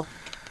April.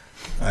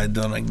 I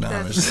don't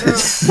acknowledge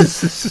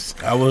That's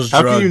that. I was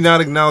How drugged. can you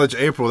not acknowledge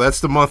April? That's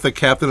the month that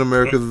Captain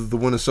America: The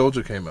Winter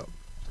Soldier came out.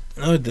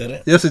 No, it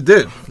didn't. Yes, it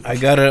did. I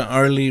got an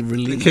early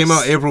release. It came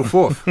out April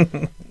 4th,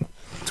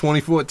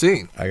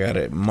 2014. I got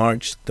it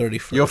March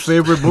 31st. Your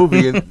favorite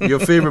movie in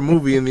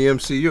the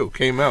MCU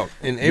came out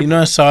in April. You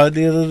know, I saw it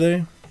the other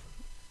day,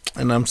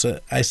 and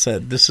I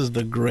said, this is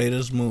the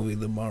greatest movie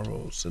the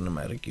Marvel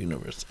Cinematic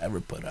Universe ever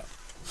put out.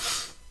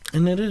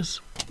 And it is.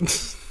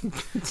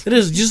 It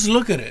is. Just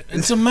look at it.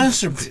 It's a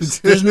masterpiece.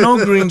 There's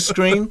no green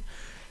screen.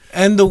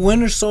 And the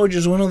Winter Soldier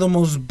is one of the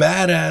most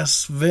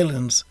badass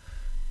villains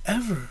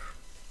ever.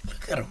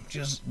 Look at him.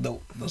 Just the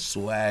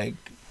swag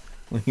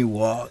when he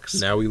walks.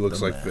 Now he looks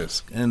the like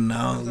this. mask. And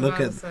now what I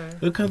was saying.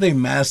 look how they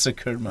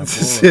massacred my boy.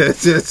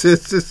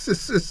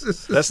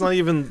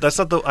 That's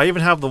not the. I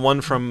even have the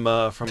one from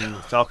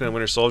Falcon and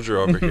Winter Soldier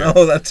over here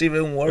No, that's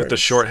even worse. with the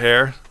short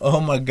hair.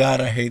 Oh my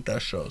god, I hate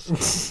that show.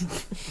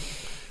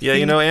 Yeah,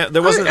 you know,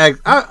 there wasn't. I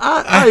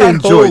had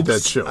enjoyed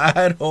hopes. that show. I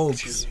had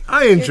hopes.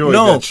 I enjoyed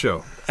No. that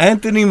show.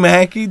 Anthony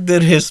Mackie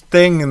did his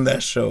thing in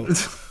that show.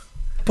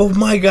 But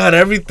my god,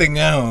 everything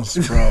else,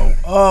 bro.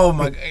 Oh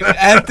my god.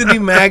 Anthony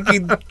Mackie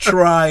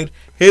tried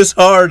his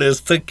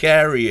hardest to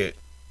carry it.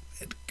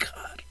 And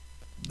god,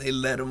 they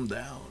let him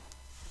down.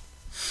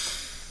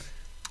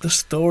 The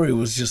story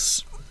was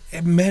just,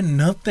 it meant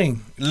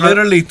nothing.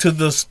 Literally, to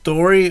the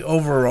story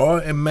overall,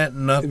 it meant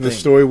nothing. The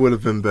story would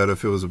have been better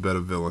if it was a better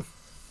villain.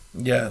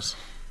 Yes.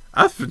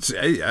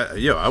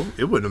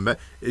 It wouldn't have met.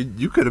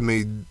 You could have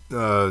made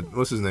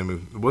what's his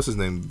name?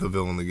 The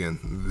villain again,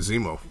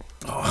 Zemo.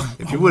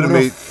 If you would have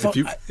made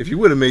if you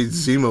would have made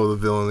Zemo the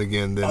villain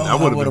again, then I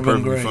would have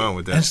been perfectly fine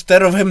with that.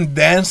 Instead of him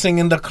dancing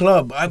in the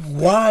club,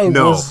 why?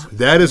 No,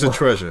 that is a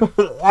treasure.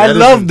 I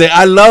loved it.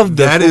 I loved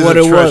it that for is what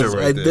a it treasure was.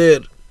 right I there.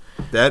 did.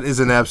 That is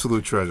an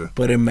absolute treasure.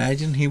 But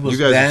imagine he was You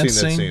guys dancing. have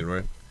seen that scene,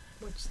 right?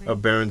 Which thing?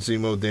 Of Baron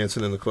Zemo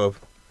dancing in the club.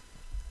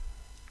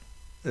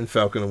 In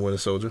Falcon and Winter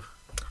Soldier.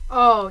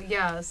 Oh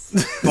yes.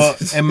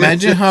 But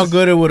imagine how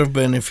good it would have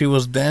been if he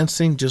was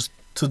dancing just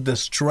to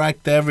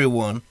distract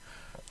everyone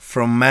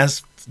from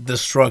mass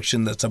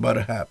destruction that's about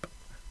to happen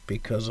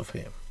because of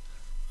him.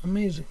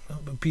 Amazing.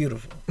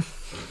 Beautiful.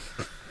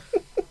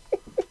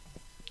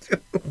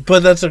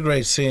 But that's a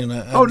great scene.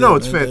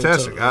 It's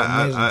fantastic. an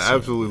I amazing scene.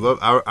 absolutely love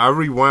it. I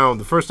rewound.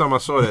 The first time I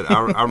saw that,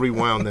 I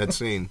rewound that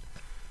scene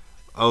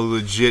a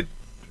legit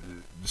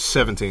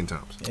 17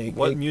 times.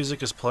 What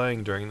music is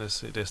playing during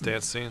this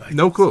dance scene?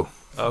 No clue.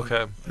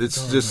 Okay.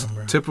 It's don't just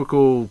remember.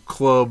 typical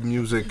club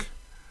music.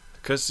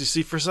 Because, you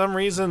see, for some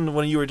reason,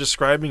 when you were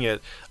describing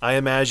it, I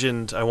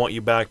imagined I Want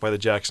You Back by the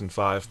Jackson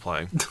 5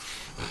 playing.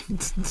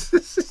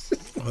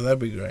 Oh, that'd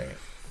be great.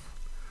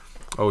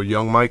 Oh,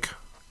 Young Mike.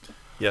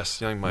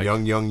 Yes, Young Mike.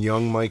 Young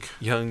Mike.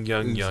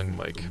 Young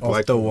Mike.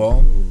 Off the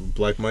wall.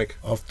 Black Mike.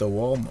 Off the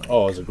wall, man.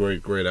 Oh, it's a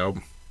great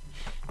album.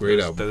 Great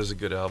album. That is a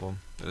good album.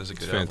 That is a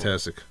good It's album.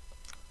 fantastic.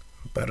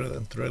 Better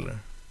than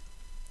Thriller.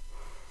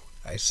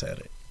 I said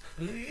it.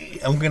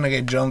 I'm gonna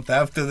get jumped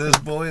after this,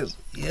 boys.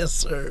 Yes,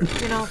 sir.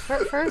 You know,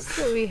 first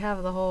we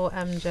have the whole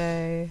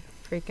MJ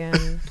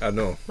freaking I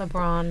know.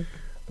 LeBron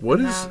What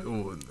is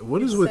Now,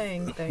 with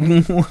saying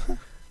thing.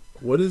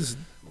 what is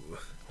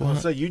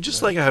So you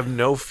just like have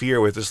no fear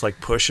with just like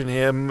pushing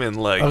him and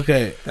like.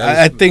 Okay, That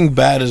I is- think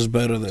Bad is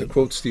better To than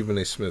quote Stephen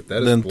A. Smith, that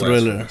is than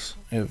Thriller.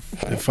 blasphemous.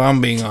 If I'm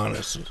being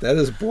honest, That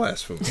is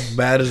blasphemous.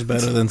 Bad is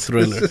better than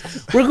Thriller.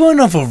 We're going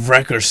off of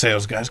record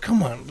sales, guys.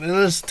 Come on,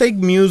 let's take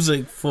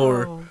music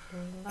for Oh,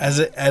 as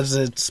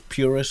its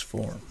purest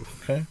form.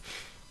 Okay,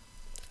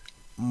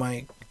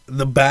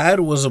 The Bad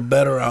was a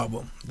better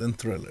album than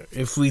Thriller.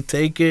 If we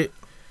take it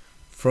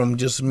from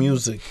just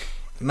music,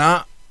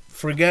 not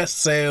forget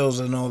sales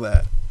and all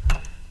that.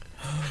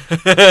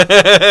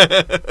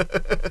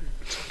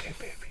 It's okay,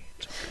 baby.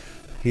 It's okay.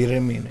 He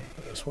didn't mean it.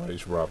 That's why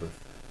he's robbing.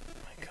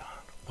 My God,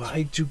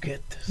 why'd you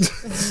get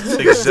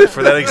this?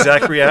 For that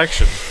exact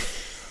reaction.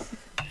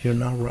 You're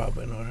not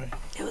Robin, all right?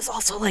 It was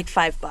also like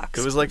 $5.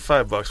 It was like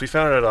 $5. We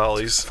found it at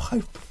Ollie's.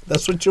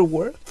 That's what you're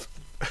worth.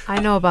 I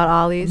know about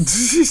Ollie's.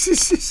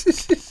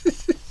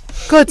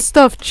 Good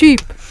stuff,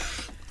 cheap.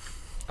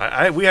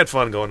 We had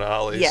fun going to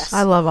Ollie's. Yes.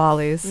 I love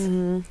Ollie's.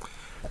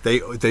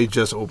 They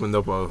just opened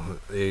up a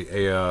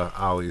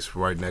Ollie's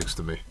right next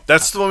to me.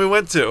 That's the one we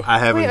went to. I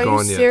haven't Wait, are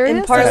gone you yet. serious? In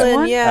There's Parlin,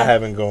 one? I yeah.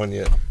 haven't gone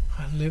yet.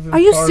 I live in Are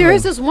you Parlin.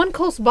 serious? There's one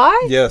close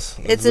by? Yes,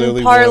 It's in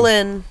literally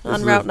Parlin one. on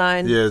It's Route li-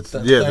 9. Yeah, Thanks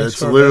that's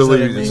for literally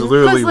visiting me. it's Because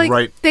literally like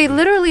right. they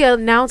literally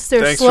announced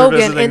their Thanks for slogan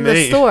visiting in the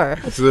me. store.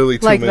 It's literally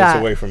 2 like minutes that.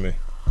 away from me.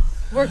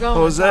 We're going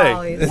Jose. to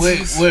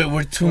Ollie's. Wait,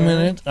 we're 2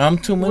 minutes. I'm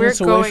 2 We're minutes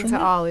away going from to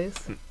you? Ollie's.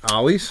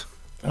 Ollie's?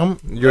 I'm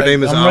Your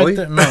name is I'm Ollie?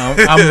 Right there. No,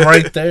 I'm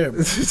right there.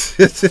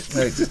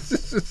 Like,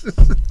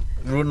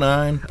 Route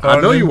 9.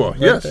 I know you Parlin, are,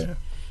 yes. there.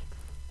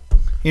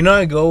 You know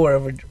I go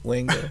wherever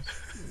Wayne goes.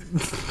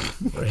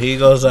 Where he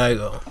goes, I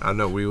go. I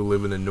know we were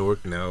living in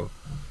Newark now.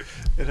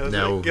 And I was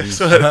Now like, guess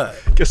he's-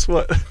 what? Guess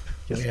what?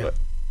 Guess Yeah. what?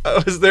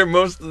 I was there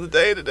most of the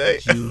day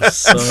today. You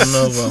son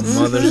of a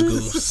mother's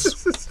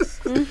goose.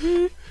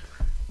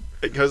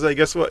 Jose,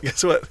 guess what?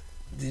 Guess what?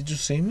 Did you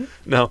see me?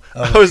 No,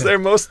 Oh, I was okay. there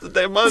most of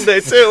the day Monday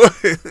too.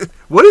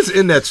 What is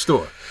in that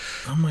store?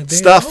 On my day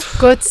Stuff.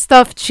 Good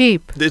stuff,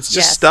 cheap. It's just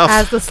Yes. stuff.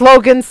 As the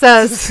slogan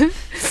says.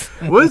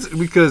 What is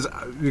because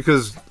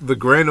the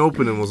grand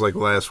opening was like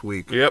last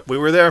week, Yep, we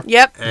were there.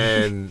 Yep.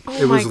 and Oh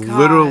it was my God.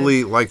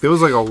 literally like there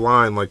was like a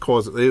line like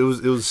it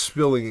was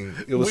spilling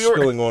We were-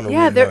 spilling on the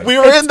Yeah, Route there- 9. We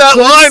were in that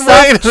line,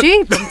 Stuff Wayne.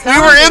 cheap. I'm We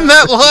telling were you. in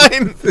that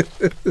line.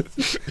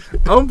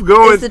 I'm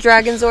going. Is the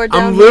Dragon Zord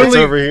down I'm here? It's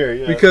literally over here.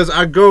 Yeah. because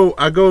I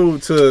go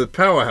to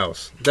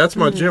Powerhouse. That's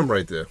my gym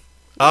right there.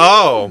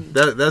 Oh,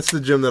 That's the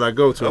gym that I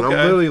go to, and I'm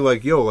Okay. literally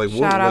like, yo, like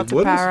what, Shout out like, to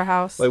what is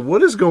Powerhouse. like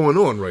what is going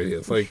on right here?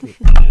 It's like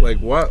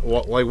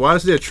why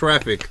is there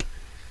traffic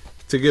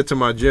to get to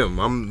my gym?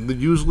 I'm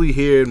usually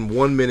here in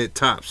 1 minute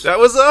tops. that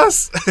was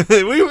us.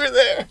 We were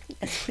there.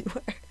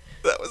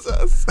 That was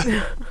us.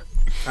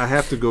 I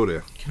have to go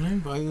there. Can I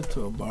invite you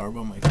to a bar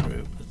by my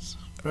crib? It's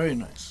very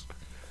nice.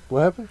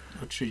 What happened?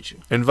 I'll treat you.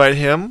 Invite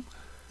him.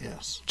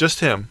 Yes. Just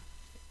him.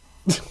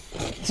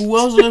 Who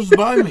else lives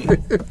by me?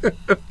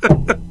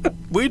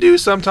 We do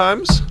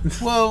sometimes.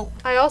 Well,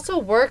 I also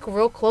work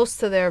real close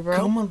to there, bro.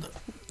 come on.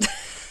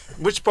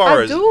 Which bar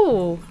I is it?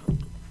 do.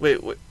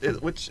 Wait,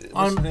 what's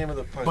On- the name of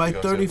the place By you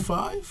go to?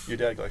 35? Your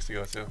dad likes to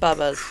go to.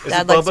 Bubba's. it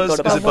Dad likes to Bubba's?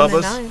 go to Is it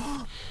Bubba's.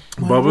 Bubba's?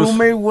 My Bubba's?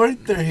 roommate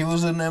worked there. He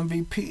was an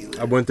MVP.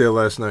 I went there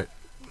last night.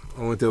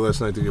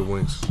 to get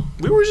wings.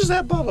 We were just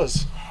at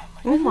Bubba's.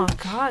 Oh my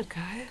God,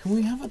 guys. Can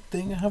we have a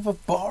thing? I have a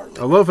bar.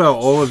 I love how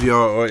all of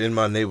y'all are in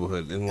my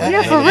neighborhood. And like,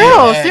 Yeah, for Hey,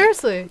 real. hey.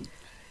 Seriously.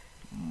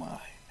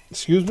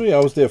 excuse me, I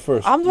was there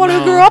first. I'm the one who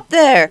No. grew up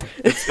there.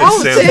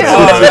 Oh, Sam's damn.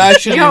 Oh,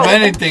 actually, Yo. if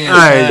anything, it's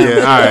Alright, Sam's.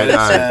 yeah, alright, It's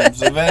alright.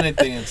 Sam's. If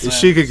anything, it's Sam's.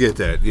 She could get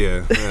that,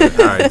 yeah.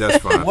 All right, that's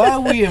fine. Why are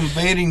we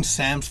invading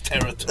Sam's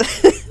territory?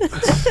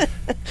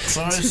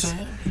 Sorry,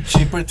 Sam.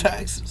 Cheaper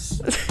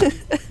taxes.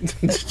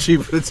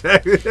 Cheap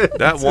attack.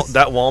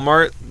 That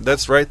Walmart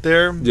that's right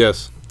there.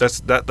 Yes,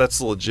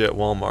 That's legit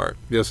Walmart.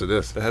 yes, it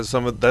is. That has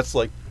some of that's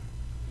like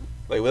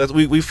that's,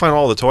 we find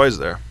all the toys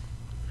there.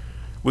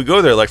 We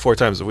go there like 4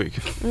 times a week.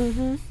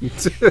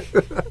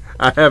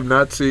 I have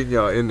not seen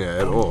y'all in there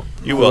at all.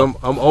 You will.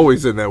 I'm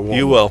always in that Walmart.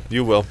 You will.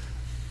 You will.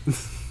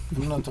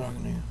 I'm not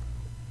talking to you.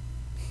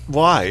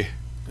 Why?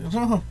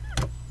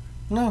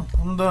 No,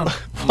 I'm done.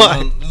 I'm Why?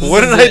 done. This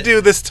What is did I it.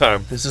 do this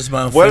time? This is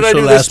my What did I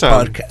official do this last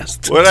time?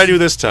 podcast. What did I do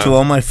this To time?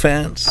 all my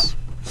fans.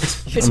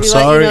 Should I'm we let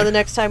sorry. you know the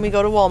next time we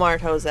go to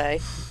Walmart, Jose?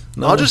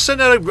 No, I'll just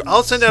send out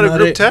I'll send out a not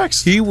group it.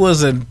 text. He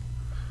was in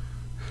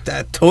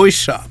that toy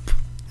shop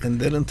and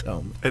didn't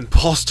tell me. In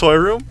Paul's toy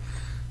room?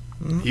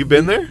 You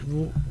been there?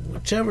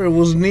 Whichever, it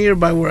was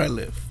nearby where I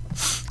live.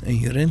 And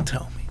you didn't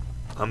tell me.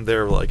 I'm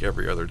there like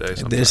every other day.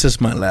 Sometimes. This is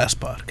my last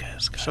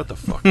podcast, guys. Shut the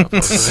fuck up.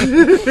 Jose.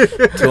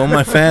 To all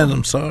my fans,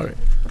 I'm sorry.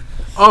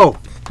 Oh,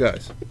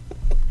 guys,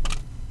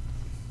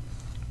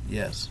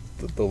 Yes.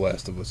 the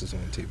Last of Us is on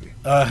TV.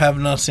 I have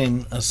not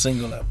seen a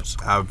single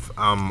episode.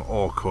 I'm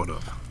all caught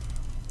up.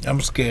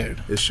 I'm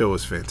scared. This show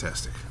is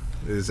fantastic.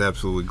 It is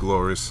absolutely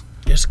glorious,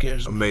 It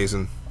scares me.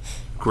 amazing,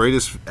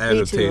 greatest Me too,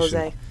 adaptation,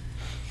 Jose.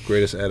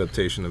 greatest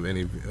adaptation of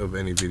any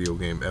video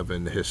game ever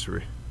in the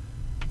history.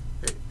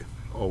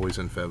 always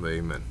in favor.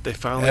 Amen. They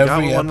finally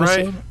got one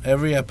right.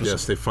 Every episode.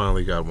 Yes, they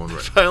finally got one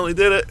right. Finally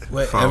did it.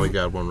 Wait, Finally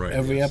got one right.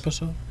 Every yes.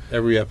 episode?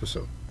 Every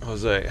episode.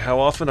 Jose, how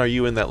often are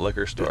you in that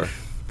liquor store?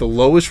 The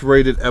lowest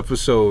rated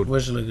episode.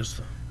 Where's the liquor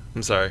store?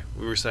 I'm sorry,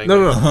 we were saying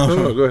No,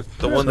 go ahead.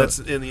 the one that's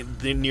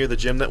near the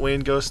gym that Wayne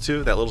goes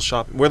to, that little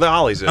shop where the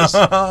Ollie's is.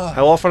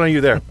 How often are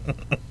you there?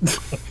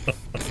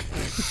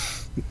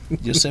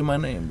 Just say my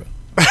name, bro.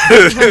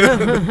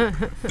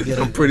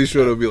 I'm pretty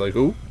sure they'll be like,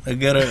 who? I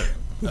get it.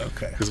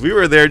 Okay. Because we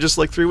were there just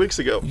like 3 weeks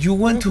ago. You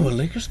went to a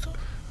liquor store?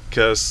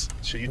 Because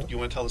you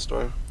want to tell the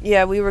story?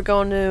 Yeah, we were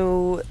going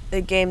to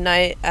a game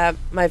night at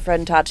my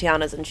friend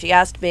Tatiana's, and she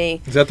asked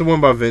me. Is that the one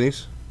by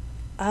Vinny's?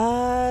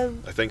 I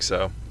think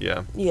so.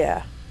 Yeah.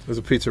 Yeah. There's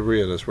a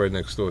pizzeria that's right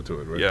next door to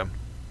it, right? Yeah.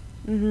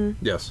 Mhm.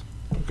 Yes.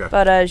 Okay.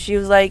 But she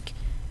was like,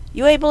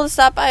 "You able to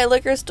stop by a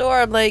liquor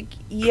store?" I'm like,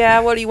 "Yeah.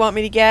 What do you want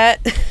me to get?"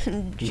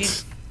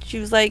 she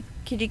was like,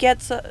 "Could you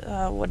get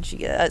what did she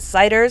get?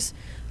 Ciders?"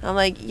 I'm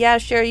like, "Yeah,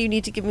 sure. You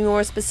need to give me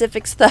more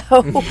specifics though."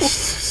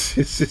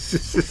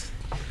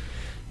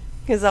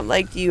 Because I'm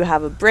like, do you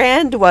have a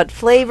brand? What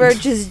flavor?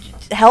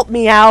 Just help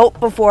me out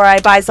before I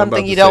buy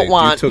something you don't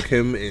want. You took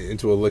him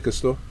into a liquor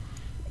store?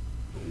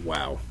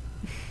 Wow.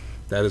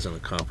 That is an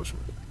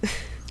accomplishment.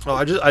 Oh,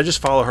 I just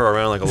follow her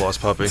around like a lost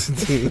puppy.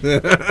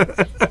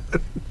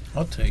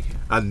 I'll take it.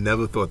 I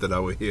never thought that I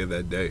would hear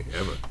that day,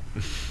 ever.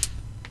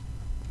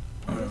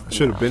 I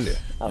should have been there.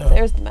 Oh,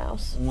 there's the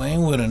mouse.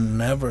 Wayne would have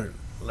never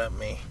let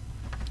me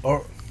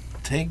or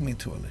take me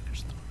to a liquor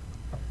store.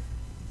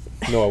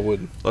 No, I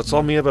wouldn't. Let's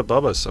all meet up at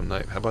Bubba's some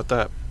night. How about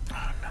that?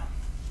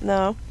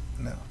 No.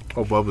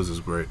 Oh, Bubba's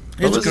is great.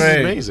 It's Bubba's great.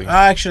 is amazing.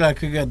 Actually, I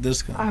could get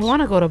discounts. I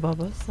want to go to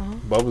Bubba's. So.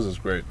 Bubba's is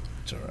great.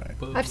 It's all right.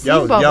 I've seen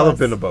Y'all Bubba's. have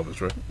been to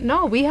Bubba's, right?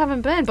 No, we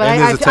haven't been, but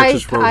And there's a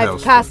Texas I've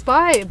Roadhouse, passed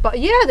by. But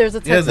yeah, there's a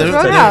Texas there's a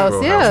Roadhouse.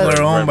 Texas Yeah. Roadhouse.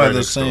 They're owned by Right the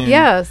next door. same.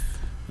 Yes.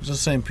 It's the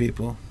same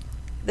people.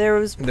 There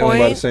was They're owned by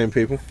the point. same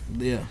people.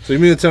 Yeah. So you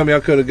mean to tell me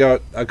I could have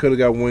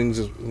got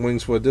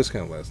wings for a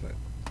discount last night?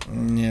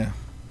 Yeah.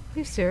 Are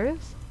you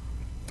serious?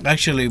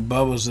 Actually,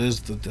 Bubba's is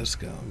the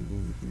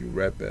discount. You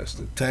rat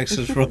bastard.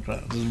 Texas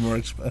Roadhouse is more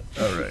expensive.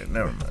 All right,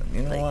 never mind.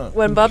 You know what?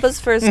 When Bubba's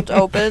first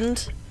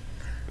opened,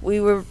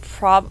 we were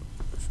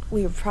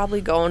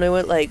probably going to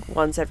it like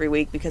once every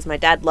week because my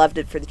dad loved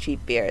it for the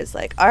cheap beers.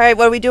 Like, all right,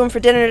 what are we doing for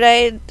dinner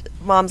today?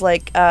 Mom's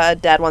like,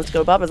 Dad wants to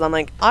go to Bubba's. I'm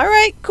like, all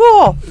right,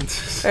 cool.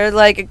 Or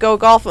like, go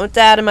golfing with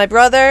Dad and my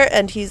brother,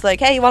 and he's like,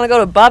 hey, you want to go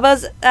to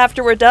Bubba's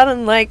after we're done?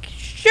 And like,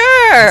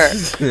 sure.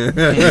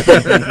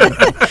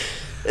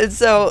 And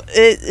so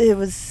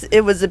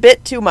it was a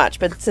bit too much,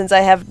 but since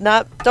I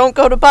don't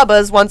go to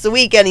Bubba's once a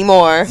week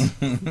anymore,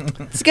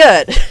 it's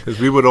good. Because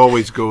we would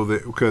always go there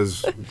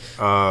because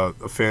a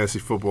fantasy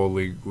football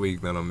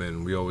league that I'm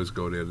in, we always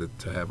go there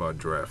to have our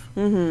draft.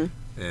 Mm-hmm.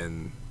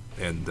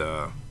 And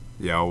I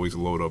always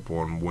load up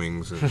on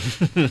wings and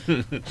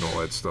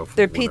all that stuff.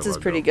 Their pizza's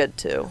pretty good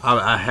too.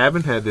 I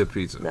haven't had their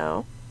pizza.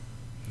 No.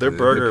 Their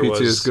burger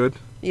pizza was is good.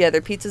 Yeah,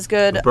 their pizza's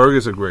good. The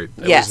burgers are great.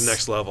 It Yes. was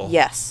next level.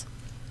 Yes.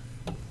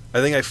 I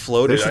think I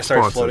floated. They should I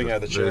started sponsor floating this.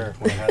 out of the chair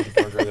when I had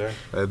the burger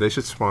there. They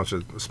should sponsor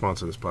this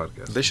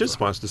podcast. They should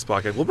sponsor this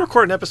podcast. We'll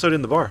record an episode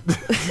in the bar.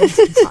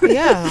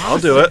 Yeah. I'll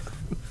do it.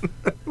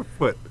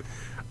 What?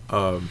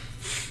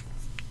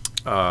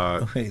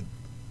 Wait,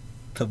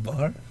 the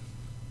bar?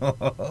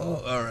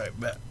 All right,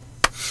 bet.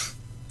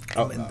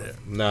 I'm in there.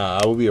 Nah,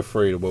 I would be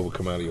afraid of what would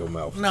come out of your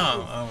mouth.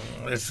 No,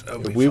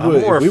 If we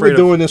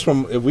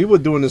were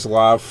doing this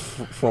live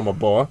from a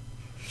bar,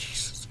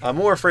 I'm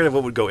more afraid of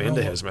what would go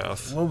into his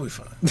mouth. We'll be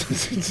fine.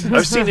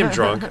 I've seen him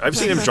drunk.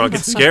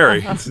 It's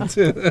scary.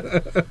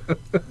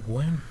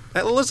 When?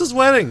 At Alyssa's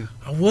wedding.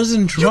 I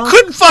wasn't You drunk.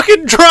 couldn't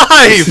fucking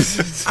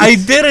drive! I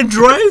didn't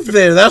drive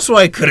there. That's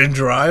why I couldn't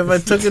drive. I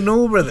took an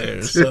Uber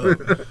there. So,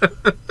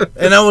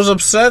 and I was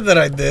upset that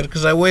I did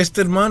because I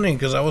wasted money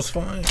because I was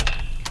fine.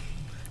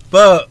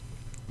 But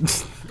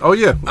oh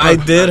yeah, I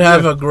did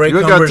have a great You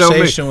ain't gotta tell me.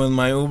 conversation with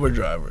my Uber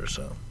driver.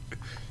 So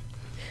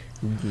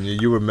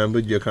You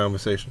remembered your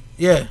conversation?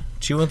 yeah,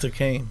 she went to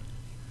Kane,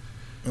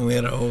 and we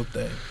had a whole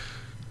thing.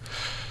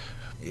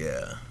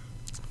 Yeah,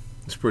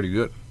 It's pretty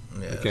good.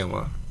 yeah. I can't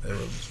lie. It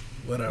was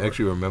whatever. I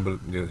actually remembered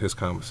his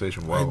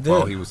conversation I did.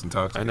 while he was I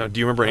intoxicated. know. Do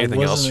you remember I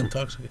anything else? wasn't Do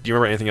intoxicated. you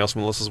remember anything else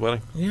from Alyssa's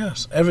wedding?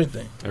 Yes,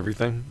 everything.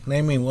 Everything?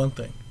 Name me one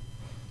thing.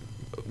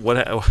 When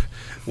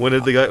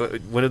did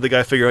the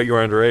guy figure out you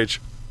were underage?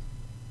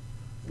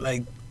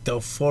 Like the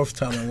fourth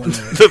time I went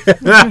there.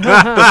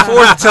 The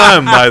fourth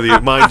time,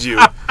 mind you.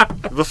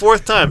 The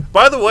fourth time.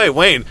 By the way,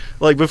 Wayne,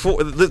 like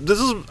before,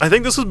 I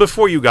think this was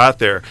before you got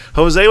there.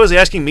 Jose was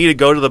asking me to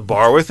go to the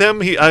bar with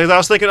him. I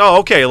was thinking, oh,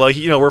 okay, like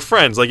we're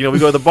friends, like we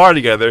go to the bar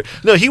together.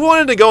 No, he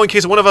wanted to go in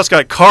case one of us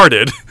got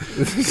carded,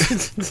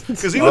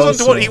 because he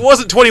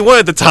wasn't 21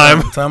 at the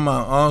time. Time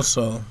out.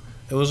 Also,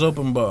 it was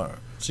open bar,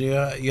 so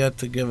you had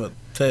to give a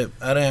tip.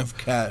 I didn't have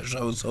cash.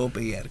 I was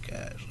hoping he had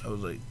cash. I was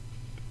like,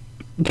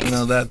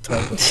 that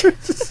type of.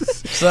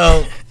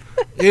 So,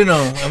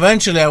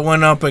 eventually I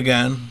went up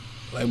again,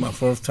 like my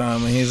fourth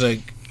time, and he's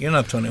like, "You're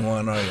not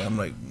 21, are you?" I'm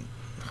like,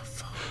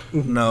 "Fuck,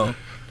 no."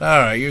 All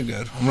right, you're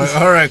good. I'm like,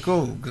 all right,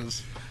 cool,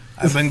 because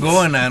I've been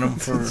going at him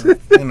for,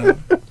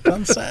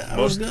 I'm sad. I was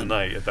Most of the good.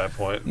 night at that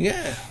point.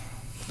 Yeah.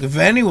 If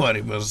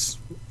anybody was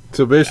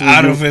So basically,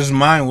 out of his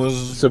mind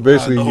was So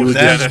basically you were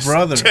Dad's Dennis.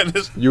 brother.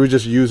 Dennis. you were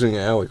just using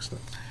Alex. Then.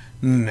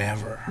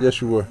 Never. Yes,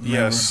 you were.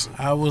 Yes.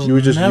 Never. I was You were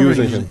just never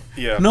using him.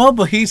 Yeah. No,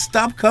 but he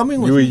stopped coming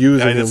with You were me.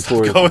 using I didn't him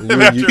stop for. going You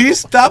were, after- He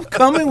stopped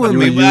coming with you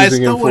were me, but I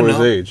using still him for went his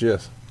out. age.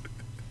 Yes.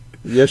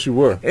 Yes, you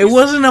were. It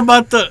wasn't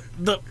about the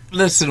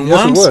listen,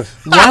 Yes,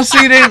 it once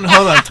he didn't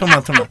hold on, come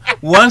on.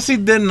 Once he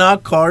did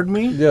not card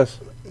me, Yes.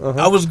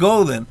 I was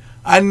golden.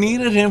 I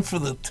needed him for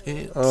the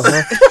tits.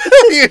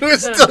 You were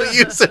still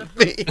using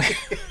me.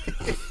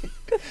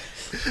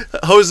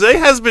 Jose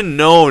has been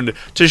known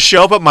to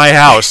show up at my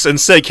house and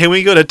say, "Can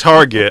we go to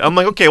Target?" I'm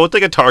like, "Okay, we'll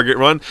take a Target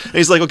run." And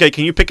he's like, "Okay,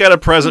 can you pick out a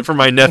present for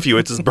my nephew?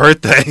 It's his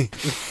birthday."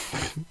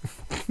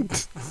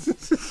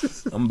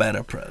 I'm bad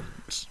at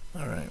presents.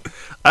 All right.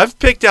 I've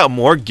picked out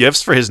more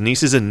gifts for his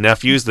nieces and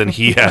nephews than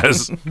he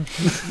has.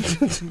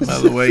 By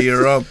the way,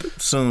 you're up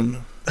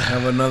soon.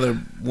 Have another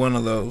one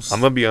of those.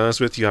 I'm gonna be honest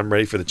with you. I'm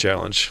ready for the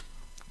challenge.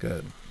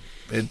 Good.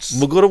 It's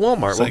We'll go to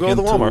Walmart. We'll like go to in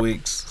the 2 Walmart.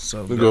 weeks.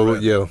 So We get go.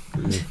 ready. Yeah.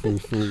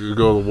 We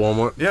go to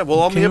Walmart. Yeah, we'll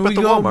all meet Can up we at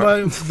the go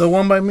Walmart. by the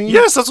one by me?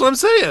 Yes, that's what I'm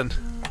saying.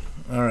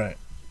 All right.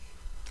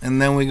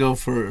 And then we go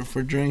for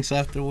drinks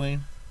after,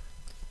 Wayne.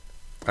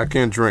 I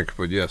can't drink,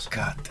 but yes,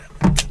 God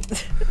damn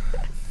it.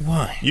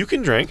 Why? You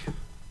can drink.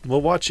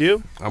 We'll watch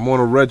you. I'm on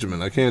a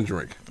regimen. I can't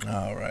drink.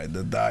 All right,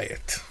 the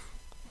diet.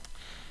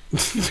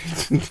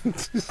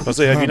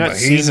 Jose, have you not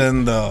He's seen?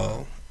 in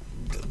the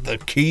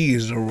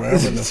Keys or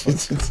wherever the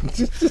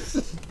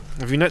fuck.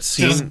 Have you not Just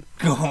seen?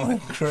 going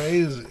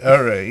crazy.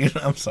 All right,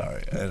 I'm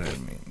sorry. I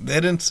didn't mean. They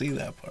didn't see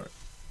that part.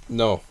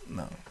 No.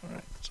 No. All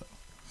right. So.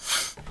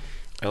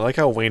 I like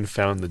how Wayne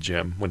found the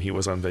gym when he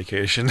was on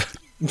vacation.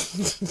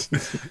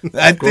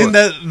 I think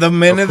that the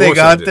minute Of they course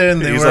I got did. there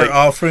and they He's were like,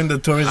 offering the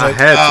tour, he's I like,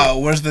 had to. "Oh,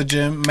 where's the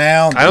gym,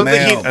 ma'am?" I don't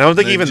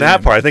think the even gym."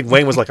 that part. I think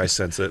Wayne was like, I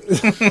sense it.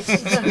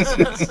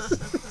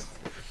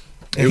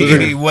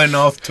 He went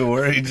off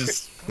tour. He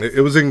just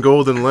It was in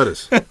golden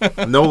lettuce.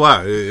 No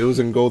lie. It was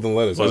in golden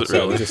lettuce. Was it outside.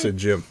 really? It just said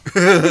gym.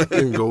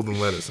 In golden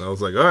lettuce. I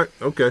was like, all right,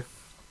 okay.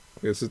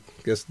 Guess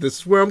this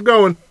is where I'm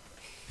going.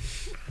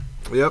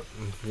 Yep.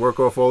 Work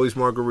off all these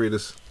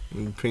margaritas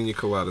and pina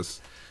coladas.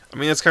 I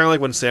mean, it's kind of like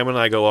when Sam and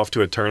I go off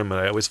to a tournament.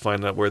 I always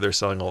find out where they're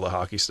selling all the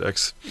hockey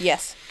sticks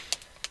Yes.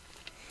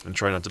 and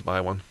try not to buy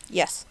one.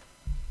 Yes.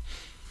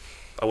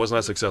 I was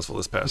not successful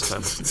this past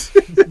time.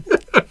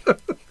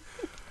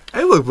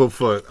 Hey, look, but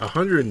for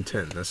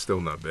 110, that's still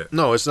not bad.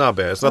 No, it's not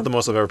bad. It's not the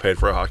most I've ever paid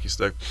for a hockey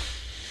stick.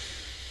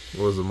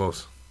 What was the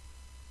most?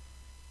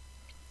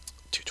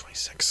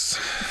 $226.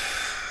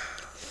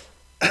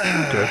 Okay.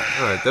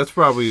 All right. That's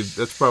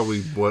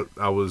probably what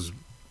I was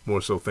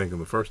more so thinking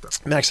the first time.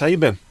 Max, how you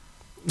been?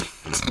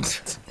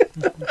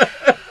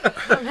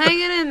 I'm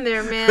hanging in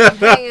there, man. I'm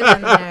hanging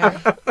in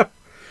there.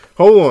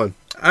 Hold on.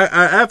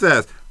 I have to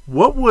ask,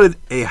 what would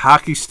a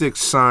hockey stick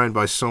signed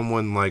by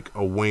someone like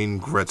a Wayne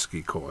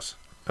Gretzky cost?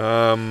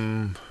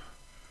 I'd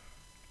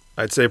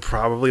say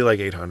probably like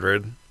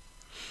 800.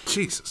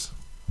 Jesus.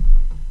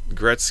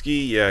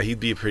 Gretzky, yeah, he'd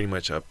be pretty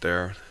much up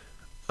there.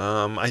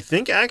 I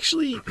think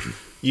actually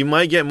you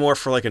might get more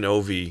for like an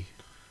Ovi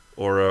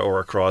or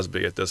a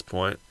Crosby at this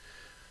point,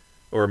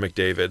 or a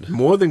McDavid.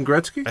 More than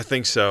Gretzky? I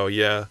think so.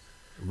 Yeah.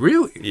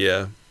 Really?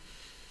 Yeah.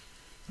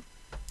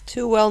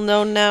 Too well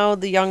known now.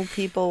 The young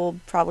people will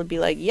probably be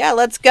like, "Yeah,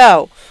 let's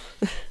go."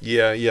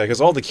 Yeah. Because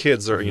all the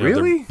kids are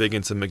Really? they're big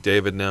into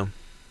McDavid now.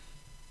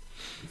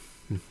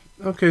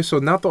 Okay, so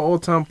not the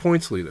all-time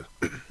points leader.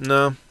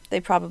 No, They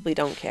probably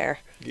don't care.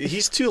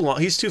 he's too long.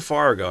 He's too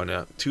far ago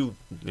now. It's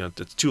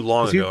too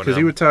long ago Because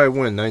he now. retired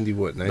when? 90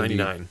 what?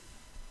 99.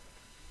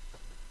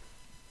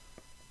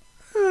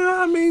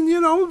 I mean,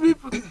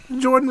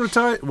 Jordan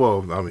retired.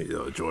 Well, I mean,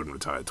 Jordan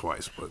retired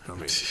twice, but I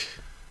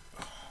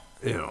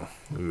mean,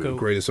 the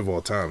greatest of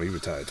all time. He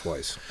retired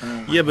twice.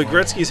 Yeah, but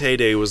Gretzky's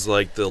heyday was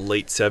like the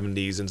late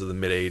 70s into the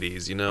mid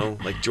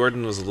 80s. Like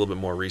Jordan was a little bit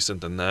more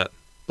recent than that.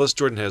 Plus,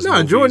 Jordan has No,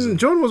 movies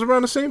Jordan was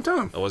around the same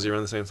time. Oh, was he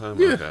around the same time?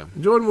 Yeah, Okay.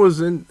 Jordan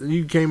was in.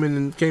 He came in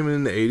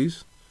in the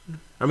 80s.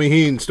 I mean,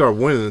 he didn't start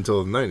winning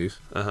until the 90s.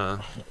 Uh-huh.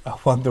 I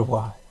wonder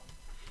why.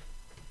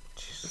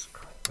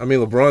 I mean,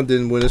 LeBron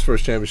didn't win his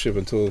first championship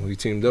until he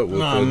teamed up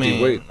with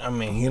D-Wade. I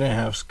mean, he didn't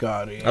have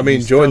Scotty. I mean,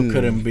 He still Jordan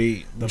couldn't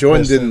beat the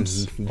Jordan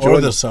Pistons didn't- or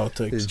Jordan- the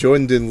Celtics.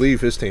 Jordan didn't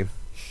leave his team.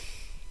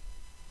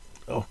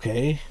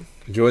 Okay,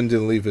 Jordan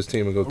didn't leave his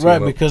team and go team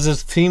right, up. because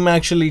his team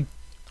actually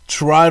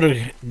tried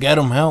to get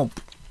him help.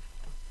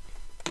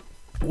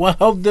 What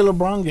help did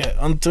LeBron get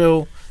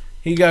until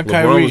he got LeBron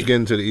Kyrie? was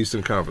getting to the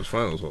Eastern Conference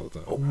Finals all the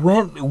time.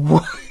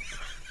 When?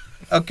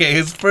 Okay,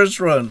 his first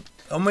run.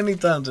 How many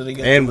times did he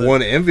get? And to the-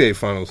 won the NBA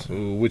Finals,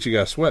 which he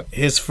got swept.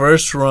 His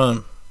first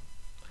run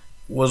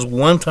was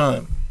one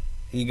time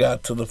he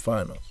got to the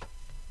finals.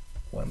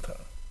 One time.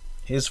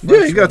 His first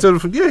Yeah, he got to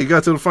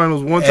the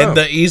finals one time and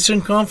the Eastern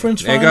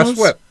Conference and Finals got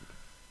swept.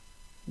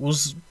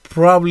 was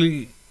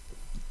probably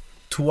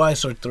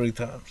twice or three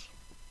times.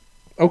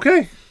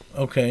 Okay,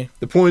 Okay.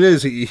 The point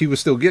is, he was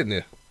still getting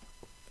there.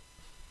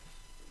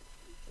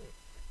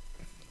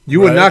 You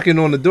were Right. knocking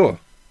on the door.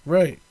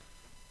 Right.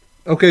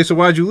 Okay, so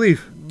why'd you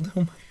leave?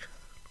 Because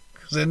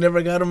they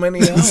never got him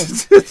any help.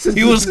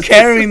 He was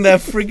carrying that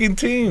freaking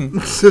team.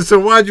 So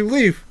why'd you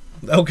leave?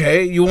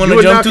 Okay, you want You to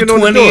were jump to knocking on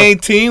the door.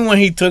 2018 when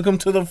he took him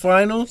to the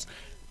finals?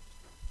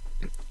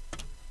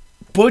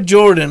 Put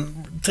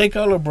Jordan, take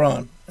out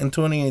LeBron in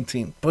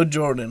 2018. Put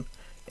Jordan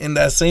in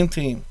that same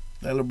team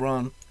that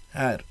LeBron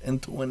had in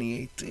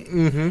 2018.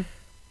 Mm-hmm.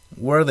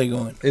 Where are they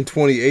going? In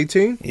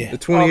 2018? Yeah.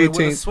 The Oh, they would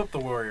 2018, have swept the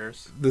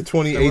Warriors. the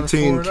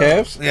 2018 They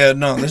Cavs? Yeah,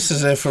 no, this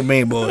is it for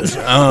me, boys.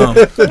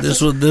 This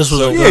was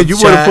a Yeah, good you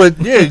would have chat.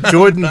 put. Yeah,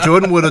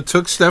 Jordan would have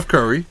took Steph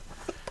Curry,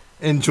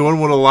 and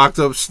Jordan would have locked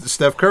up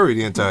Steph Curry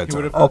the entire He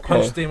would time. have Okay.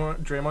 punched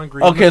Draymond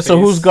Green. in Okay, the so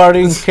face. who's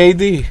guarding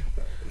KD?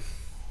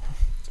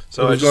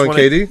 So I Who's just going want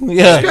to. KD?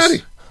 Yes.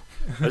 Scotty.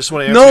 I just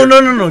want to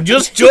answer. No,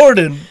 just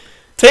Jordan.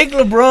 Take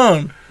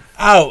LeBron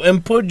out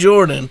and put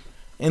Jordan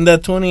in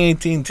that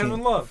 2018 Kevin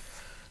team. Love.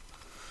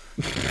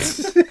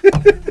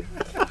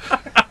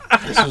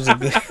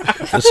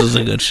 This was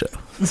a good show.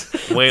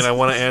 Wayne, I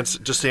want to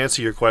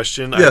answer your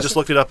question. I Yes. just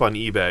looked it up on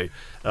eBay.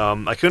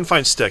 I couldn't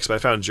find sticks, but I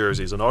found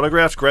jerseys. An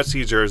autographed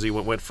Gretzky jersey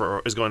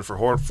is going for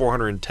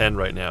 $410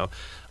 right now.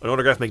 An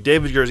autographed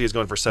McDavid jersey is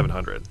going for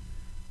 $700.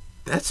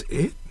 That's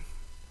it.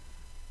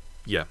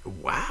 Yeah.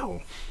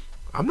 Wow.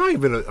 I'm not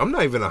even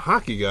a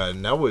hockey guy,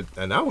 and I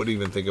would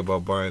even think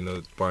about buying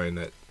that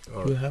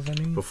Do you have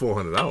any? for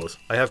 $400.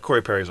 I have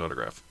Corey Perry's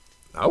autograph.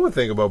 I would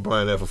think about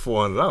buying that for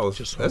 $400.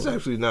 Just That's hold it.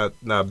 actually not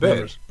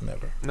bad.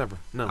 Never. Never.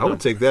 No. I would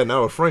take that and I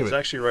would frame It's it.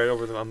 actually right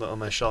over on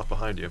my shelf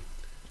behind you.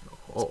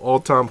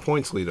 All-time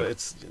points leader. But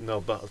it's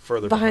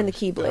further Behind the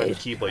Behind keyblade.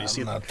 the keyblade. You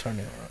see I'm that? not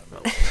turning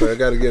around. So I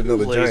got to get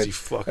another Lazy Giant.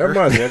 fucker. That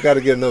reminds me, I got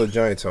to get another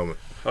Giants helmet.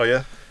 Oh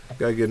yeah.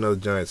 Got to get another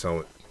Giants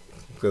helmet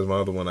because my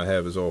other one I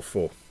have is all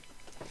full.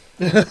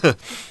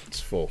 It's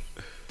full.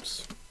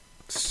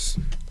 It's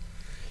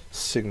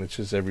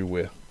signatures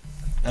everywhere.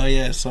 Oh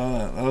yeah, I saw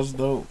that. That was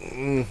dope.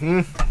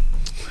 Mm-hmm.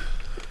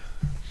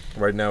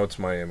 Right now it's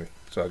Miami,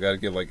 so I got to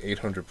get like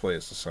 800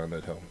 players to sign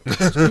that helmet.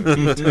 It's going to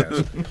be a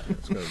task.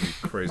 It's going to be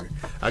crazy.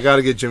 I got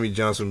to get Jimmy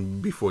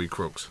Johnson before he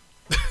croaks.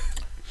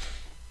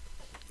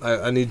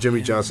 I need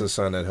Jimmy Johnson to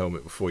sign that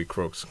helmet before he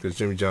croaks because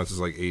Jimmy Johnson's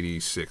like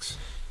 86.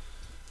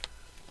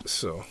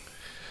 So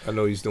I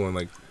know he's doing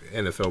like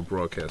NFL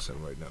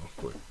broadcasting right now,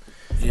 but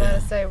I was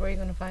gonna say, where are you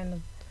gonna find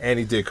them? and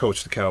he did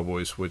coach the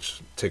Cowboys, which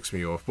ticks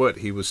me off. But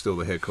he was still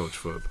the head coach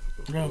for.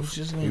 Bro, I was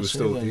just gonna He was say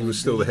still that, he like, was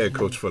still the head dude.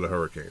 coach for the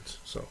Hurricanes.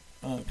 So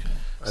Okay.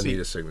 I See- need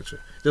a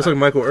signature, just like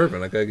Michael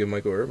Irvin. I gotta get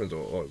Michael Irvin's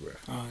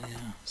autograph. Oh yeah.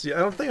 See, I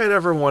don't think I'd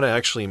ever want to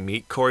actually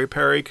meet Corey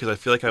Perry because I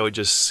feel like I would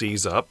just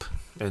seize up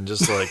and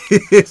just like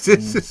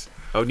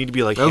I would need to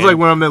be like. That was like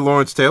when I met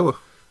Lawrence Taylor.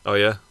 Oh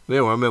yeah.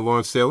 Yeah, when I met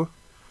Lawrence Taylor.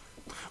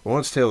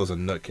 Lawrence Taylor's a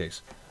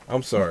nutcase.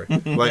 I'm sorry.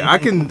 Like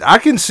I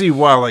can see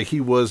why like he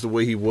was the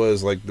way he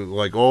was.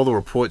 Like all the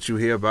reports you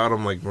hear about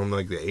him, like from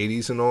like the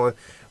 '80s and all that.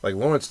 Like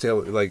Lawrence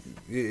Taylor, like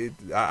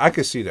I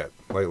could see that.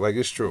 Like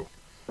it's true.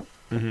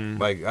 Mm-hmm.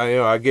 Like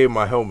I gave him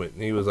my helmet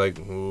and he was like,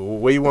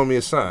 "Where you want me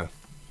to sign?"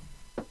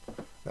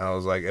 And I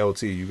was like,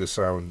 "LT, you could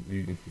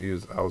sign."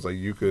 I was like,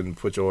 "You can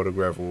put your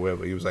autograph or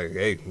whatever." He was like,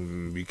 "Hey,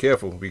 be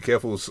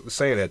careful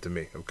saying that to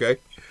me, okay?"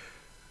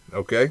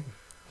 Okay.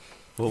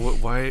 Well,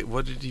 why?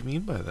 What did you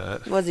mean by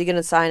that? Was he going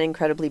to sign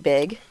incredibly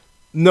big?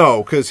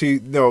 No, because he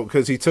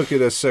took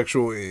it as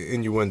sexual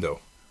innuendo.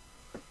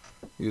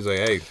 He was like,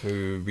 "Hey,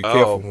 be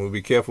careful.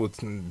 Be careful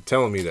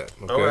telling me that."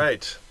 Okay? All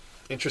right.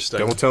 Interesting.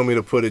 Don't tell me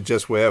to put it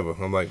just wherever.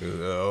 I'm like,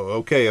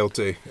 "Okay, LT.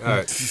 All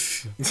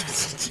right."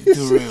 You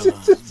do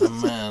realize the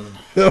man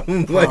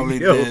I'm probably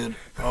like, yo, did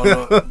all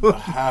of,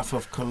 half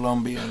of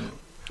Colombian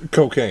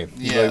cocaine.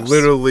 Yes. Like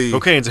literally,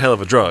 Cocaine's a hell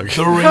of a drug.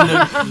 during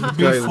the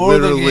before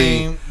the literally,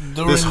 game.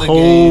 During this the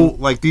whole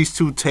game, like these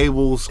two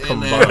tables and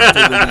combined,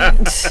 after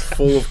the game.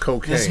 full of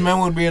cocaine. This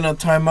man would be in a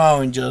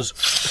timeout and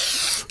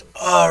just,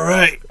 all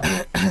right,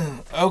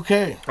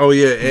 okay. Oh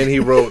yeah, and he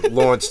wrote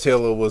Lawrence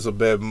Taylor was a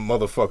bad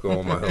motherfucker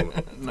on my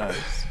helmet.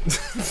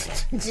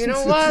 Nice. You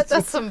know what?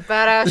 That's some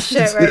badass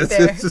shit right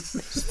there.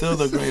 Still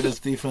the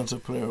greatest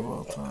defensive player of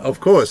all time. Of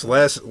course,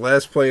 last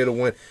player to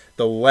win.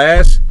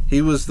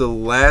 He was the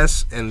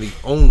last and the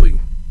only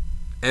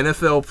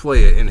NFL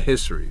player in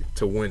history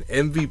to win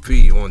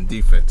MVP on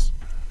defense.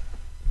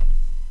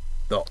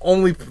 The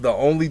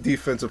only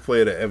defensive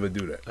player to ever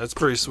do that. That's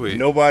pretty sweet.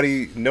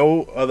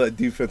 No other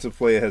defensive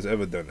player has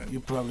ever done that. You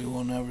probably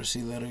won't ever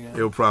see that again.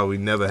 It'll probably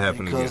never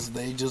happen Because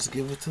again. they just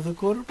give it to the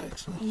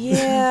quarterbacks. Now.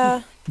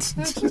 Yeah.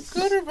 That's a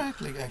quarterback.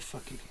 Like, I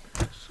fuck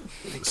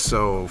you.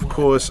 So of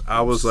course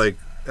I was like,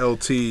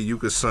 LT, you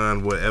could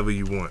sign whatever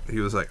you want. He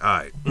was like, all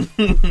right.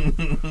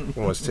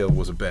 Lawrence Taylor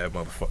was a bad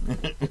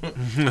motherfucker.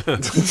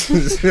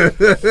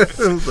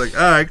 I was like,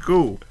 all right,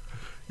 cool.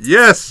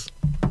 Yes.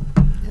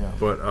 Yeah.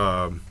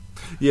 But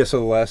yeah. So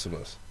The Last of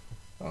Us.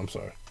 I'm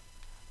sorry.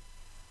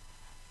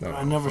 No,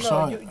 I never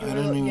saw No, it. I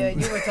didn't even. yeah,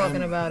 you were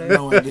talking about it.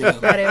 No idea.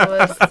 That it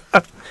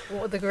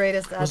was the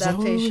greatest Was that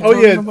what we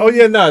adaptation. were Oh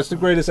yeah. No, it's the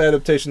greatest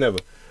adaptation ever.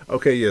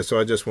 Okay, yeah. So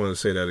I just wanted to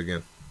say that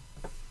again.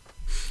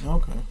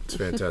 Okay. It's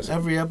fantastic.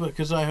 Every episode,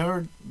 because I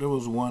heard there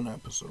was one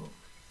episode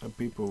that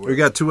people were We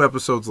got 2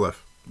 episodes left.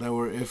 that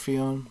were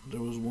iffy on.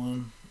 There was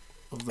one.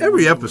 Of the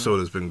Every ones that episode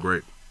has been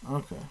great. were-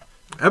 Okay.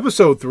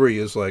 Episode 3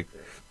 is like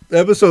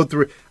episode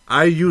 3.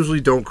 I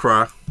usually don't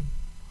cry.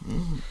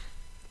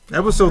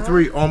 Episode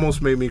 3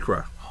 almost made me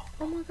cry.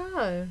 Oh my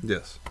god.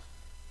 Yes.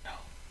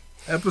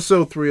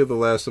 Episode 3 of The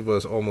Last of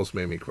Us almost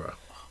made me cry.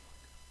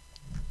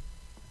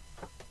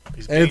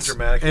 He's And being it's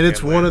dramatic. and it's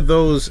again, one Wayne. of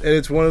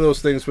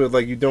those things where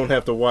like you don't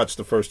have to watch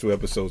the first 2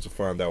 episodes to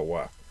find out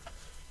why.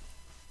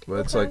 But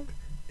it's Okay. like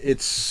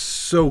it's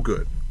so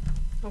good.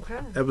 Okay.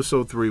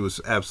 Episode 3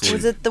 was absolutely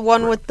Was it the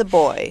one with the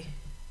boy?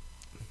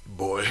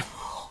 boy.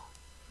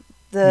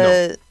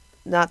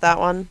 Not that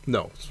one.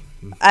 No.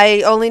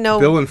 I only know.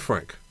 Bill and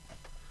Frank.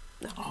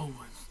 Oh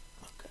my.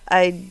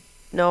 I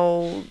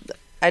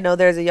know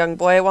there's a young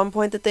boy at one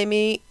point that they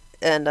meet,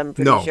 and I'm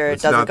pretty No, sure it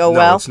it's doesn't not, go no,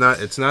 well.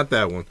 It's not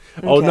that one.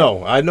 Oh Okay.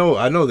 no,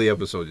 I know the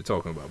episode you're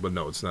talking about, but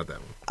no, it's not that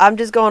one. I'm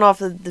just going off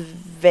of the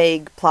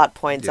vague plot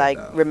points Yeah, I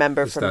no,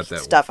 remember it's from not that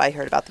one. stuff I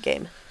heard about the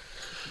game.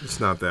 It's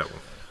not that one.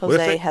 What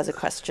if Jose it- has a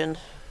question.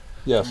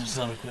 Yes, That's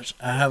not a question.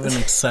 I have an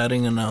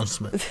exciting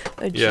announcement.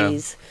 Oh, Yeah.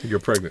 jeez. you're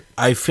pregnant.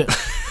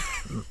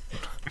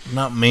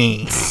 Not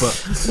me,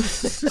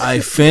 but I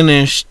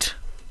finished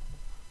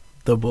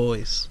The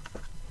Boys.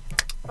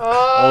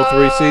 All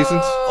 3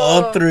 seasons.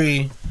 All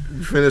 3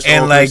 You finished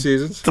And all like 3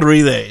 seasons.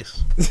 3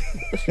 days.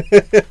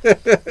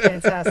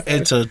 Fantastic.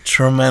 It's a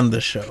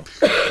tremendous show.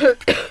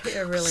 It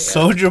really is.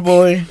 Soldier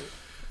Boy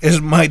is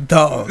my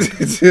dog.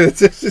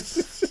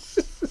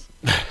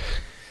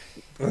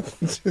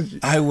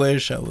 I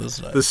wish I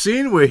was like The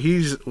scene where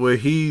he's where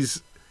him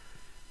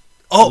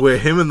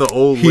and the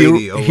old Hero,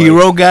 lady are like,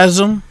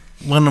 Herogasm.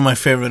 One of my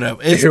favorite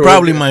episodes. It's Hero-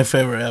 probably my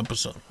favorite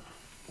episode.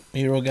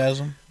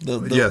 Herogasm.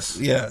 yes,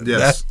 Yeah.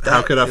 yes. that-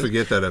 How could I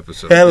forget that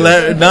episode?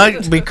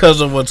 Not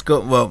because of what's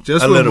going. Well,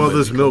 Just a when little bit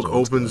Mother's because Milk of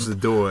what's opens the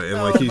door and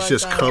Oh like he's my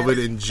just God. covered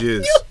in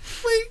jizz.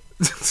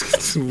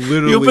 It's He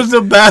literally opens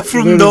the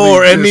bathroom literally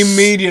door and just-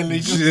 immediately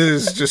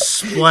just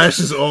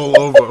splashes all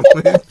over him.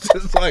 It's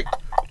just like,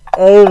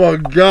 oh my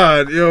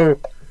god, yo.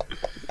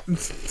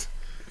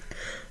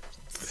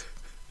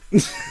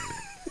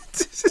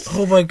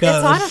 oh my It's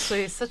god,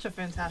 honestly such a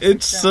fantastic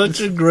it's show. such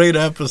a great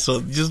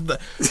episode. Just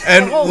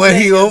and whole when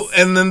thing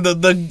and then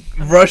the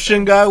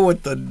Russian guy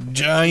with the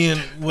giant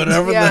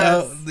whatever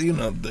Yes. the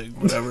hell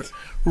whatever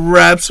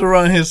wraps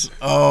around his.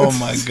 Oh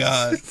my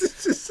god,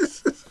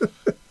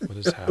 What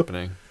is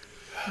happening?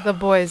 The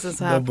Boys is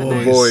happening.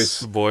 The Boys. boys.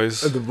 The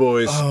boys. The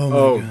boys. Oh my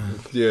Oh,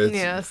 God. yeah.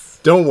 Yes.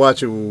 Don't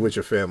watch it with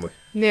your family.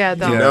 Yeah,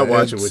 Do don't. not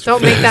watch it it's- with your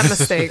Don't make family. that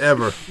mistake.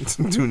 Ever.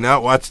 Do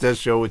not watch that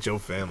show with your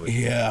family.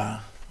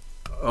 yeah,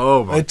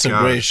 Oh my it's god.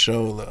 a great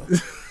show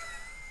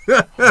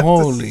though.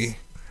 Holy,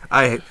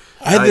 I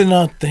I- did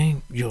not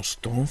think you're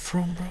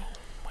Stormfront, bro.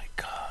 Oh my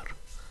god,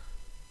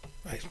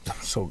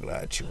 I'm so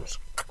glad she was.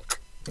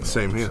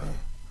 Same here.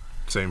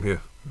 Same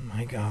here.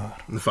 My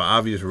god, For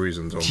obvious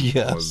reasons.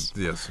 Yes.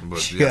 Yes.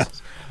 But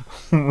yes,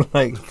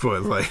 like.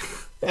 But like,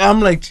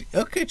 I'm like,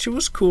 okay, she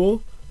was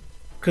cool,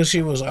 cause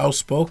she was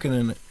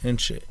outspoken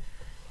and shit.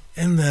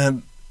 And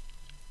then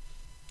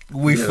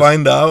we Yes.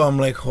 find out, I'm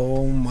like,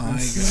 oh my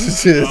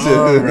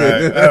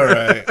god! all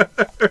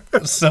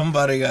right.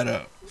 Somebody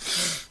gotta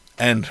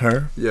end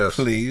her, yes.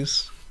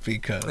 please,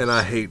 because And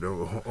I hate a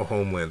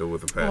Homelander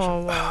with a passion. Oh,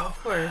 wow,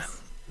 of course.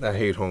 I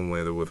hate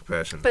Homelander with a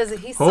passion. But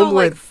he's so Homeland-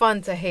 like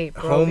fun to hate,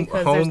 bro,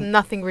 because there's Home-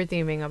 nothing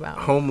redeeming about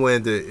him.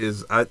 Homelander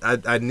is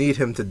I need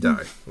him to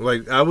die.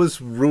 Like I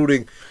was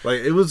rooting, like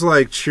it was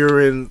like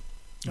cheering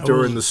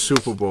during the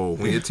Super Bowl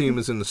when your team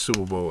is in the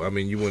Super Bowl. I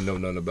mean, you wouldn't know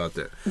nothing about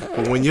that.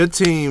 But when your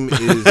team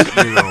is, you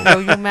know, Oh,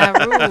 you mad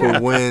but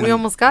rude. when We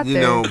almost got you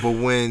there. know, but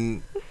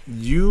when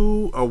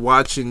you are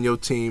watching your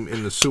team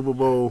in the Super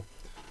Bowl,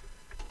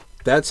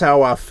 that's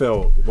how I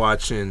felt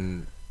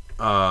watching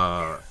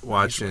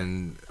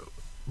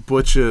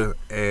Butcher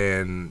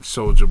and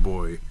Soldier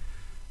Boy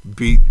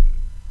beat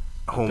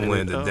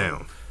Homelander Oh.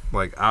 down.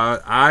 Like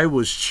I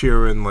was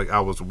cheering like I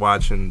was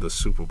watching the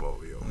Super Bowl,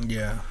 yo.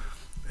 yeah,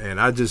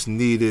 And I just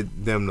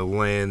needed them to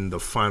land the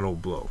final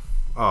blow.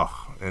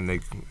 Oh, and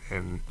they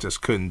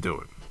just couldn't do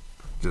it.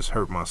 Just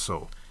hurt my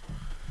soul.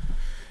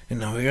 and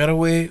now we gotta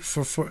wait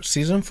for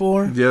season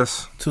 4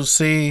 Yes. to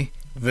see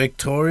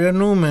Victoria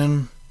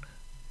Newman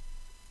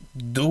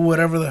do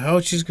whatever the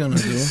hell she's gonna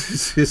do.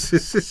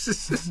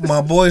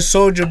 My boy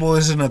Soldier Boy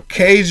is in a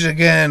cage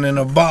again in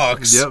a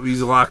box. Yep,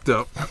 he's locked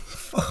up.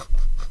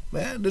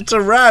 Man, it's a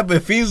wrap.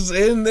 If he's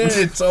in there,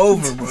 it's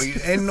over, bro.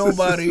 Ain't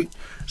nobody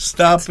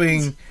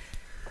stopping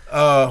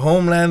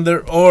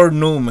Homelander or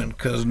Newman,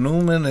 because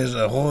Newman is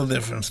a whole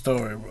different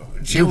story, bro.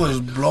 She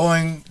was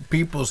blowing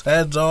people's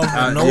heads off,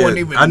 and no one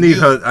even. I need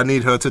knew. her. I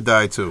need her to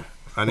die too.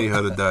 I need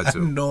her to die I had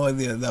too. no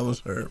idea that was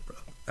her, bro.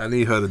 I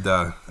need her to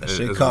die. That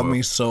shit caught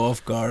me so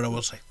off guard. I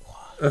was like,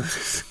 what?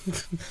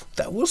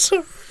 That was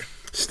her.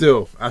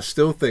 I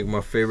still think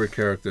my favorite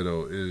character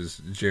though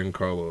is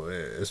Giancarlo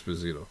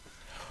Esposito. Oh, yeah. I still think my favorite character is Giancarlo Esposito. Oh, yeah. Still, I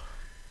still think my favorite character though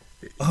is Giancarlo Esposito.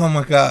 Oh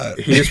my god.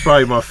 He is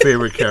probably my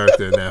favorite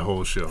character in that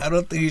whole show. I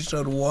don't think he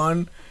showed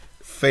one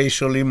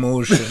facial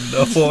emotion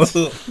the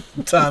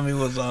whole time he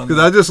was on.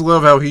 Because I just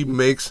love how he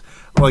makes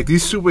like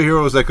these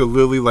superheroes that could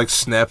literally like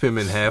snap him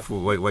in half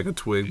with like a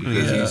twig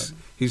because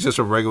he's just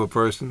a regular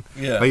person.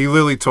 Yeah. Like he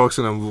literally talks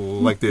to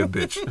them like they're a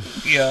bitch.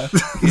 Yeah.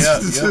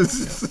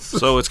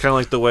 So it's kind of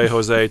like the way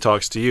Jose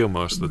talks to you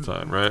most of the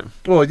time, right?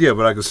 Well, yeah,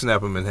 but I could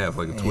snap him in half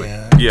like a twig.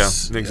 Yeah,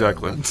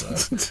 exactly.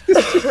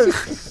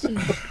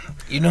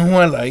 You know who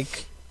I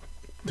like?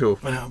 Too.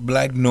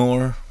 Black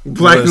Noir.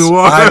 Black Noir.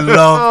 I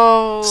love,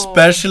 Oh.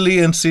 especially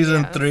in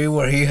season 3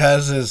 where he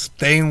has his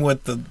thing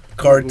with the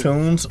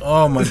cartoons.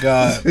 Oh my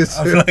god!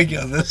 I'm like,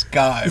 yo, this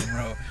guy,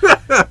 bro.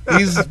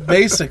 He's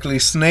basically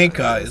Snake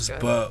Eyes,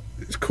 but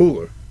It's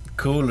cooler.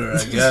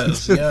 I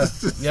guess.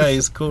 Yeah,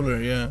 he's cooler.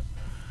 Yeah.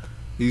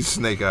 He's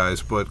Snake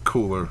Eyes, but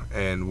cooler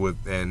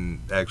and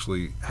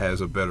actually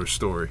has a better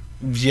story.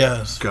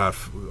 Yes. God,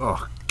 I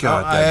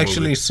that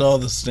actually movie. saw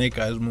the Snake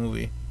Eyes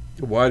movie.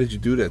 Why did you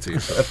do that to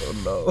yourself? I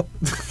don't know.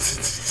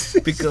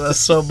 Because I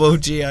saw both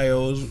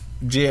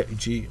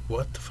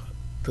what the fuck?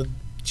 The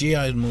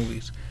GIs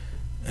movies.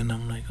 And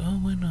I'm like, oh,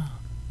 why not?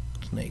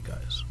 Snake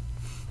Eyes.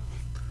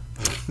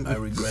 I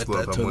regret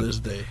that to this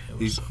day.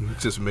 He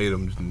just made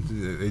him.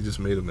 They just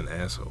made him an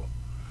asshole.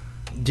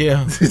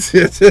 Yeah.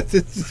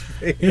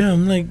 Yeah,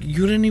 I'm like,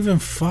 you didn't even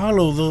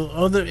follow the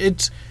other.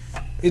 It's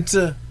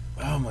a.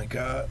 Oh my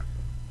god.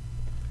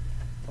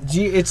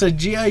 It's a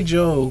G.I.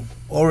 Joe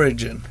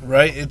origin,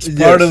 right? It's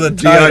part of the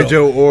title. G.I.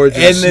 Joe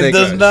origin. And Snake it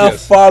does Eyes, not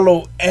yes.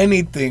 follow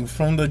anything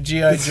from the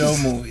G.I. Joe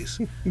movies.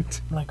 I'm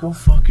like, go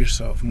fuck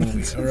yourself,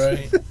 movie,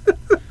 alright?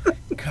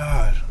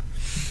 God.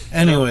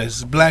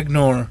 Anyways, Black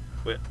Noir.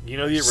 But you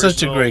know the original,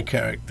 Such a great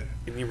character.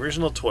 In the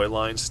original toy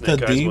line, Snake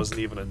The Eyes Deep? wasn't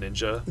even a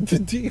ninja.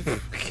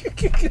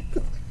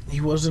 He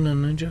wasn't a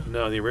ninja?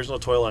 No, in the original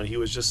toy line, he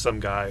was just some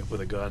guy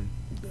with a gun.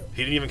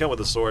 He didn't even come with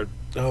a sword.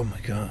 Oh my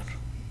god.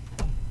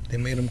 They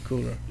made him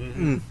cooler.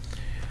 Mm-hmm.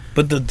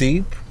 But the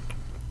Deep?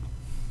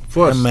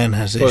 Plus, that man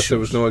has plus issues. there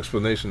was no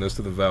explanation as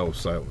to the vow of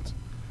silence.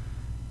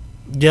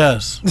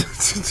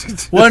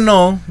 Yes. Well,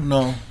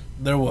 no,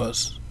 there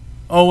was.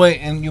 Oh wait,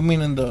 and you mean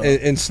in the?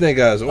 And Snake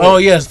Eyes. Oh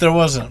yes, there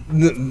wasn't.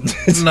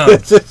 No,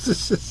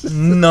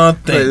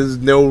 nothing.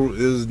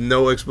 There's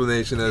no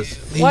explanation as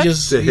He What?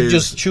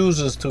 just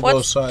chooses to go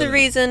What's silent. the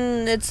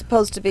reason it's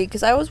supposed to be?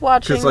 Because I was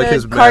watching like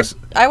his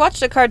I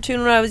watched a cartoon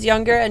when I was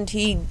younger, and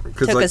he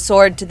took a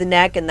sword to the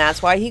neck, and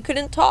that's why he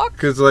couldn't talk.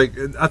 Because like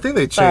I think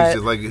they changed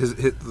it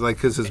But- like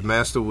his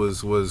master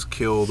was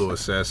killed or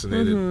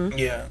assassinated. Mm-hmm.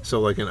 Yeah. So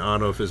like in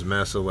honor of his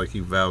master, like he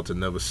vowed to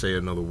never say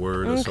another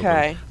word or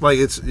Okay. something. Like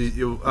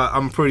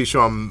I'm pretty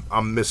sure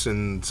I'm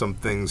missing some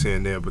things here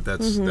and there, but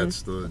that's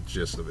the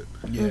gist of it.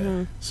 Yeah.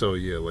 Mm-hmm. So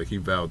yeah, like he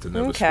vowed to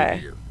never Okay.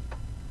 speak again.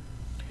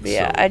 But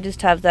yeah, So- I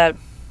just have that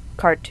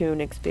cartoon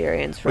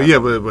experience from But yeah,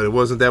 but it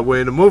wasn't that way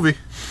in the movie.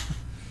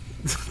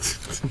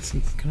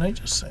 Can I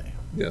just say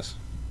Yes.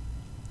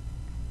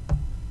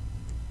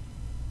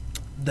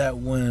 that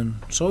when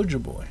Soldier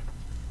Boy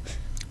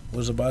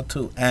was about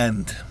to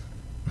end,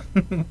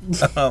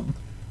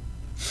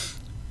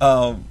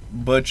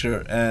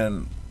 Butcher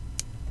and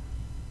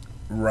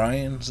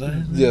Ryan, is that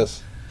his name?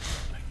 Yes.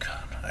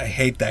 God, I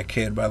hate that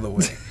kid, by the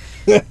way.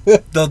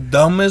 The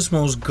dumbest,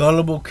 most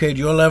gullible kid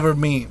you'll ever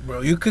meet,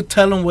 bro. You could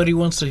tell him what he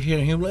wants to hear,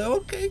 and he'll be like,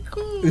 okay,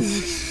 cool.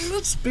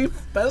 Let's be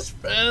best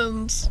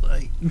friends.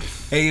 I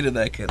hated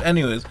that kid.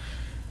 Anyways,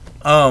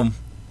 and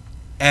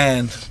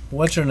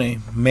what's her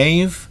name?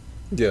 Maeve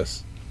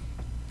Yes.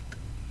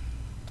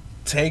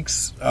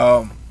 takes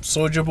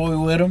Soldier Boy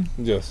with him.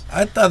 Yes.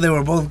 I thought they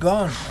were both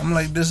gone. I'm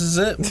like, this is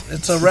it.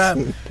 It's a wrap.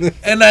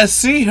 And I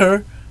see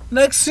her.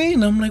 Next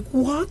scene, I'm like,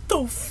 what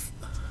the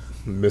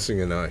Missing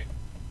an eye.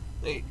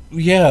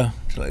 Yeah.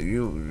 It's like,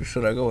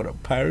 should I go with a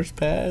Pirate's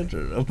patch?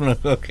 Or I'm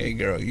like, okay,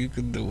 girl, you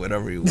can do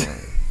whatever you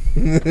want.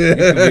 You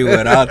can be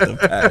without the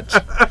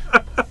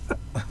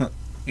patch.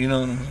 You know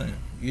what I'm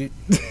saying?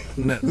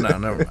 No, never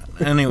mind.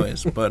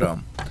 Anyways, but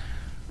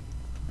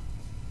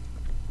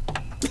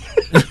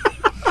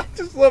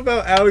Just love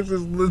how Alex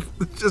is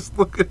just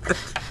looking at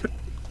you.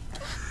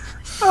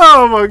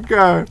 Oh my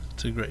god.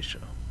 it's a great show.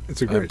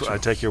 It's a great show. I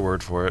take your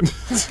word for it.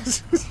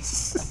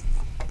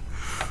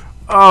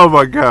 Oh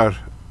my god.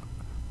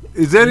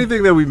 Is there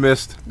anything that we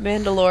missed?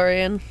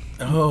 Mandalorian.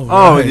 Oh,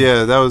 Oh right.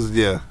 yeah, that was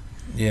yeah.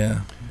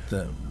 Yeah.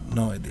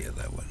 No idea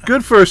that one.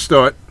 Good first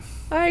start.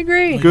 I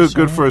agree.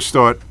 Good first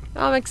start.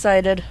 I'm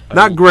excited.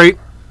 Not great,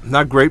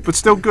 but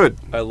still good.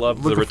 I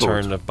love the Looking forward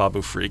return of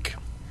Babu Freak.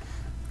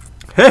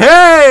 Hey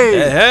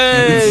hey!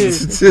 Hey!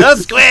 No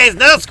squeeze!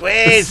 No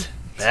squeeze!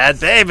 Bad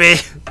baby!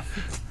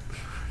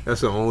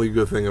 That's the only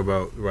good thing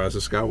about Rise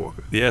of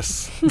Skywalker.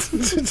 Yes.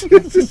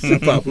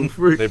 Babu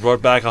Freak. They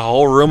brought back a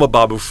whole room of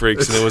Babu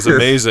Freaks, and it was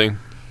amazing.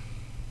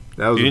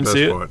 That was You the didn't best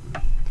see it? part.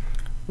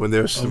 When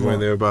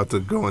they're about to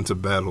go into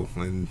battle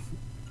and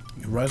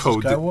Rise of Poe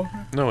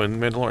Skywalker? No, in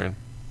Mandalorian.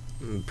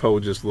 Poe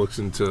just looks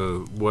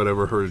into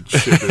whatever her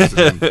ship is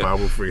and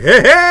Babu Freak.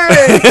 Hey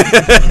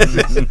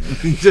hey!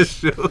 He just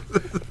shows.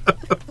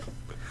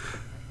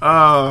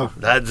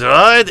 The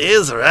droid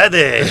is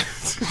ready.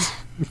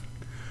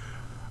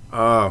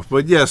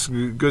 But yes,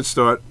 good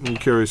start. I'm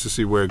curious to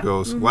see where it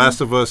goes. Last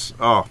of Us.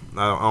 I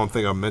don't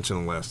think I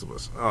mentioned The Last of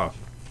Us.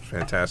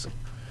 Fantastic.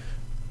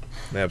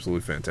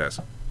 Absolutely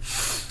fantastic.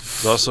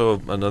 There's also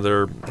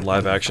another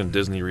live-action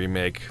Disney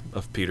remake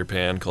of Peter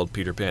Pan called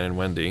Peter Pan and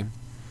Wendy.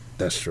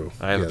 That's true.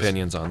 I have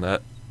opinions on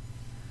that.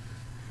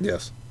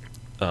 Yes.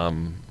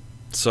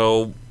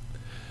 So,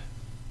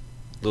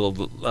 little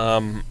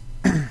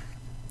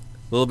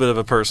bit of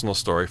a personal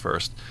story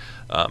first.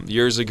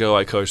 Years ago,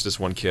 I coached this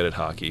one kid at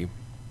hockey.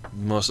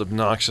 Most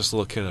obnoxious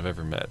little kid I've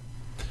ever met.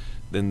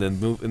 And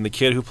the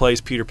kid who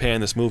plays Peter Pan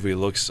in this movie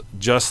looks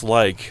just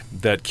like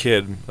that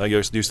kid I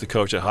used to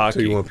coach at hockey. So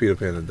you want Peter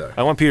Pan to die?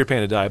 I want Peter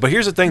Pan to die. But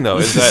here's the thing, though,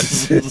 is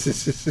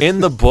that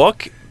in the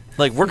book,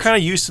 like, we're kind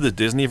of used to the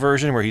Disney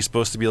version where he's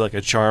supposed to be like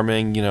a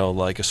charming,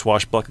 like a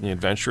swashbuckling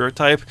adventurer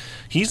type.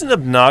 He's an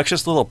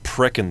obnoxious little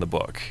prick in the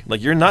book.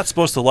 Like, you're not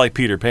supposed to like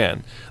Peter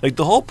Pan. Like,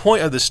 the whole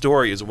point of the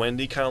story is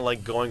Wendy kind of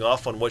like going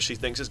off on what she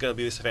thinks is going to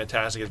be this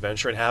fantastic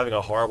adventure and having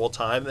a horrible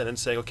time and then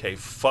saying, okay,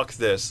 fuck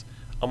this.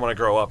 I'm going to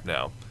grow up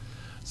now.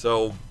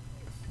 So,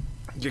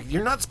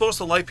 you're not supposed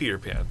to like Peter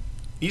Pan.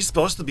 He's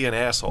supposed to be an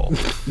asshole.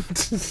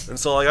 And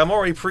so, like, I'm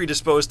already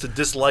predisposed to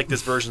dislike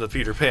this version of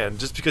Peter Pan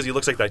just because he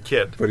looks like that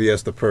kid. But he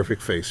has the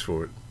perfect face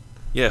for it.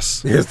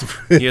 Yes. He has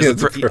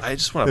the I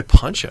just want to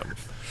punch him.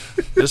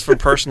 Just from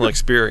personal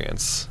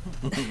experience.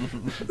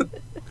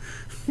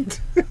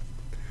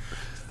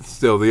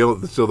 Still,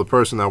 the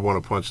person I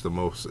want to punch the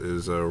most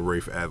is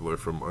Rafe Adler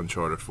from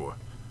Uncharted 4.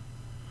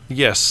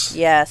 Yes.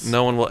 Yes.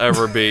 No one will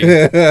ever be.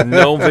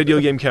 No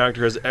video game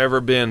character has ever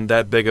been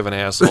that big of an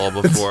asshole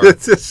before.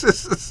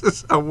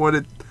 I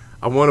want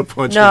to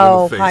punch him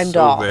in the face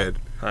Heimdall. so bad.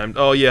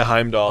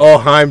 Heimdall. Oh,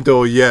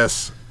 Heimdall,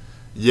 yes.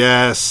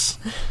 Yes.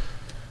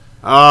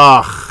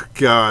 Oh,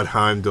 God,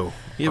 Heimdall.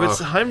 Yeah, but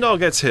Heimdall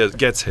gets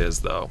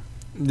his though.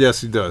 Yes,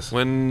 he does.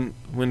 When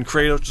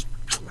Kratos...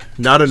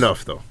 Not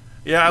enough, though.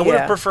 Yeah, I would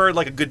have preferred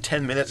like a good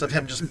 10 minutes of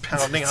him just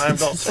pounding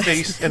Heimdall's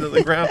face into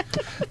the ground.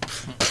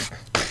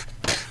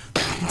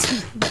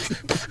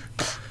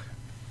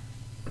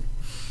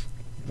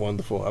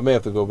 Wonderful. I may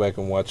have to go back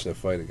and watch that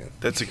fight again.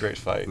 That's a great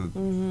fight.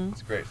 Mm-hmm.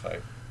 It's a great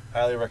fight.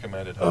 Highly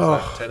recommended. 10 man.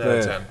 out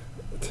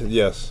of 10.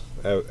 Yes,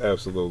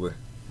 absolutely.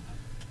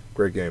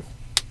 Great game.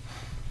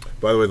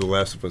 By the way, The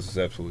Last of Us is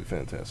absolutely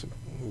fantastic.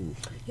 Ooh.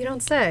 You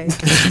don't say.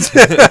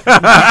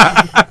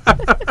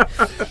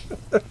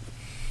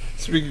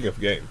 Speaking of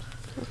games.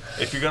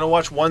 If you're going to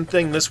watch one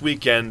thing this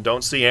weekend,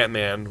 don't see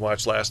Ant-Man,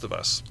 watch Last of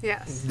Us.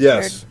 Yes.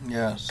 Yes.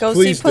 Yes. Go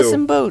Please see Puss do.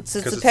 in Boots.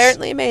 It's 'Cause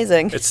apparently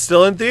amazing. It's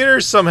still in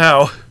theaters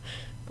somehow.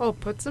 Oh,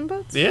 Puss in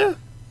Boots? Yeah.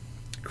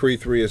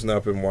 Creed 3 has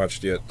not been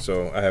watched yet,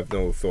 so I have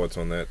no thoughts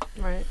on that.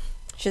 Right.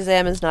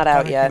 Shazam is not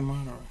out yet.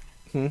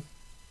 Came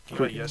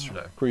out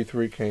yesterday. Creed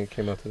 3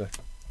 came out today.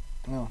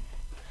 No.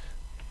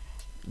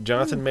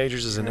 Jonathan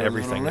Majors is in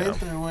everything now.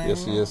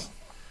 Yes, he is.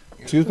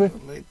 Excuse me?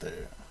 Late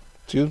there.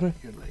 Excuse me?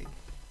 You're late.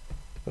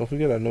 Don't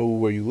forget, I know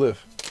where you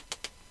live.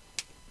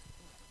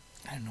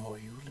 I know where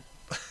you live.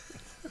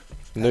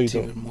 No, you That's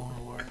don't. even more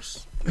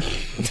worse.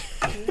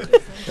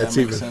 That's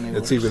makes any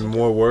worse. even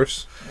more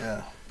worse.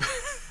 Yeah.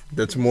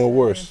 That's more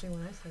worse.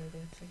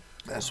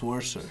 That's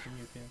worse, sir.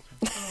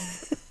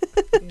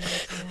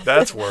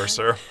 That's worse,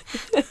 sir.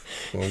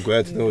 Well, I'm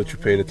glad to know that you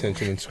paid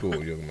attention in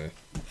school, young man.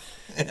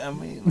 I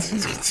mean,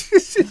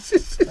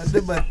 I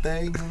did my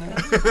thing,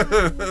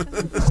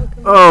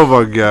 Oh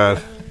my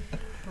God.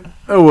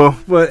 Oh well,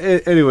 but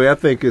anyway, I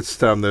think it's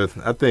time to.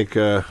 I think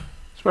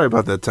it's probably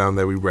about that time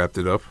that we wrapped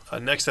it up.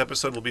 Next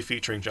episode will be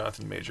featuring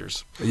Jonathan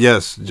Majors.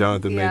 Yes,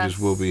 Jonathan Yes. Majors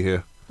will be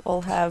here.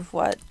 We'll have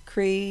what?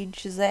 Creed,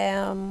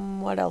 Shazam.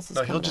 What else is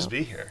No, coming he'll just out?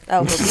 be here.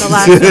 Oh, The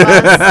Last of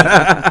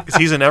Us. 'Cause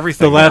he's in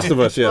everything. The Last of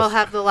Us, yes. We'll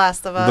have The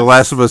Last of Us. The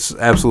Last of Us,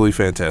 absolutely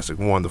fantastic,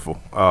 wonderful.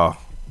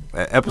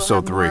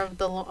 Episode We'll 3. have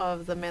more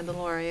of the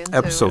Mandalorian. Too.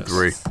 Episode Yes.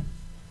 3.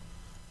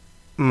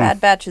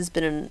 Bad Batch has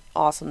been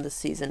awesome this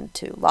season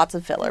too. Lots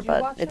of filler, Did you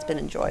but watch it's been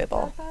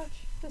enjoyable. Bad Batch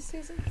this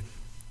season?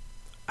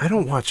 I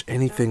don't watch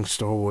anything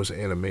Star Wars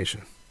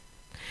animation.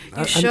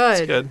 You It's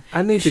should. good.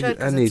 I need You to. should,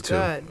 'cause I need it's to.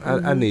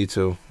 good. I need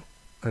to.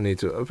 I need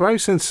to. Probably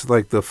since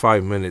like the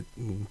 5-minute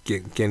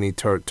Genny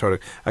Tartak.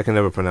 I can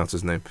never pronounce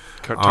his name.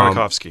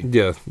 Tartakovsky.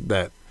 Yeah,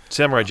 that.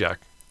 Samurai Jack.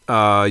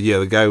 Yeah,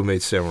 the guy who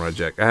made Samurai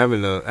Jack. I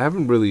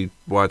haven't really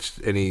watched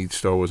any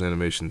Star Wars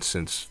animation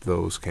since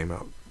those came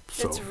out.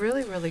 So It's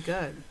really, really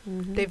good.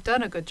 Mhm. They've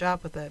done a good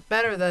job with it.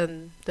 Better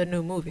than the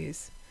new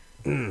movies.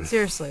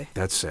 Seriously.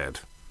 that's sad.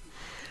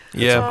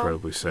 Yeah.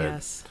 Incredibly sad.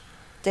 Yes.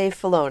 Dave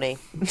Filoni.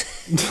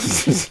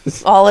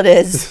 All it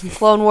is.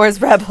 Clone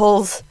Wars,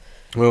 Rebels,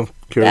 Well,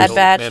 curious.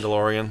 Bad Batch.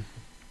 Mandalorian.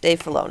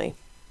 Dave Filoni.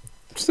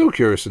 Still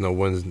curious to know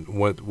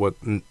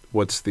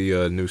what's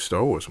the new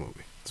Star Wars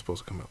movie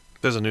supposed to come out,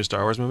 There's a new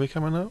Star Wars movie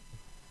coming out.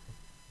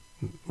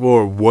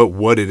 or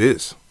what it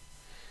is.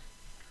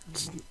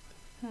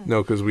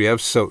 No, because we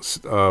have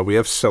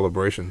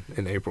Celebration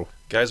in April.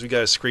 Guys, we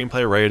got a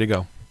screenplay ready to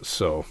go.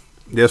 So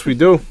yes, we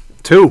do.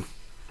 2.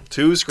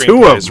 2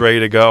 screenplays ready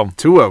to go.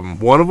 2 of them.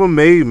 One of them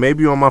may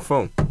be on my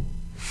phone.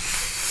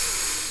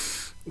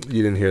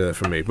 You didn't hear that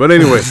from me. But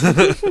anyway.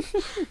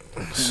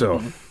 So,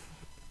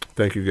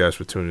 thank you guys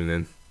for tuning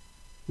in.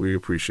 We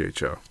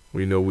appreciate y'all.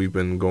 We know we've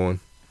been going,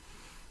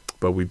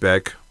 but we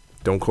back.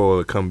 Don't call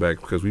it a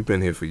comeback because we've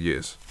been here for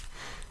years.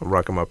 I'm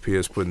rocking my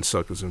peers, putting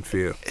suckers in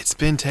fear. It's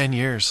been 10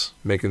 years.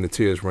 Making the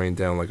tears rain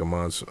down like a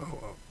monster.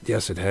 Oh,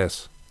 yes, it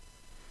has.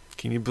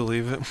 Can you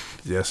believe it?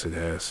 Yes, it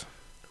has.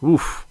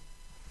 Oof.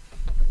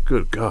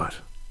 Good God.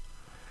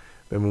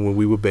 Remember when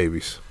we were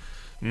babies?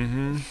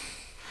 Mm-hmm.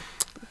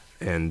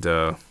 And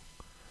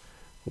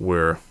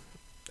we're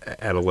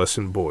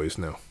adolescent boys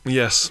now.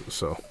 Yes.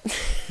 So.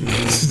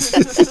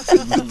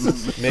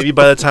 Maybe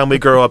by the time we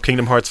grow up,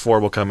 Kingdom Hearts 4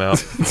 will come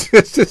out.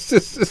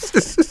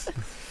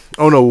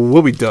 Oh no,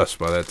 we'll be dust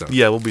by that time.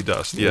 Yeah, we'll be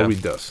dust. Yeah. We'll be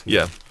dust.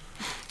 Yeah.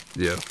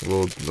 Yeah,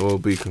 we'll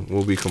be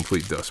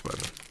complete dust by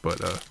then.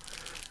 But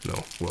no,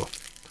 well,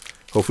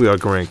 hopefully our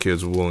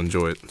grandkids will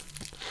enjoy it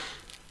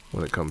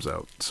when it comes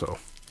out. So,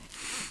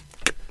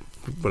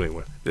 but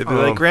anyway, they'd be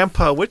like,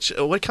 Grandpa,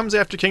 what comes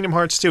after Kingdom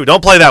Hearts 2?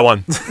 Don't play that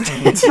one.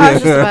 I was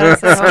just about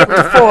to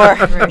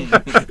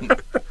say, 4.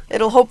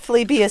 It'll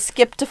hopefully be a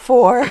skip to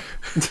 4.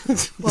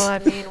 well, I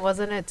mean,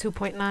 wasn't it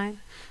 2.9?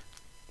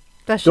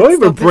 That shit don't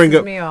still even bring pisses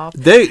up. me off.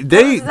 They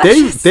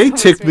still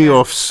ticked pisses me me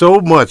off so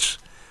much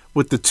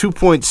with the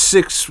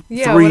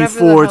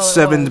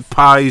 2.634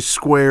 pi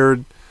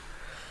squared.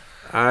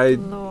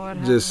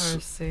 Lord just have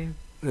mercy.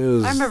 it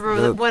was, I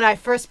remember when I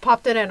first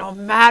popped it in,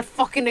 I'm mad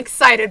fucking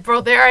excited,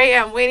 bro. There I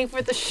am waiting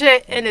for the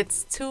shit, and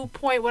it's 2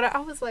 point whatever. I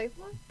was like,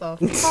 what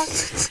the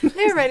fuck?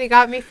 They already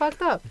got me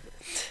fucked up.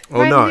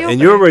 Oh Right no, in the and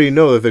you opening. already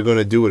know that they're going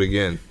to do it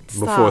again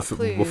Stop,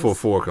 before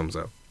 4 comes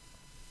out.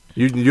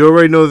 You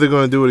already know that they're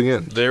going to do it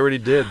again. They already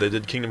did. They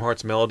did Kingdom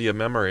Hearts Melody of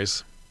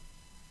Memories.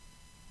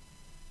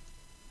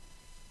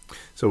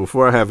 So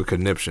before I have a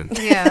conniption,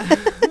 Yeah.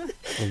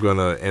 I'm going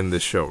to end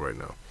this show right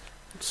now.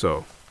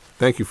 So,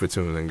 thank you for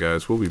tuning in,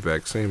 guys. We'll be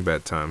back. Same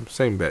bat time,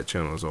 same bat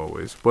channel as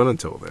always. But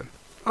until then,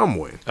 I'm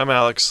Wayne. I'm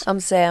Alex. I'm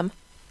Sam.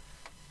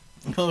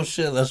 Oh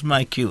shit, that's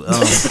my cue.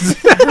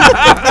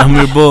 I'm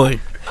your boy.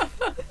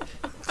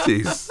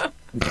 Jeez.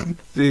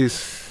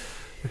 Jeez.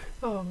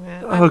 Oh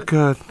man. Oh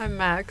God. I'm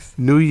Max.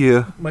 New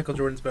year. Michael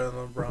Jordan's better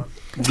than LeBron.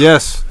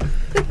 Yes.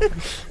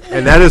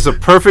 And that is a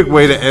perfect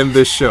way to end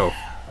this show.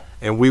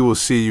 And we will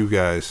see you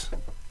guys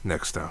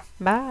next time.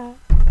 Bye.